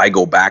 So I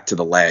go back to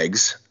the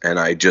legs and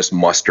I just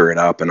muster it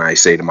up. And I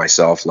say to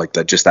myself, like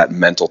that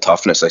mental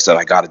toughness. I said,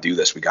 I got to do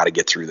this. We got to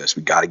get through this.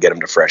 We got to get him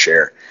to fresh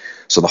air.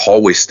 So the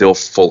hallway's still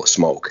full of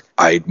smoke.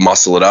 I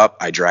muscle it up.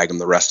 I drag him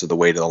the rest of the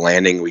way to the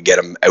landing. We get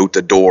him out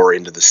the door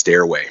into the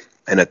stairway.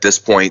 And at this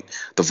point,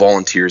 the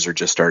volunteers are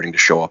just starting to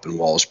show up in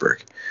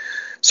Wallaceburg.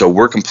 So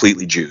we're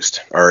completely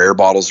juiced. Our air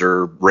bottles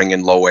are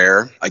ringing low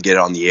air. I get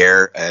on the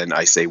air and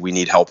I say, we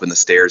need help in the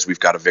stairs. We've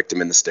got a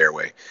victim in the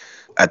stairway.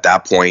 At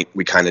that point,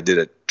 we kind of did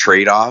a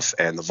trade-off,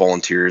 and the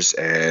volunteers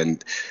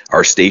and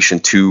our Station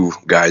 2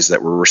 guys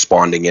that were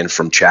responding in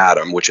from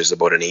Chatham, which is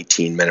about an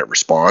 18-minute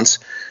response,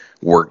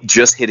 were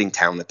just hitting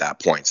town at that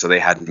point. So they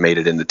hadn't made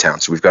it into town.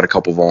 So we've got a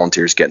couple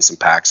volunteers getting some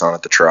packs on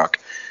at the truck,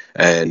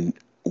 and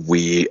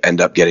we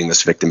end up getting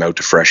this victim out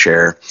to fresh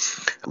air.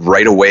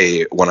 Right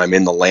away, when I'm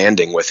in the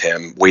landing with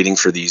him, waiting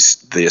for the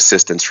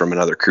assistance from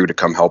another crew to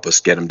come help us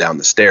get him down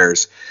the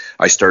stairs,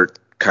 I start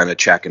kind of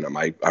checking him.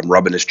 I'm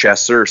rubbing his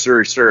chest,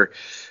 sir.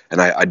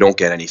 And I don't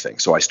get anything.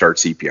 So I start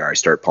CPR. I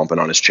start pumping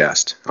on his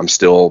chest. I'm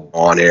still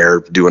on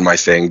air, doing my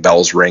thing,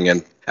 bells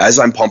ringing. As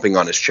I'm pumping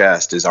on his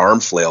chest, his arm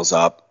flails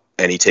up,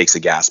 and he takes a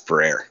gasp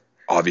for air.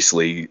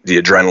 Obviously,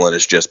 the adrenaline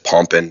is just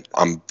pumping.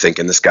 I'm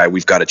thinking, this guy,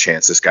 we've got a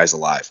chance. This guy's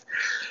alive.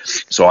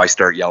 So I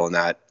start yelling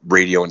that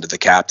radio into the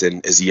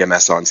captain, is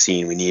EMS on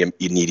scene? We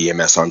need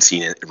EMS on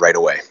scene right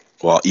away.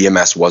 Well,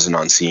 EMS wasn't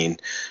on scene,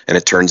 and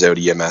it turns out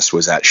EMS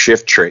was at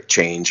shift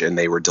change, and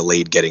they were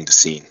delayed getting to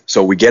scene.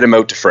 So we get him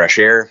out to fresh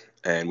air,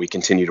 and we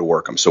continue to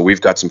work them. So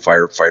we've got some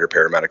firefighter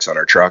paramedics on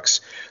our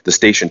trucks. The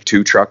Station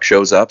 2 truck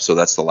shows up, so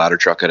that's the ladder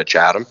truck out of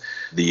Chatham.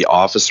 The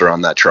officer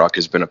on that truck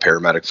has been a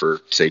paramedic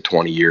for, say,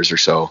 20 years or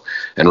so,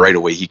 and right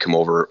away he come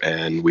over,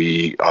 and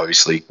we're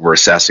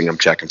assessing him,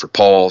 checking for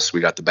pulse.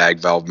 We got the bag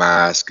valve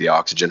mask, the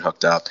oxygen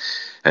hooked up,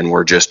 and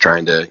we're just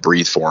trying to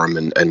breathe for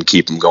him and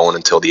keep him going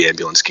until the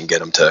ambulance can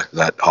get him to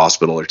that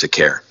hospital or to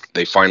care.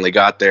 They finally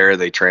got there,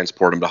 they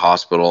transport him to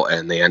hospital,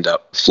 and they end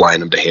up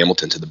flying him to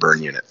Hamilton to the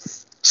burn unit.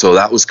 So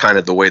that was kind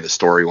of the way the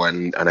story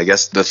went. And I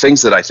guess the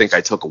things that I think I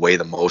took away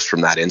the most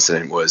from that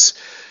incident was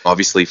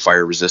obviously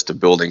fire resistant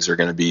buildings are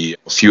going to be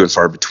few and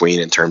far between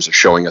in terms of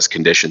showing us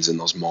conditions in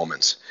those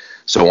moments.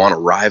 So on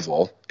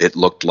arrival, it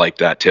looked like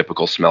that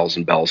typical smells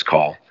and bells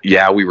call.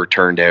 Yeah, we were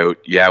turned out.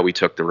 Yeah, we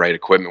took the right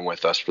equipment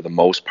with us for the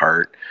most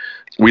part.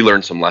 We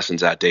learned some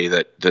lessons that day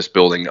that this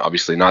building,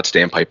 obviously not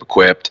standpipe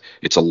equipped,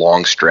 it's a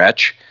long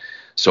stretch.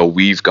 So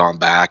we've gone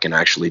back and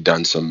actually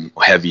done some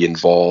heavy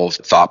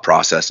involved thought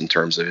process in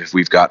terms of if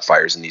we've got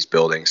fires in these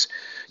buildings,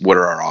 what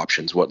are our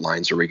options? What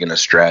lines are we going to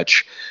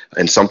stretch?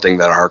 And something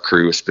that our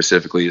crew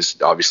specifically has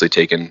obviously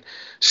taken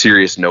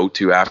serious note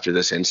to after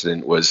this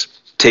incident was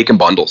taking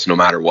bundles no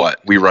matter what.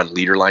 We run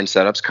leader line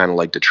setups, kind of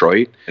like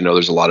Detroit. I know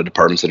there's a lot of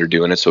departments that are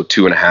doing it. So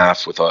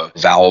 2.5 with a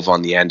valve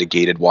on the end of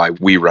gated Y.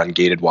 We run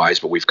gated Ys,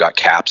 but we've got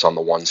caps on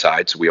the one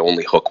side, so we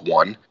only hook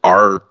one.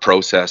 Our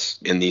process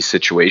in these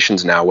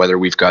situations now, whether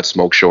we've got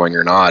smoke showing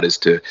or not, is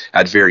to,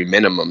 at very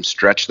minimum,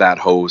 stretch that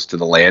hose to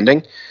the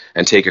landing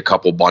and take a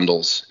couple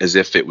bundles as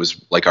if it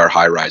was like our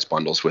high-rise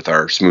bundles with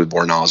our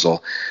smoothbore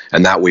nozzle.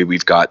 And that way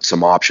we've got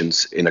some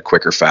options in a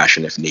quicker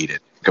fashion if needed.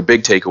 A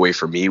big takeaway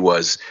for me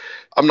was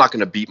I'm not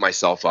going to beat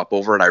myself up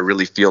over it. I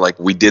really feel like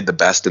we did the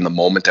best in the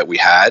moment that we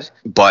had.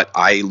 But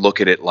I look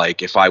at it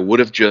like if I would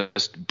have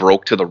just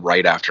broke to the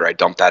right after I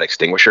dumped that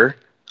extinguisher,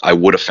 I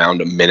would have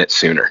found a minute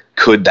sooner.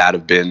 Could that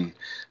have been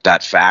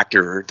that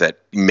factor that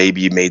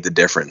maybe made the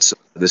difference?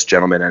 This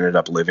gentleman ended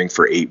up living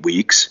for 8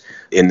 weeks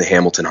in the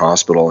Hamilton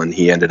Hospital, and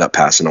he ended up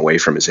passing away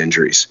from his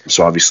injuries.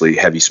 So obviously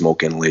heavy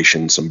smoke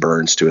inhalation, some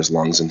burns to his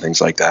lungs and things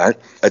like that.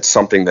 It's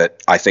something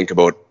that I think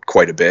about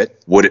quite a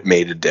bit. Would it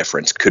made a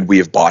difference? Could we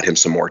have bought him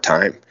some more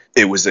time?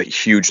 It was a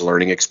huge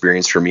learning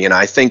experience for me. And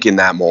I think in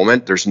that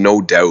moment, there's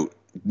no doubt,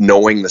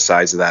 knowing the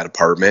size of that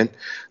apartment,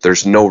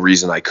 there's no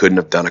reason I couldn't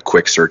have done a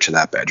quick search of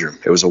that bedroom.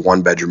 It was a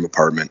 1-bedroom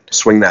apartment.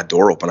 Swing that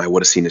door open, I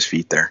would have seen his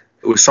feet there.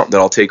 It was something that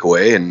I'll take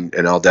away, and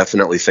I'll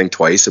definitely think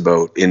twice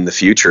about in the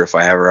future. If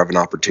I ever have an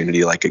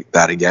opportunity like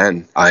that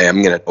again, I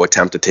am going to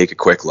attempt to take a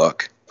quick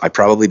look. I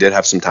probably did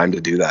have some time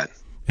to do that.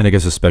 And I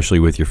guess especially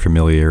with your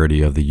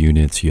familiarity of the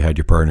units, you had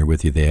your partner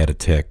with you, they had a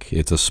tick.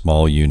 It's a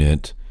small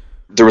unit.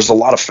 There was a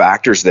lot of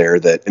factors there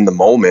that in the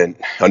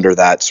moment, under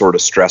that sort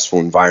of stressful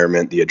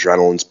environment, the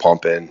adrenaline's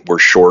pumping, we're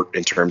short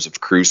in terms of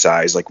crew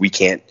size. Like we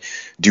can't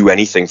do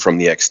anything from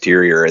the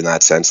exterior in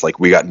that sense. Like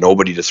we got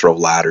nobody to throw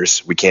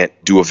ladders. We can't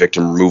do a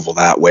victim removal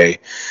that way.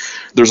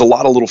 There's a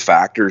lot of little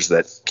factors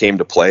that came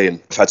to play, and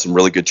I've had some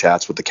really good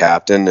chats with the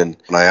captain, and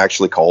I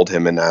actually called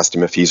him and asked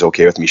him if he's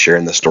okay with me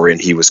sharing the story,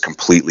 and he was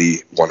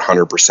completely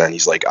 100%.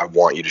 He's like, I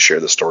want you to share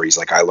the story. He's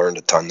like, I learned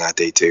a ton that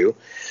day too.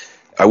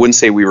 I wouldn't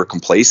say we were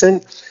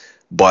complacent,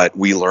 but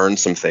we learned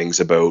some things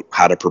about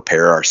how to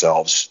prepare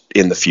ourselves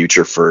in the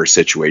future for a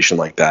situation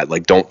like that.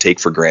 Like, don't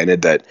take for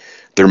granted that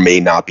there may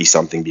not be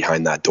something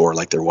behind that door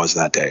like there was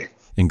that day.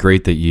 And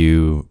great that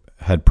you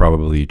had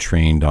probably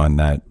trained on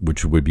that,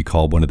 which would be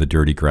called one of the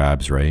dirty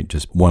grabs, right?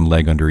 Just one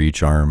leg under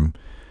each arm,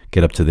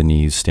 get up to the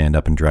knees, stand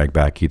up and drag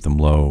back, keep them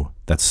low.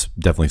 That's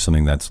definitely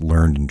something that's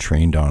learned and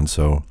trained on.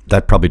 So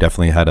that probably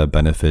definitely had a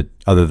benefit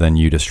other than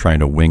you just trying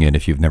to wing it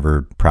if you've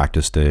never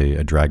practiced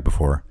a drag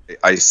before.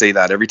 I say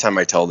that every time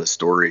I tell this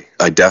story.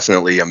 I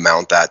definitely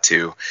amount that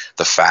to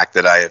the fact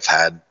that I have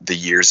had the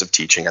years of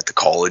teaching at the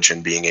college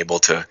and being able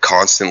to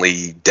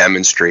constantly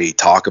demonstrate,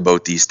 talk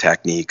about these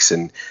techniques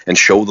and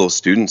show those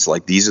students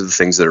like these are the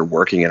things that are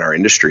working in our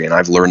industry. And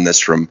I've learned this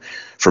from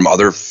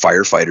other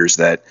firefighters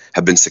that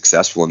have been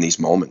successful in these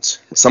moments.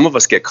 Some of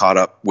us get caught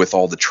up with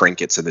all the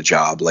trinkets of the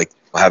job, like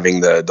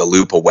having the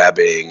loop of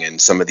webbing and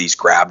some of these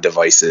grab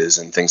devices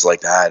and things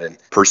like that. And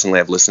personally,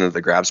 I've listened to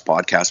the Grabs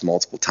podcast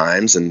multiple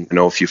times and I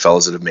know a few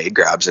fellows that have made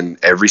grabs, and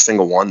every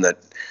single one that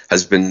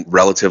has been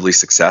relatively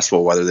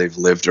successful, whether they've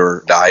lived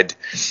or died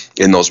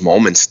in those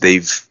moments,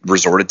 they've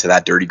resorted to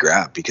that dirty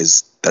grab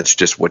because that's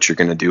just what you're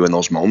going to do in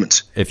those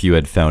moments. If you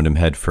had found him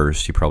head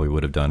first, you probably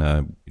would have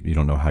done you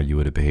don't know how you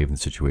would have behaved in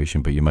the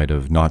situation, but you might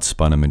have not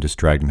spun him and just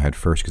dragged him head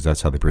first because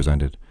that's how they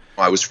presented.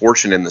 I was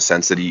fortunate in the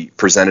sense that he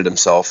presented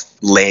himself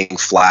laying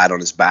flat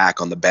on his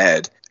back on the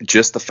bed.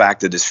 Just the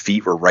fact that his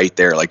feet were right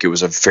there, like it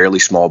was a fairly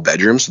small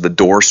bedroom, so the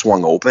door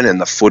swung open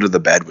and the foot of the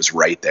bed was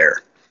right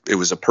there. It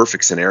was a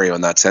perfect scenario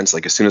in that sense.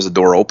 Like as soon as the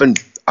door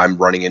opened, I'm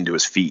running into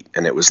his feet,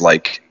 and it was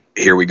like,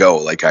 here we go.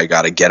 Like I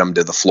got to get him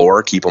to the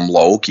floor, keep him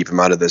low, keep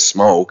him out of this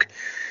smoke,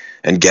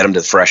 and get him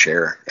to the fresh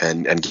air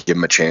and give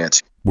him a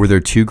chance. Were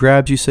there 2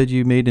 grabs you said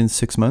you made in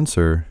 6 months,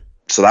 or?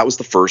 So that was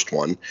the first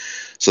one.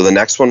 So the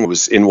next one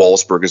was in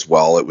Wallaceburg as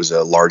well. It was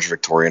a large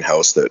Victorian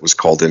house that was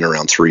called in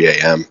around 3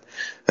 a.m.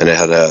 and it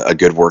had a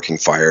good working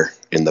fire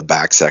in the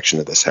back section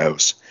of this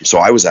house. So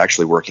I was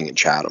actually working in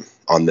Chatham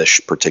on this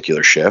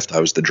particular shift.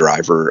 I was the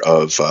driver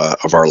of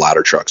our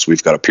ladder trucks.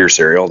 We've got a Pierce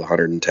Ariel, the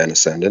 110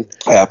 Ascendant.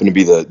 I happened to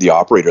be the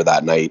operator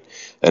that night,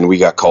 and we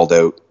got called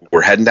out.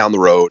 We're heading down the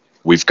road.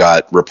 We've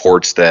got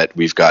reports that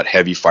we've got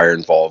heavy fire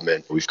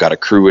involvement. We've got a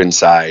crew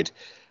inside.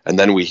 And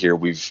then we hear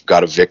we've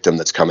got a victim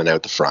that's coming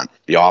out the front.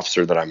 The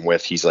officer that I'm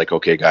with, he's like,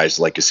 okay, guys,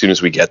 like as soon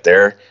as we get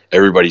there,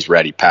 everybody's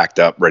ready, packed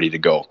up, ready to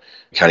go.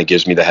 Kind of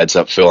gives me the heads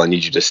up, Phil, I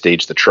need you to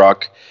stage the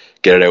truck,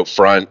 get it out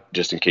front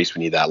just in case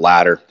we need that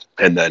ladder.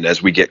 And then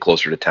as we get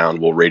closer to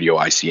town, we'll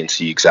radio IC and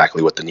see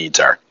exactly what the needs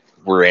are.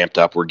 We're amped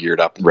up, we're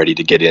geared up, ready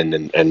to get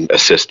in and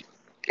assist.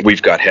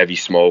 We've got heavy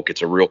smoke.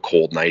 It's a real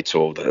cold night,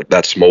 so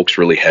that smoke's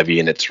really heavy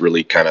and it's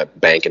really kind of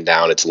banking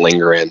down. It's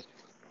lingering.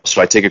 So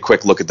I take a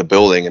quick look at the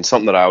building, and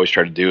something that I always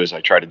try to do is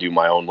I try to do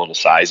my own little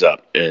size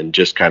up and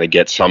just kind of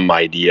get some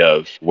idea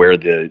of where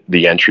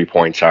the entry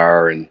points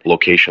are and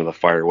location of the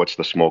fire, what's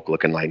the smoke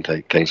looking like,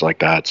 things like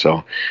that.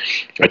 So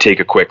I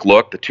take a quick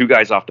look. The two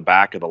guys off the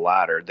back of the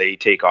ladder, they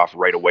take off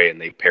right away and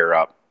they pair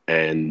up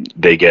and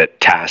they get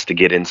tasked to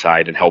get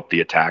inside and help the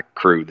attack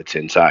crew that's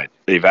inside.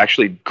 They've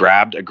actually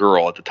grabbed a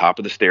girl at the top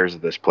of the stairs of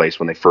this place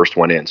when they first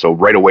went in. So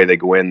right away they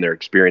go in, they're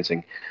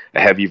experiencing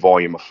a heavy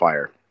volume of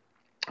fire.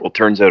 Well, it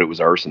turns out it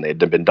was arson. They had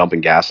been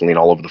dumping gasoline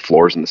all over the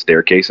floors and the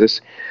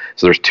staircases.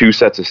 So there's two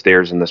sets of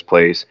stairs in this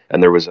place,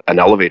 and there was an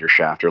elevator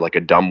shaft, or like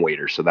a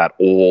dumbwaiter, so that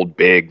old,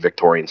 big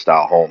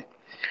Victorian-style home.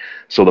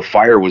 So the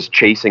fire was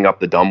chasing up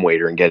the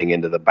dumbwaiter and getting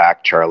into the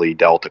back Charlie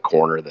Delta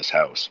corner of this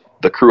house.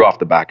 The crew off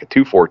the back of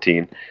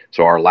 214,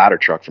 so our ladder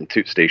truck from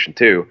Station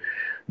 2,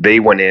 they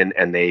went in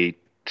and they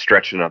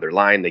stretched another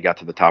line. They got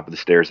to the top of the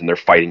stairs, and they're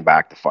fighting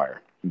back the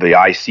fire. The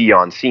IC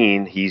on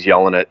scene, he's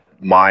yelling at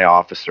my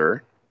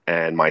officer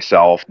and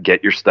myself,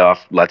 get your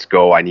stuff, let's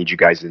go, I need you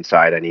guys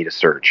inside, I need a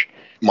search.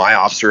 My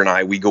officer and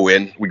I, we go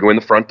in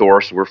the front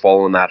door, so we're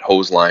following that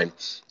hose line,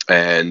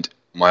 and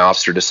my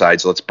officer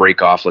decides, let's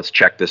break off, let's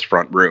check this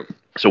front room.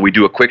 So we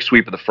do a quick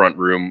sweep of the front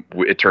room,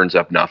 it turns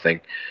up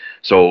nothing.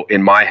 So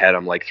in my head,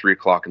 I'm like 3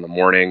 o'clock in the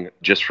morning,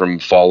 just from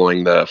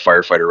following the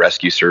firefighter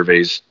rescue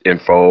surveys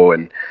info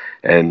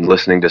and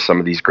listening to some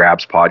of these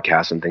Grabs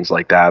podcasts and things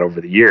like that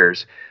over the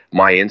years.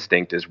 My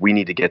instinct is we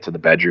need to get to the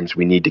bedrooms.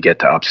 We need to get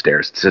to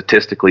upstairs.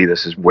 Statistically,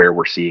 this is where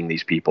we're seeing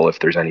these people if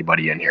there's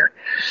anybody in here.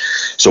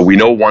 So we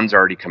know one's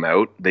already come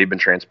out. They've been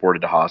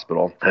transported to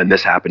hospital, and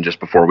this happened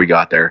just before we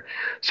got there.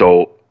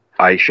 So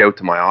I shout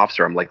to my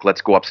officer, I'm like,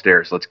 let's go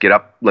upstairs. Let's get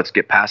up. Let's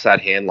get past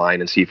that hand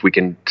line and see if we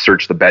can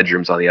search the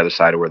bedrooms on the other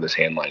side of where this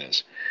hand line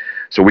is.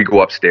 So we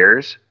go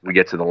upstairs. We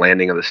get to the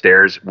landing of the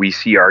stairs. We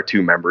see our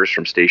two members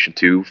from Station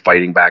 2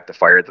 fighting back the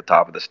fire at the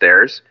top of the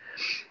stairs.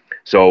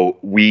 So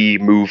we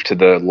move to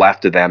the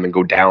left of them and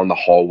go down the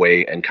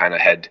hallway and kind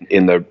of head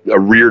in a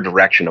rear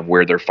direction of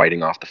where they're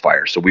fighting off the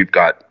fire. So we've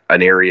got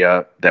an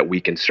area that we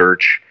can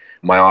search.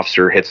 My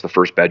officer hits the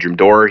first bedroom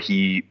door.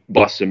 He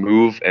busts a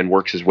move and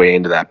works his way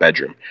into that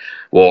bedroom.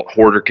 Well,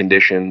 hoarder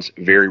conditions,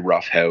 very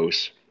rough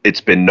house.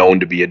 It's been known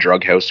to be a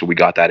drug house, so we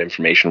got that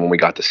information when we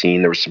got the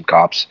scene. There was some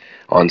cops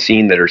on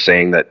scene that are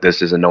saying that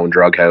this is a known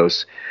drug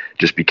house.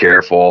 Just be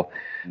careful.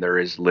 There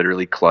is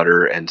literally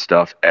clutter and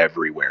stuff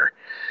everywhere.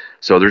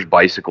 So there's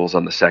bicycles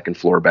on the second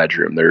floor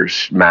bedroom.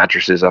 There's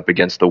mattresses up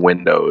against the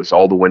windows.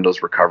 All the windows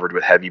were covered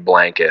with heavy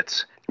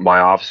blankets. My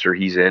officer,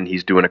 he's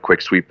doing a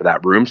quick sweep of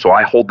that room. So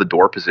I hold the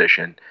door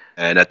position.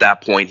 And at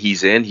that point,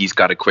 he's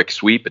got a quick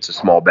sweep. It's a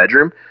small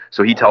bedroom.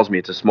 So he tells me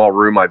it's a small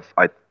room. I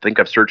think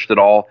I've searched it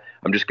all.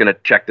 I'm just going to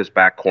check this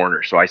back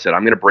corner. So I said,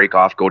 I'm going to break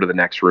off, go to the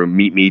next room,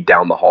 meet me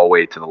down the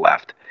hallway to the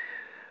left.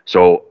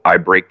 So I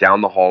break down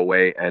the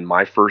hallway, and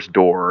my first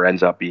door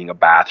ends up being a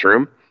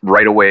bathroom.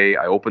 Right away,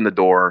 I open the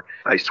door,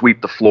 I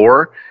sweep the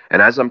floor,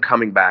 and as I'm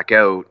coming back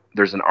out,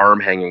 there's an arm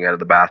hanging out of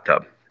the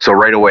bathtub. So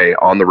right away,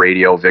 on the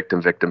radio, victim,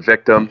 victim,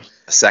 victim.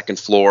 Second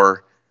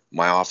floor,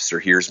 my officer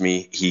hears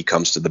me. He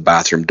comes to the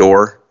bathroom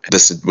door.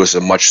 This was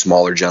a much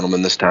smaller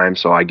gentleman this time,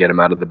 so I get him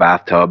out of the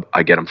bathtub,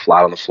 I get him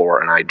flat on the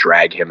floor, and I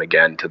drag him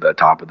again to the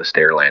top of the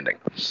stair landing.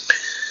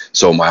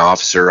 So my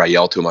officer, I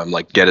yell to him, I'm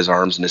like, get his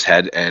arms in his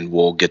head and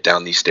we'll get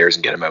down these stairs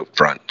and get him out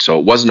front. So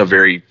it wasn't a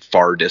very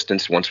far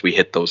distance once we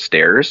hit those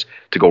stairs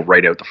to go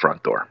right out the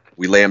front door.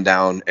 We lay him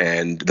down,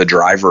 and the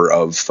driver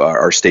of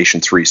our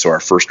Station 3, so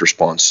our first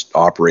response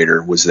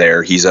operator, was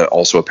there. He's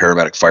also a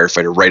paramedic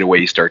firefighter. Right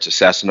away, he starts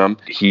assessing him.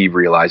 He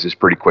realizes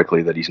pretty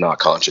quickly that he's not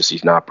conscious.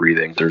 He's not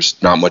breathing.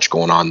 There's not much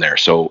going on there.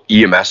 So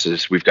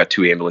EMSs, we've got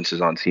 2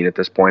 ambulances on scene at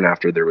this point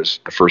after there was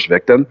the first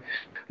victim.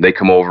 They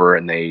come over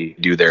and they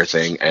do their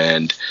thing,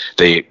 and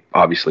they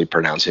obviously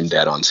pronounce him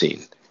dead on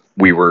scene.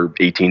 We were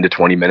 18 to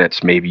 20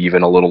 minutes, maybe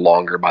even a little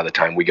longer by the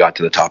time we got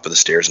to the top of the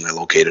stairs and I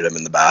located him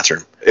in the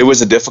bathroom. It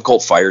was a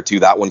difficult fire too.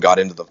 That one got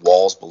into the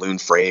walls, balloon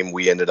frame.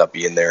 We ended up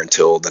being there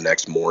until the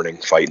next morning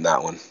fighting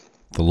that one.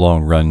 The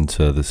long run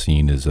to the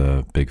scene is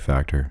a big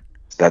factor.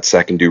 That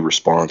second due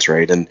response,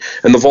 right? And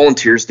the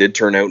volunteers did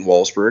turn out in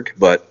Wallsburg,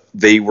 but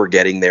they were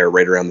getting there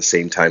right around the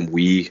same time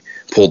we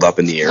pulled up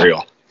in the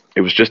aerial.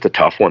 It was just a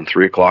tough one,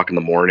 3 o'clock in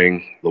the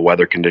morning. The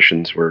weather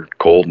conditions were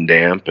cold and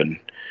damp, and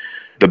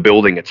the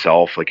building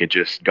itself, like, it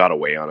just got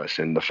away on us.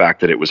 And the fact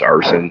that it was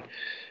arson,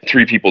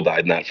 3 people died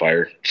in that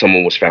fire.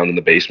 Someone was found in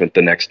the basement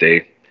the next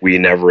day. We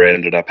never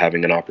ended up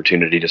having an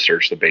opportunity to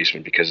search the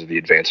basement because of the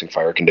advancing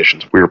fire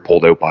conditions. We were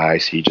pulled out by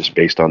IC just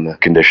based on the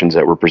conditions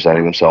that were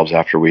presenting themselves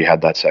after we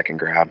had that second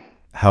grab.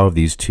 How have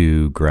these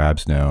 2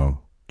 grabs now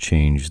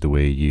change the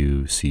way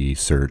you see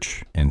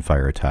search and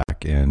fire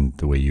attack and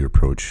the way you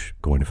approach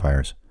going to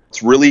fires?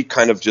 It's really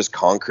kind of just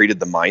concreted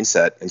the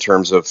mindset in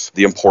terms of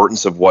the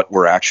importance of what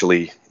we're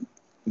actually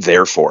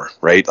there for,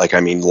 right? Like, I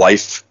mean,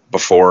 life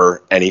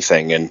before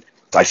anything. And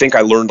I think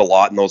I learned a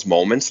lot in those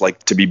moments,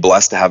 like to be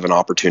blessed to have an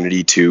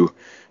opportunity to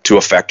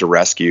affect a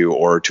rescue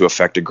or to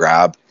affect a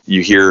grab.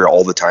 You hear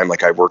all the time,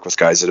 like I work with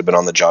guys that have been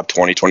on the job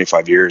 20,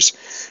 25 years,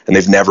 and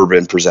they've never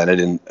been presented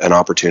in an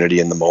opportunity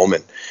in the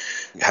moment.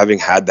 Having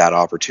had that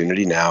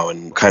opportunity now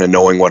and kind of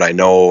knowing what I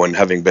know and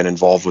having been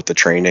involved with the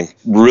training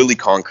really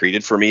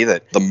concreted for me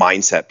that the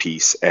mindset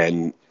piece.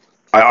 And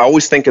I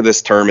always think of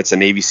this term, it's a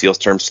Navy SEALs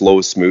term, slow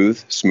is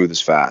smooth, smooth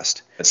is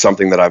fast. It's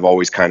something that I've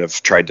always kind of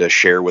tried to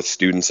share with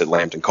students at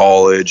Lambton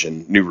College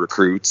and new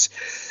recruits.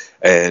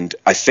 And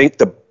I think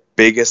the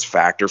biggest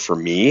factor for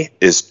me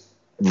is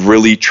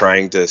really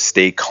trying to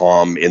stay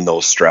calm in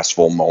those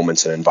stressful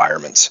moments and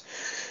environments.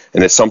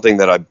 And it's something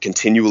that I'm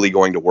continually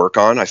going to work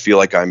on. I feel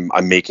like I'm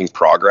making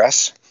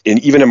progress. And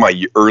even in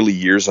my early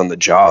years on the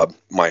job,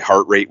 my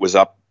heart rate was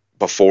up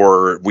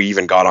before we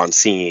even got on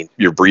scene.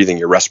 Your breathing,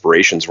 your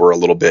respirations were a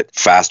little bit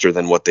faster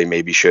than what they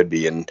maybe should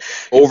be. And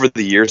over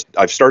the years,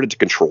 I've started to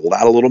control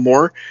that a little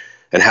more.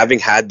 And having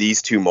had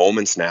these two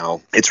moments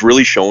now, it's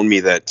really shown me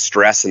that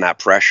stress and that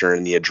pressure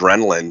and the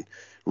adrenaline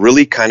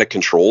really kind of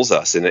controls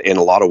us in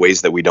a lot of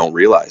ways that we don't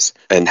realize.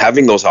 And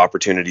having those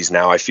opportunities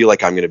now, I feel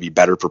like I'm going to be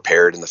better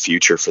prepared in the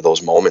future for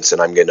those moments. And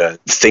I'm going to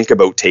think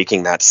about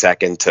taking that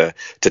second to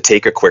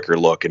take a quicker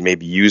look and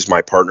maybe use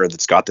my partner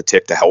that's got the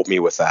tip to help me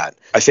with that.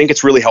 I think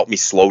it's really helped me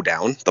slow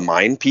down the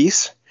mind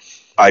piece.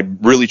 I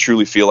really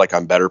truly feel like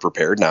I'm better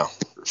prepared now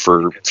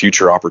for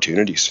future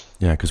opportunities.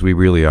 Yeah, because we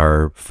really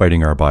are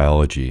fighting our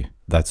biology.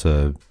 That's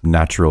a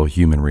natural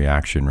human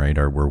reaction, right?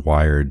 We're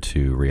wired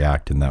to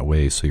react in that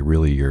way. So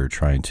you're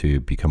trying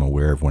to become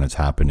aware of when it's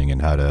happening and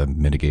how to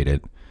mitigate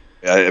it.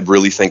 I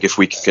really think if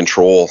we can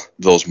control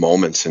those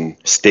moments and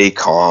stay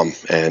calm,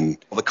 and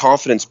the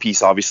confidence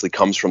piece obviously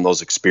comes from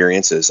those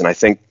experiences. And I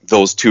think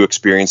those two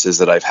experiences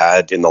that I've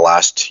had in the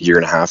last year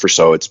and a half or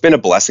so, it's been a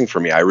blessing for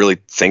me. I really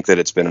think that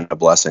it's been a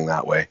blessing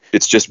that way.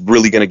 It's just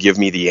really going to give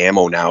me the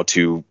ammo now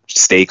to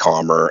stay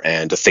calmer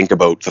and to think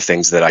about the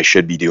things that I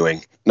should be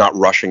doing, not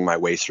rushing my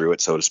way through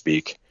it, so to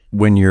speak.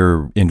 When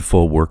you're in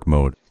full work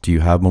mode, do you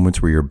have moments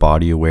where you're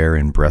body aware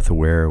and breath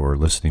aware or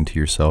listening to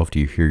yourself? Do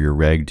you hear your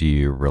reg? Do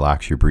you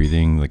relax your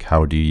breathing? Like,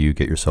 how do you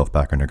get yourself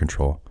back under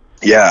control?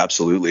 Yeah,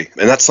 absolutely.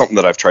 And that's something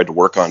that I've tried to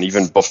work on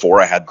even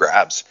before I had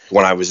grabs.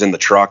 When I was in the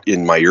truck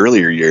in my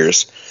earlier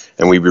years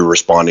and we'd be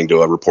responding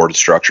to a reported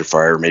structure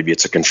fire, maybe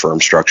it's a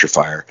confirmed structure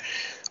fire,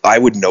 I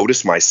would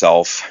notice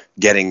myself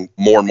getting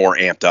more and more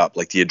amped up,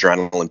 like the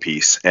adrenaline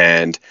piece.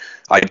 And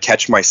I'd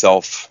catch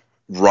myself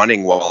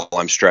running while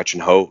I'm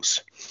stretching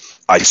hose.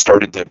 I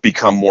started to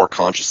become more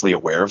consciously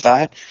aware of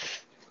that,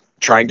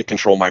 trying to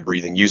control my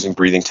breathing, using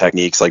breathing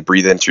techniques like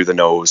breathe in through the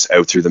nose,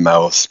 out through the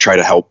mouth, try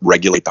to help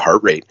regulate the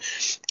heart rate.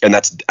 And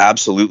that's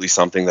absolutely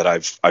something that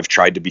I've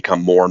tried to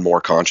become more and more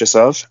conscious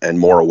of and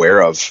more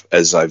aware of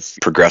as I've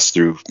progressed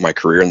through my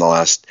career in the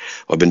last,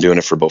 I've been doing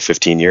it for about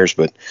 15 years,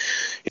 but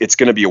it's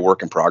going to be a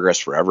work in progress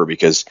forever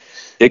because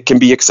it can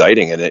be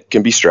exciting and it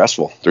can be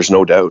stressful. There's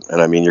no doubt.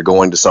 And I mean, you're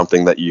going to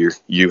something that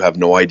you have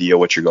no idea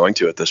what you're going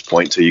to at this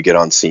point until you get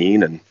on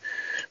scene, and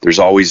there's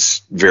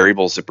always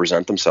variables that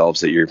present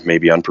themselves that you're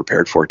maybe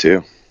unprepared for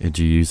too. And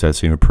do you use that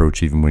same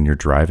approach even when you're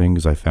driving?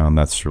 Because I found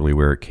that's really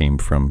where it came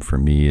from for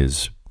me,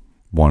 is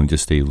wanting to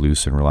stay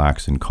loose and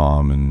relaxed and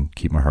calm and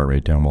keep my heart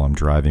rate down while I'm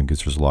driving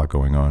because there's a lot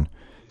going on.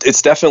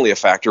 It's definitely a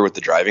factor with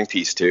the driving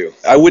piece too.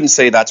 I wouldn't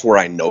say that's where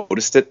I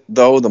noticed it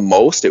though the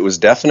most. It was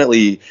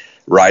definitely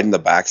riding the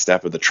back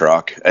step of the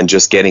truck and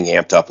just getting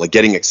amped up, like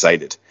getting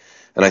excited.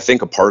 And I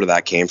think a part of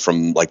that came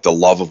from like the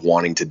love of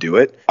wanting to do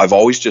it. I've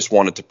always just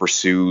wanted to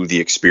pursue the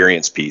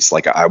experience piece.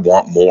 Like I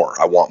want more.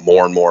 I want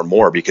more and more and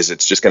more because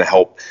it's just going to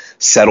help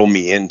settle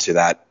me into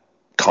that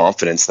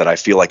confidence that I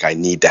feel like I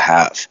need to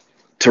have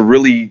to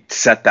really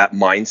set that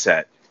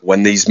mindset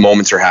when these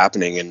moments are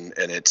happening, and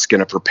it's going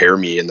to prepare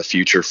me in the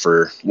future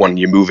for when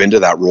you move into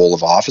that role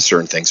of officer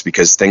and things,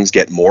 because things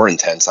get more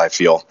intense, I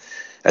feel,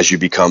 as you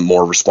become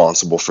more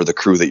responsible for the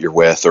crew that you're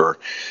with or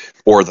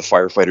the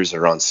firefighters that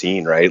are on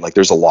scene, right? Like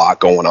there's a lot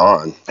going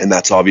on. And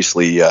that's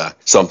obviously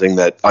something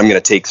that I'm going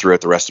to take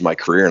throughout the rest of my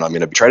career. And I'm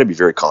going to try to be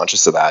very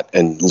conscious of that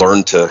and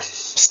learn to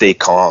stay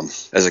calm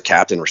as a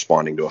captain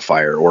responding to a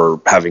fire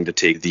or having to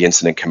take the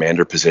incident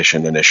commander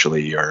position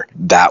initially, or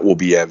that will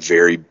be a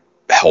very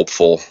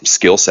helpful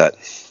skill set.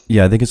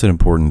 Yeah, I think it's an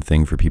important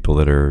thing for people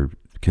that are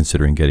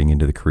considering getting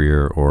into the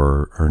career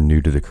or are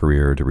new to the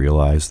career to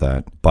realize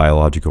that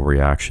biological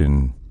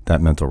reaction,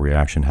 that mental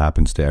reaction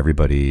happens to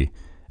everybody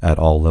at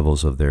all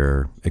levels of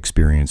their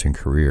experience and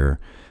career.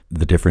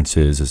 The difference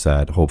is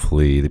that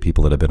hopefully the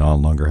people that have been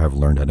on longer have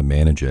learned how to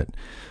manage it.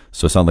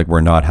 So it's not like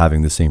we're not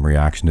having the same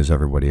reaction as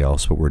everybody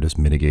else, but we're just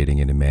mitigating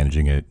it and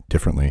managing it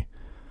differently.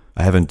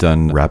 I haven't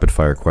done rapid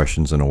fire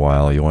questions in a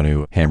while. You want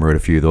to hammer out a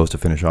few of those to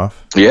finish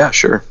off? Yeah,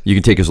 sure. You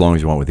can take as long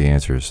as you want with the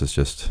answers. It's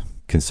just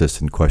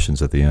consistent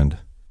questions at the end.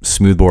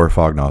 Smoothbore or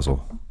fog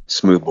nozzle?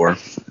 Smoothbore.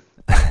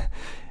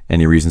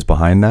 Any reasons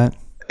behind that?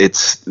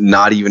 It's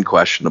not even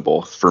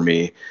questionable for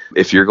me.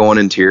 If you're going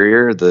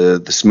interior,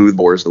 the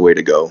smoothbore is the way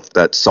to go.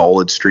 That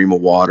solid stream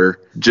of water,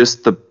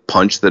 just the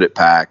punch that it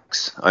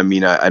packs. I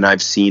mean, and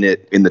I've seen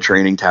it in the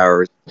training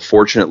tower.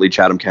 Fortunately,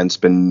 Chatham-Kent's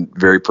been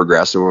very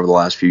progressive over the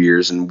last few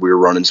years, and we're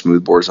running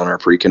smoothbores on our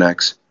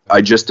pre-connects.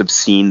 I just have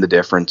seen the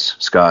difference,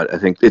 Scott. I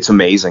think it's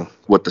amazing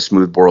what the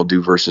smoothbore will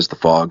do versus the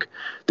fog.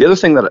 The other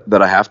thing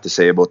that I have to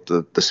say about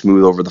the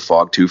smooth over the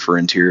fog too for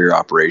interior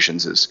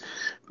operations is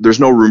there's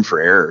no room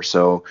for error.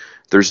 So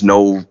there's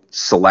no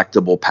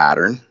selectable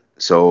pattern.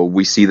 So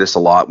we see this a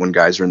lot when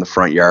guys are in the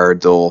front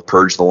yard, they'll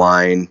purge the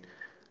line.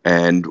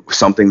 And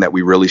something that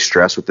we really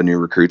stress with the new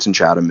recruits in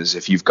Chatham is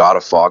if you've got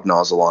a fog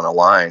nozzle on a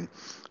line,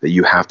 that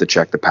you have to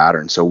check the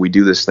pattern. So we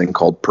do this thing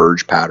called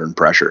purge pattern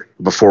pressure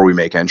before we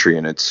make entry,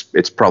 and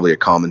it's probably a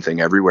common thing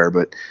everywhere,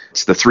 but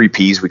it's the 3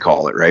 Ps we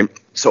call it, right?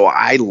 So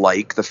I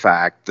like the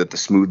fact that the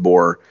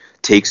smoothbore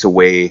takes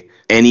away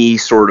any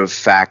sort of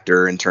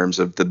factor in terms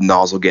of the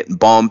nozzle getting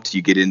bumped.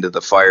 You get into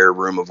the fire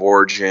room of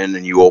origin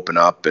and you open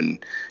up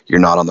and you're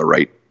not on the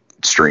right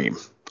stream.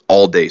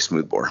 All day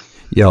smoothbore.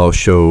 Yeah, I'll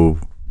show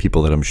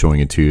people that I'm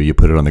showing it to. You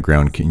put it on the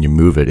ground and you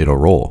move it, it'll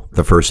roll.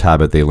 The first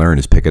habit they learn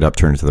is pick it up,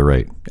 turn it to the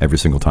right every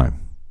single time.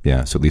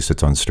 Yeah, so at least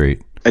it's on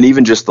straight. And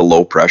even just the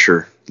low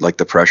pressure, like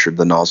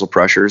the nozzle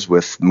pressures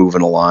with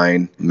moving a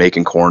line,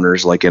 making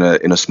corners, like in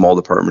a small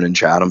department in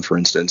Chatham, for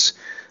instance.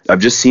 I've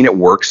just seen it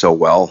work so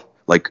well.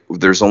 Like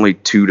there's only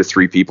 2 to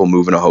 3 people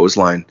moving a hose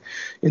line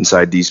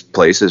inside these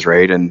places,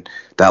 right? And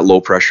that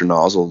low pressure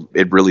nozzle,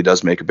 it really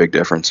does make a big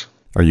difference.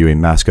 Are you a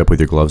mask up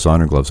with your gloves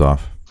on or gloves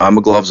off? I'm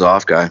a gloves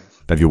off guy.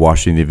 Have you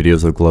watched any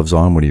videos of gloves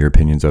on? What are your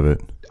opinions of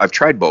it? I've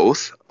tried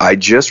both. I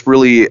just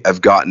really have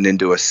gotten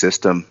into a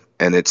system,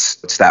 and it's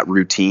that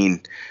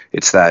routine.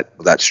 It's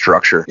that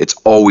structure. It's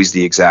always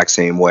the exact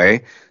same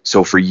way.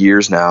 So for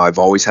years now, I've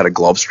always had a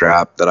glove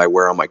strap that I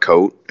wear on my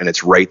coat, and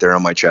it's right there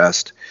on my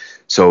chest.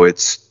 So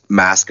it's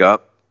mask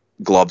up,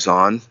 gloves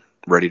on,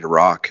 ready to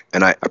rock.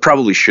 And I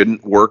probably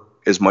shouldn't work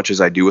as much as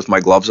I do with my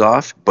gloves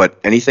off, but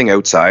anything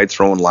outside,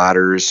 throwing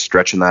ladders,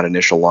 stretching that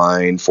initial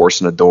line,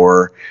 forcing a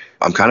door,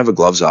 I'm kind of a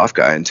gloves off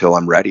guy until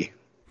I'm ready.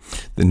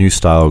 The new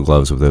style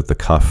gloves with the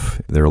cuff,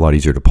 they're a lot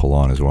easier to pull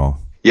on as well.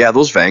 Yeah,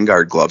 those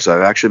Vanguard gloves,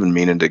 I've actually been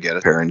meaning to get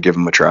a pair and give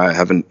them a try. I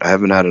haven't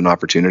had an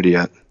opportunity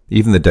yet.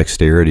 Even the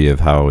dexterity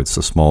of how it's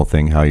a small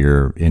thing, how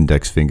your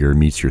index finger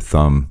meets your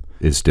thumb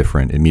is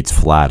different. It meets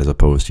flat as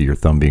opposed to your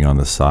thumb being on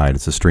the side.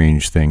 It's a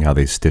strange thing how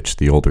they stitch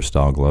the older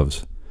style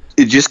gloves.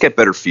 You just get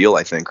better feel,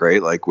 I think,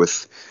 right? Like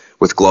with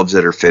gloves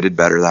that are fitted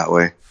better that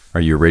way. Are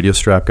you a radio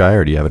strap guy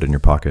or do you have it in your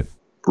pocket?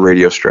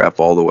 Radio strap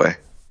all the way.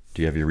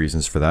 Do you have your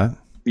reasons for that?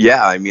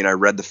 Yeah, I mean, I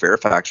read the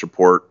Fairfax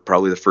report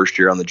probably the first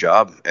year on the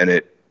job, and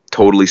it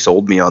totally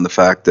sold me on the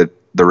fact that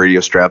the radio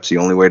strap's the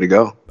only way to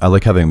go. I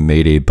like having a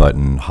Mayday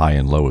button high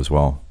and low as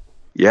well.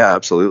 Yeah,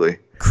 absolutely.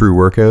 Crew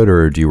workout,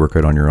 or do you work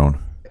out on your own?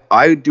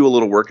 I do a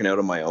little working out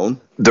on my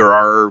own. There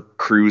are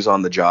crews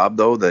on the job,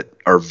 though, that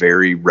are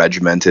very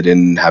regimented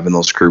in having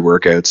those crew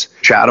workouts.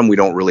 Chatham, we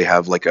don't really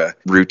have like a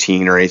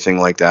routine or anything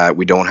like that.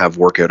 We don't have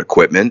workout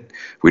equipment.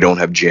 We don't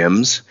have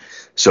gyms.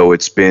 So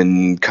it's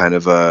been kind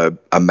of a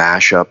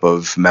mashup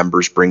of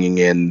members bringing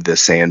in the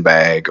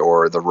sandbag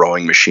or the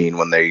rowing machine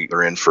when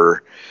they're in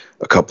for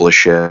a couple of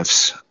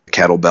shifts.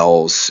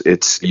 Kettlebells,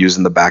 it's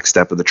using the back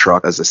step of the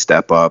truck as a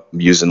step up,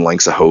 using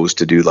lengths of hose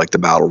to do like the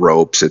battle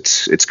ropes.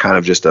 It's kind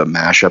of just a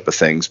mashup of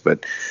things.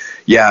 But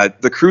yeah,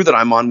 the crew that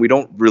I'm on, we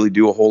don't really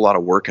do a whole lot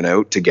of working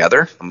out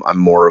together. I'm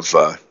more of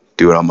a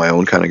do it on my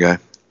own kind of guy.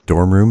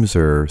 Dorm rooms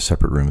or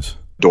separate rooms?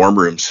 Dorm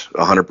rooms,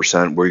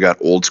 100%. We got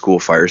old school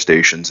fire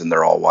stations and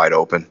they're all wide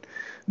open.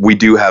 We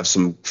do have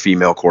some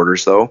female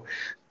quarters though.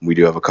 We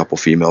do have a couple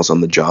females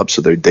on the job,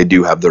 so they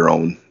do have their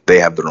own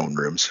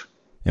rooms.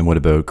 And what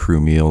about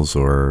crew meals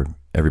or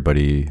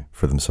everybody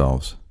for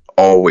themselves?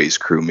 Always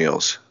crew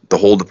meals. The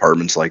whole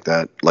department's like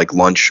that. Like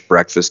lunch,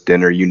 breakfast,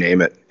 dinner, you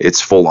name it.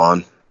 It's full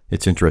on.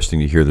 It's interesting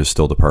to hear there's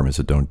still departments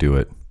that don't do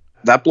it.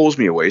 That blows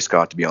me away,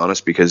 Scott, to be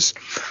honest, because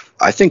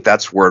I think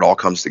that's where it all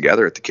comes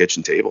together at the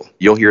kitchen table.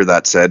 You'll hear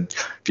that said,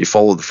 if you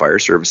follow the fire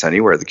service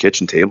anywhere, the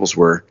kitchen table's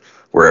where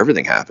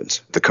everything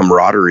happens. The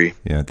camaraderie.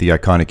 Yeah, the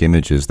iconic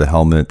image is the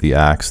helmet, the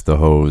axe, the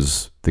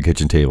hose, the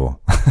kitchen table.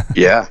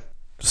 Yeah.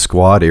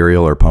 Squad,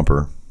 aerial, or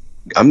pumper?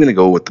 I'm going to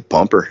go with the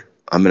pumper.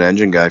 I'm an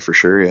engine guy for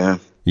sure, yeah.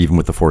 Even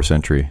with the force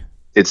entry?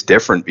 It's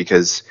different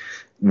because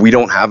we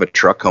don't have a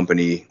truck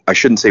company. I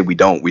shouldn't say we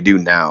don't. We do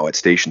now at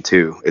Station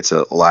 2. It's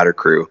a ladder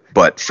crew.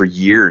 But for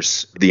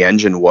years, the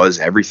engine was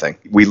everything.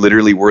 We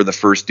literally were the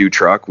first due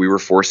truck. We were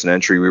forcing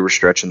entry. We were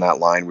stretching that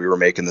line. We were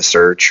making the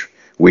search.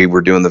 We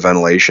were doing the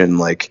ventilation.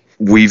 Like,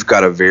 we've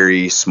got a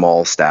very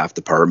small staff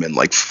department,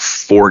 like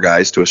 4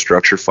 guys to a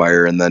structure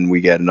fire, and then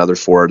we get another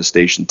 4 out of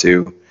Station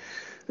 2.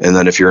 And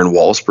then if you're in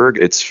Wallaceburg,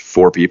 it's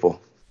 4 people.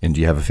 And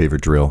do you have a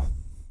favorite drill?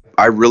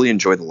 I really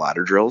enjoy the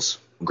ladder drills,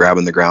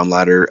 grabbing the ground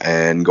ladder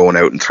and going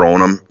out and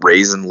throwing them,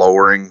 raising,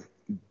 lowering,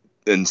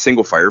 and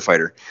single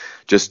firefighter,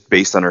 just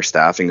based on our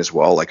staffing as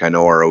well. Like I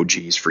know our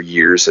OGs for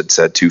years had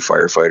said 2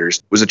 firefighters.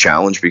 It was a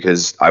challenge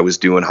because I was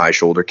doing high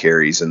shoulder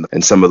carries and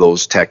some of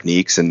those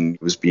techniques, and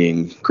it was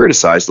being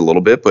criticized a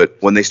little bit. But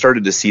when they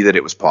started to see that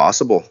it was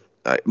possible,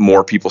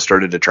 more people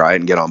started to try it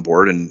and get on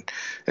board. And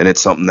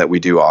it's something that we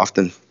do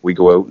often. We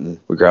go out and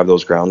we grab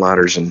those ground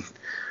ladders and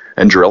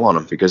drill on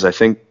them, because I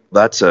think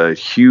that's a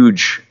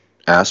huge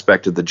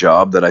aspect of the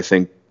job that I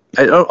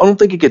don't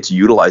think it gets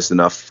utilized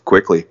enough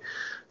quickly.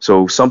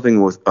 So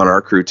something on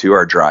our crew too,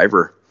 our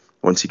driver,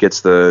 once he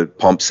gets the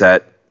pump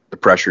set, the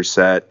pressure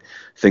set,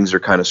 things are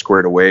kind of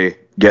squared away,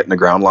 getting the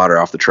ground ladder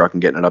off the truck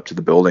and getting it up to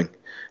the building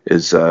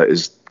is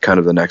kind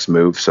of the next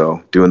move.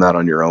 So doing that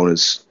on your own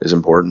is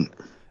important.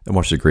 I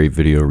watched a great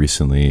video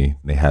recently.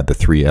 They had the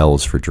 3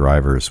 L's for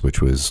drivers,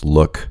 which was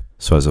look.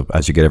 So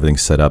as you get everything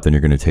set up, then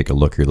you're going to take a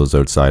look at those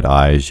outside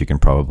eyes. You can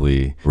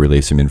probably relay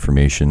some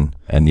information.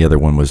 And the other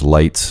one was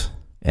lights.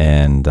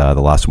 And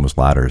the last one was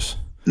ladders.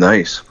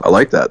 Nice. I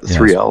like that. The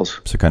 3 L's.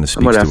 So it kind of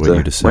speaks to what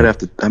you just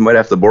said. I might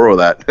have to borrow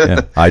that.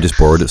 Yeah, I just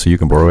borrowed it, so you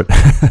can borrow it.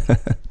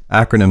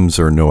 Acronyms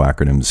or no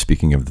acronyms,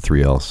 speaking of the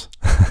 3 L's.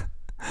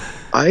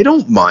 I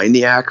don't mind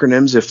the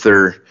acronyms if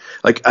they're,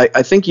 like,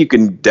 I think you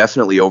can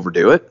definitely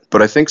overdo it,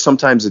 but I think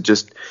sometimes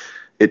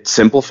it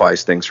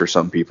simplifies things for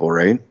some people,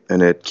 right?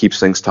 And it keeps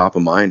things top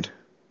of mind.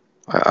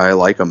 I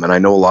like them. And I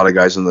know a lot of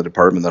guys in the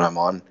department that I'm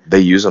on, they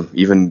use them.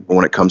 Even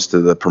when it comes to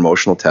the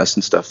promotional tests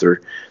and stuff,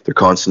 they're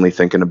constantly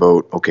thinking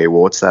about, okay,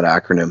 well, what's that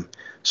acronym?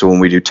 So when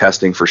we do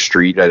testing for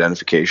street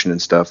identification and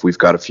stuff, we've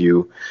got a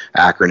few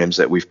acronyms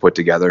that we've put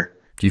together.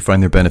 Do you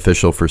find they're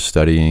beneficial for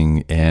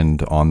studying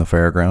and on the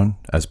fireground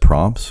as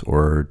prompts,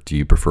 or do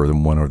you prefer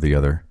them one or the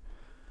other?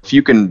 If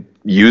you can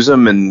use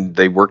them and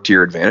they work to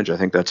your advantage, I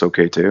think that's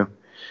okay too.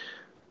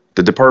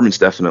 The department's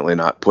definitely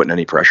not putting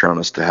any pressure on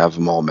us to have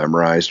them all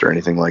memorized or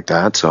anything like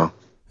that. So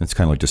it's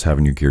kind of like just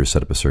having your gear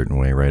set up a certain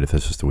way, right? If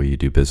that's just the way you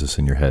do business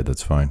in your head,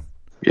 that's fine.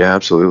 Yeah,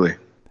 absolutely.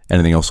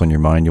 Anything else on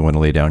your mind you want to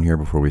lay down here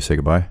before we say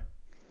goodbye?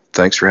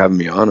 Thanks for having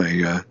me on.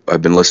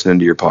 I've been listening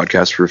to your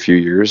podcast for a few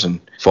years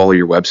and follow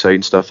your website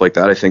and stuff like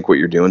that. I think what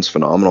you're doing is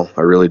phenomenal.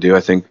 I really do.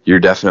 I think you're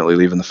definitely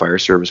leaving the fire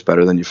service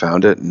better than you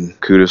found it, and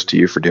kudos to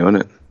you for doing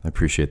it. I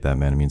appreciate that,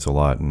 man. It means a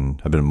lot,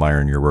 and I've been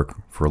admiring your work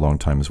for a long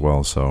time as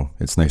well, so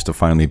it's nice to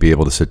finally be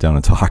able to sit down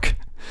and talk.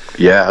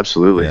 Yeah,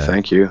 absolutely. Yeah.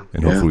 Thank you.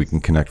 And hopefully we can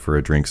connect for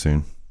a drink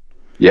soon.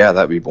 Yeah,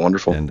 that'd be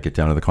wonderful. And get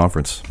down to the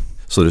conference.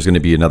 So there's going to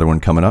be another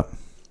one coming up?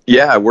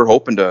 Yeah, we're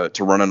hoping to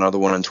run another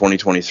one in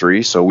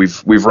 2023. So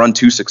we've run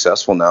 2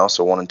 successful now,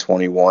 so one in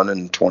 21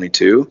 and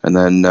 22. And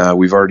then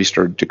we've already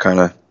started to kind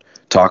of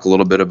talk a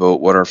little bit about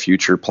what our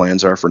future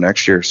plans are for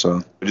next year.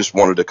 So I just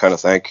wanted to kind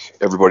of thank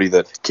everybody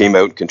that came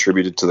out and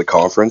contributed to the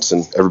conference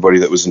and everybody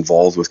that was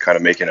involved with kind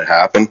of making it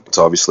happen. It's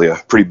obviously a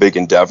pretty big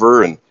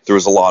endeavor, and there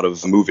was a lot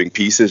of moving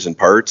pieces and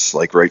parts,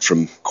 like right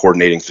from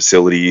coordinating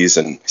facilities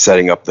and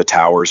setting up the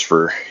towers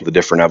for the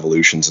different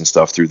evolutions and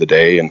stuff through the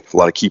day, and a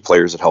lot of key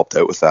players that helped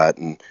out with that.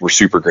 And we're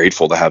super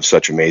grateful to have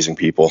such amazing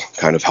people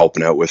kind of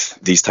helping out with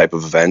these type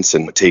of events,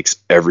 and it takes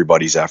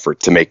everybody's effort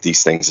to make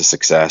these things a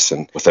success.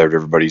 And without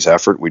everybody's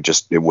effort,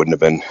 it wouldn't have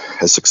been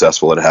as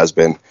successful as it has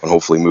been. And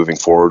hopefully moving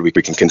forward, we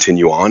can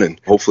continue on and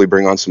hopefully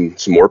bring on some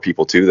more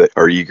people too that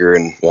are eager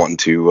and wanting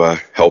to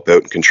help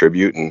out and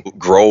contribute and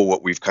grow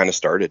what we've kind of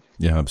started.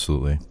 Yeah,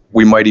 absolutely.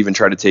 We might even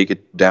try to take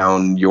it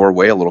down your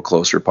way a little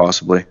closer,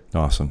 possibly.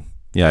 Awesome.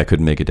 Yeah, I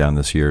couldn't make it down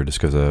this year just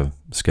because of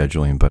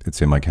scheduling, but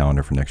it's in my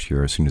calendar for next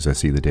year. As soon as I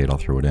see the date, I'll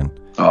throw it in.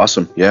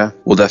 Awesome. Yeah,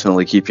 we'll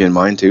definitely keep you in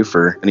mind too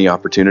for any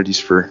opportunities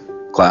for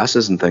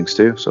classes and things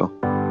too. So